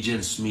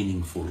obedience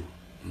meaningful.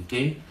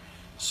 Okay,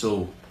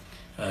 so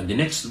the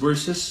next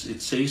verses,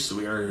 it says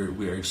we are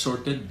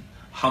exhorted,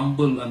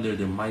 humble under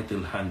the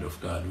mighty hand of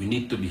God. We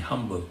need to be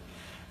humble.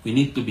 We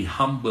need to be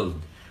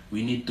humbled.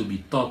 We need to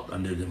be taught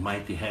under the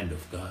mighty hand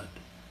of God.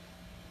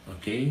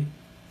 Okay,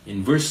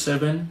 in verse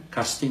 7,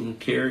 casting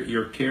cares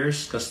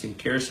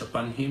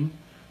upon Him,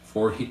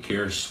 for He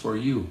cares for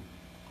you.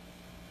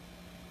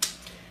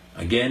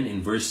 Again,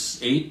 in verse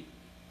 8,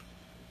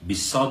 be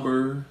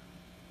sober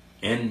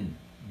and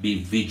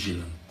be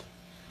vigilant.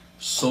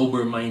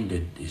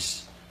 Sober-minded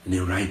is in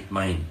the right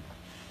mind.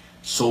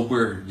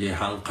 Sober, di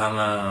hang ka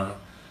nga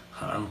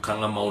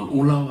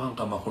maululaw, hang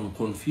ka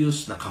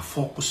makon-confused,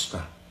 nakafocus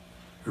ka.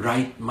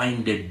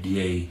 Right-minded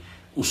di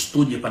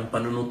usto di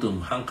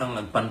panpanunutum, hang ka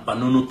nga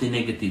panpanunuti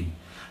negative.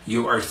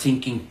 You are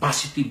thinking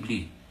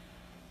positively.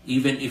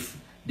 Even if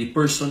the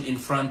person in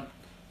front,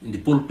 in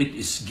the pulpit,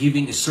 is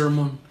giving a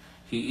sermon,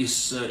 he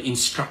is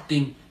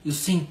instructing, you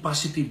think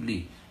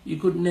positively. You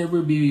could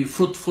never be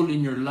fruitful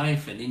in your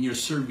life and in your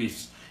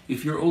service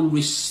if you're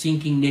always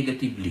thinking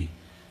negatively.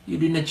 You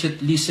did not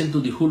yet listen to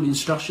the whole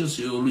instructions.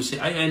 You always say,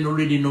 I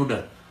already know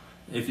that.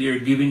 If you're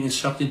giving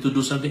instruction to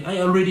do something,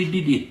 I already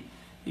did it.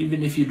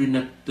 Even if you did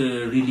not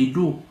really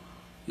do,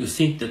 you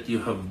think that you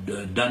have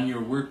done your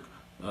work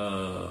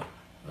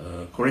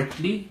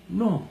correctly.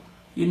 No.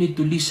 You need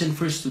to listen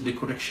first to the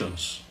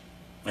corrections,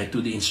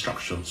 to the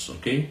instructions,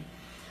 okay?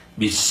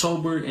 Be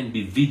sober and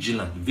be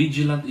vigilant.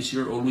 Vigilant is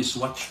you're always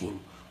watchful,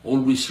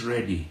 always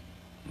ready,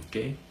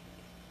 okay?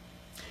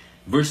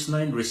 Verse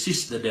 9,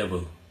 resist the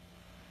devil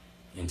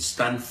and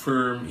stand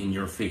firm in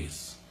your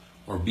faith,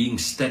 or being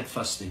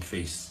steadfast in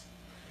faith.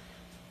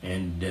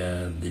 And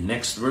the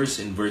next verse,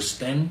 in verse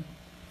 10,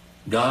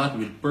 God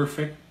will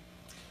perfect,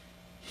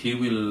 He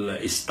will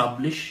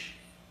establish.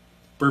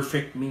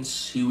 Perfect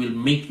means He will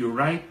make you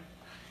right,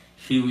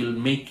 He will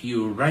make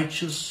you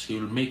righteous, He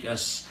will make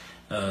us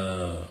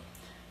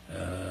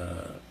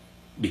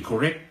be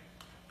correct,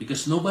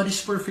 because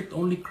nobody's perfect,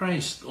 only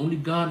Christ, only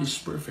God is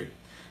perfect.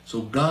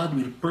 So God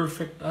will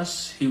perfect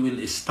us, He will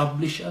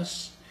establish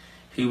us,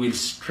 He will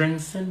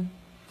strengthen,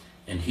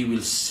 and He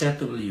will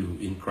settle you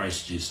in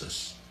Christ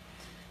Jesus.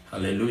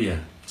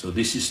 Hallelujah. So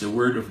this is the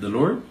word of the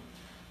Lord.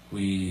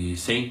 We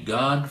thank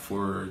God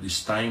for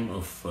this time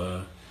of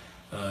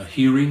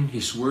hearing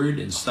His word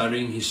and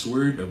studying His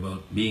word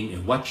about being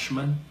a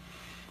watchman,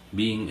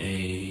 being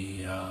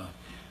a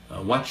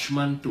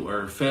watchman to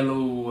our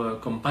fellow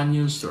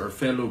companions, to our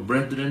fellow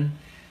brethren,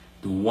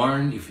 to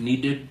warn if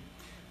needed.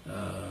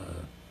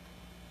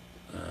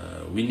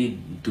 We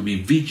need to be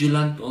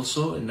vigilant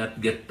also and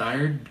not get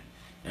tired.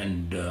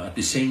 And at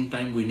the same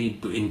time, we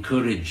need to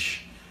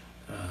encourage.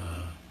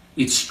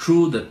 It's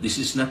true that this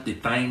is not the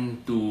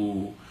time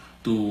to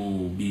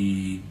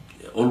be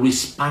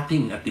always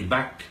patting at the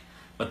back.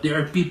 But there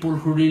are people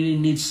who really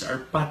needs our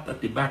pat at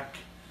the back.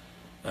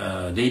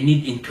 They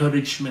need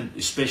encouragement,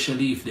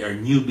 especially if they are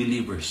new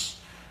believers.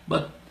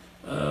 But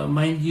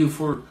mind you,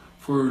 for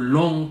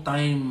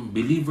long-time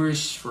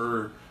believers,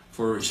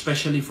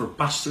 especially for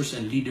pastors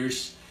and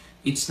leaders,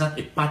 it's not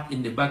a pat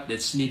in the back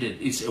that's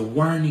needed. It's a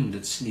warning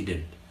that's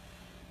needed.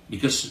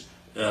 Because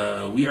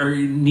we are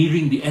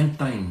nearing the end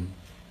time,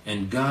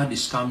 and God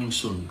is coming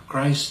soon.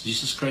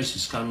 Jesus Christ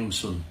is coming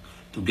soon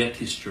to get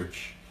His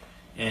church.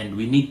 And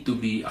we need to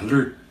be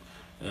alert.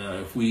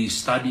 If we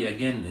study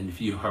again, and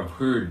if you have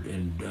heard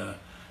and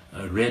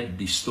read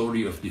the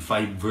story of the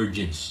 5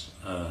 virgins,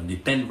 the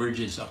 10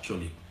 virgins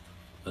actually,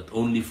 but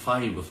only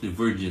 5 of the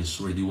virgins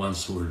were the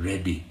ones who were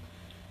ready.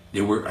 They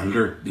were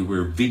alert, they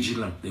were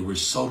vigilant, they were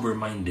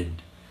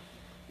sober-minded,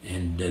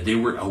 and they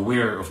were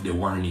aware of the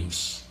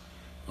warnings.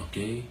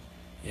 Okay?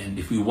 And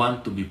if we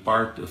want to be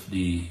part of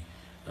the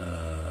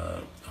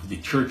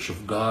church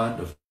of God,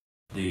 of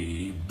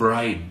the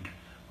bride,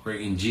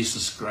 wherein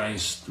Jesus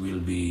Christ will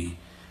be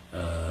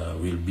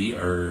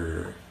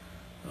our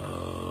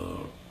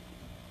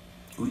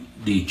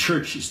the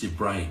church is the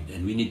bride,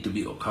 and we need to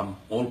become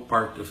all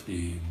part of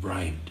the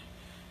bride.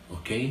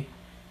 Okay?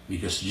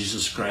 Because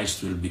Jesus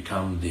Christ will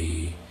become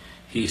He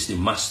is the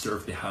master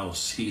of the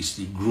house. He is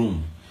the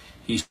groom.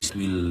 He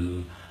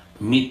will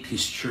meet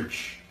His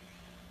church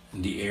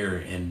in the air.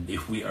 And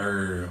if we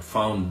are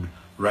found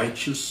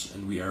righteous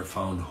and we are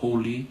found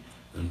holy,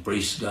 then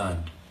praise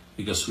God,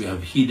 because we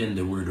have hidden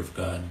the Word of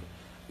God.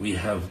 We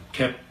have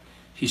kept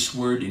His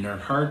Word in our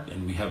heart,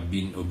 and we have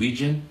been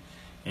obedient,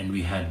 and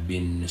we have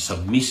been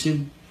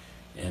submissive,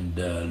 and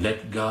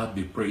let God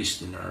be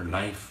praised in our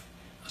life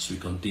as we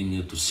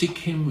continue to seek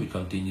Him, we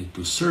continue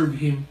to serve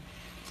Him,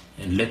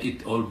 and let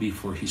it all be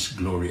for His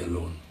glory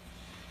alone.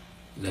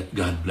 Let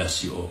God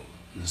bless you all.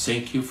 And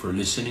thank you for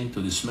listening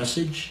to this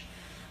message.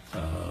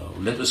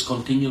 Let us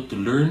continue to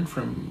learn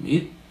from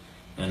it,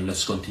 and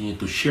let's continue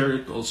to share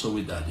it also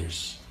with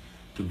others,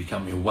 to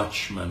become a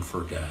watchman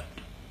for God.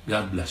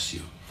 God bless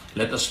you.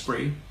 Let us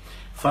pray.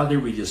 Father,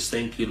 we just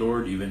thank you,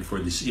 Lord, even for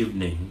this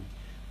evening.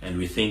 And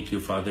we thank you,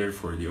 Father,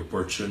 for the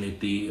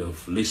opportunity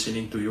of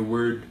listening to your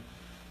word.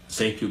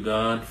 Thank you,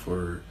 God,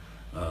 for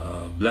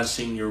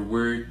blessing your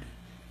word.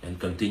 And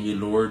continue,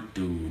 Lord,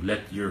 to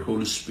let your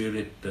Holy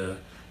Spirit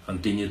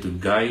continue to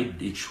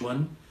guide each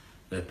one,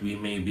 that we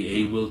may be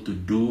able to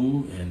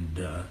do and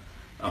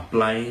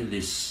apply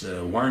these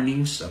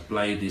warnings,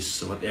 apply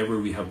this whatever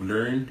we have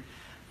learned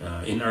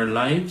in our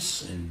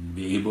lives, and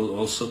be able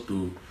also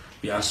to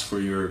ask for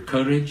your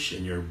courage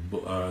and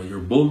your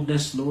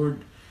boldness,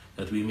 Lord,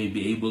 that we may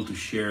be able to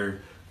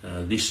share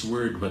this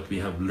word, what we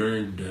have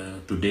learned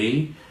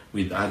today,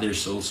 with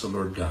others also,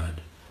 Lord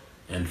God.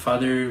 And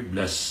Father,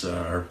 bless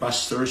our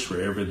pastors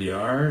wherever they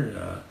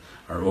are,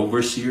 our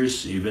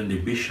overseers, even the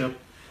bishop,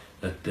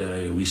 that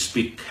we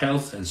speak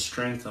health and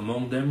strength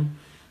among them,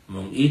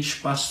 among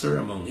each pastor,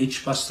 among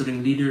each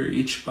pastoring leader,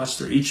 each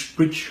pastor, each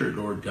preacher,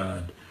 Lord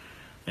God,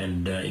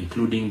 and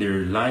including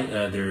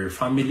their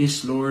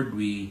families, Lord.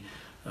 We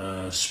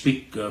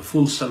speak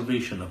full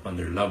salvation upon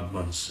their loved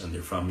ones and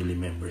their family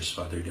members,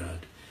 Father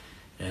God.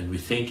 And we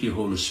thank you,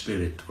 Holy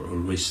Spirit, for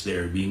always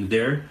being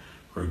there,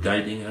 for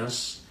guiding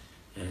us,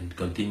 and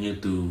continue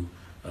to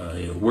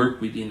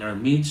work within our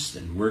midst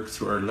and work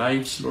through our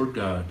lives, Lord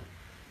God,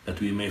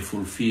 that we may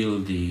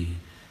fulfill the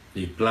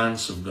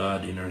plans of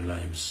God in our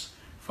lives.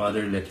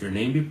 Father, let your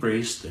name be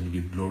praised and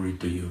give glory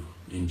to you.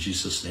 In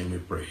Jesus' name we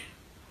pray.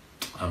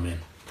 Amen.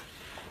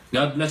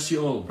 God bless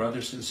you all,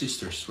 brothers and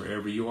sisters,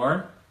 wherever you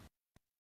are.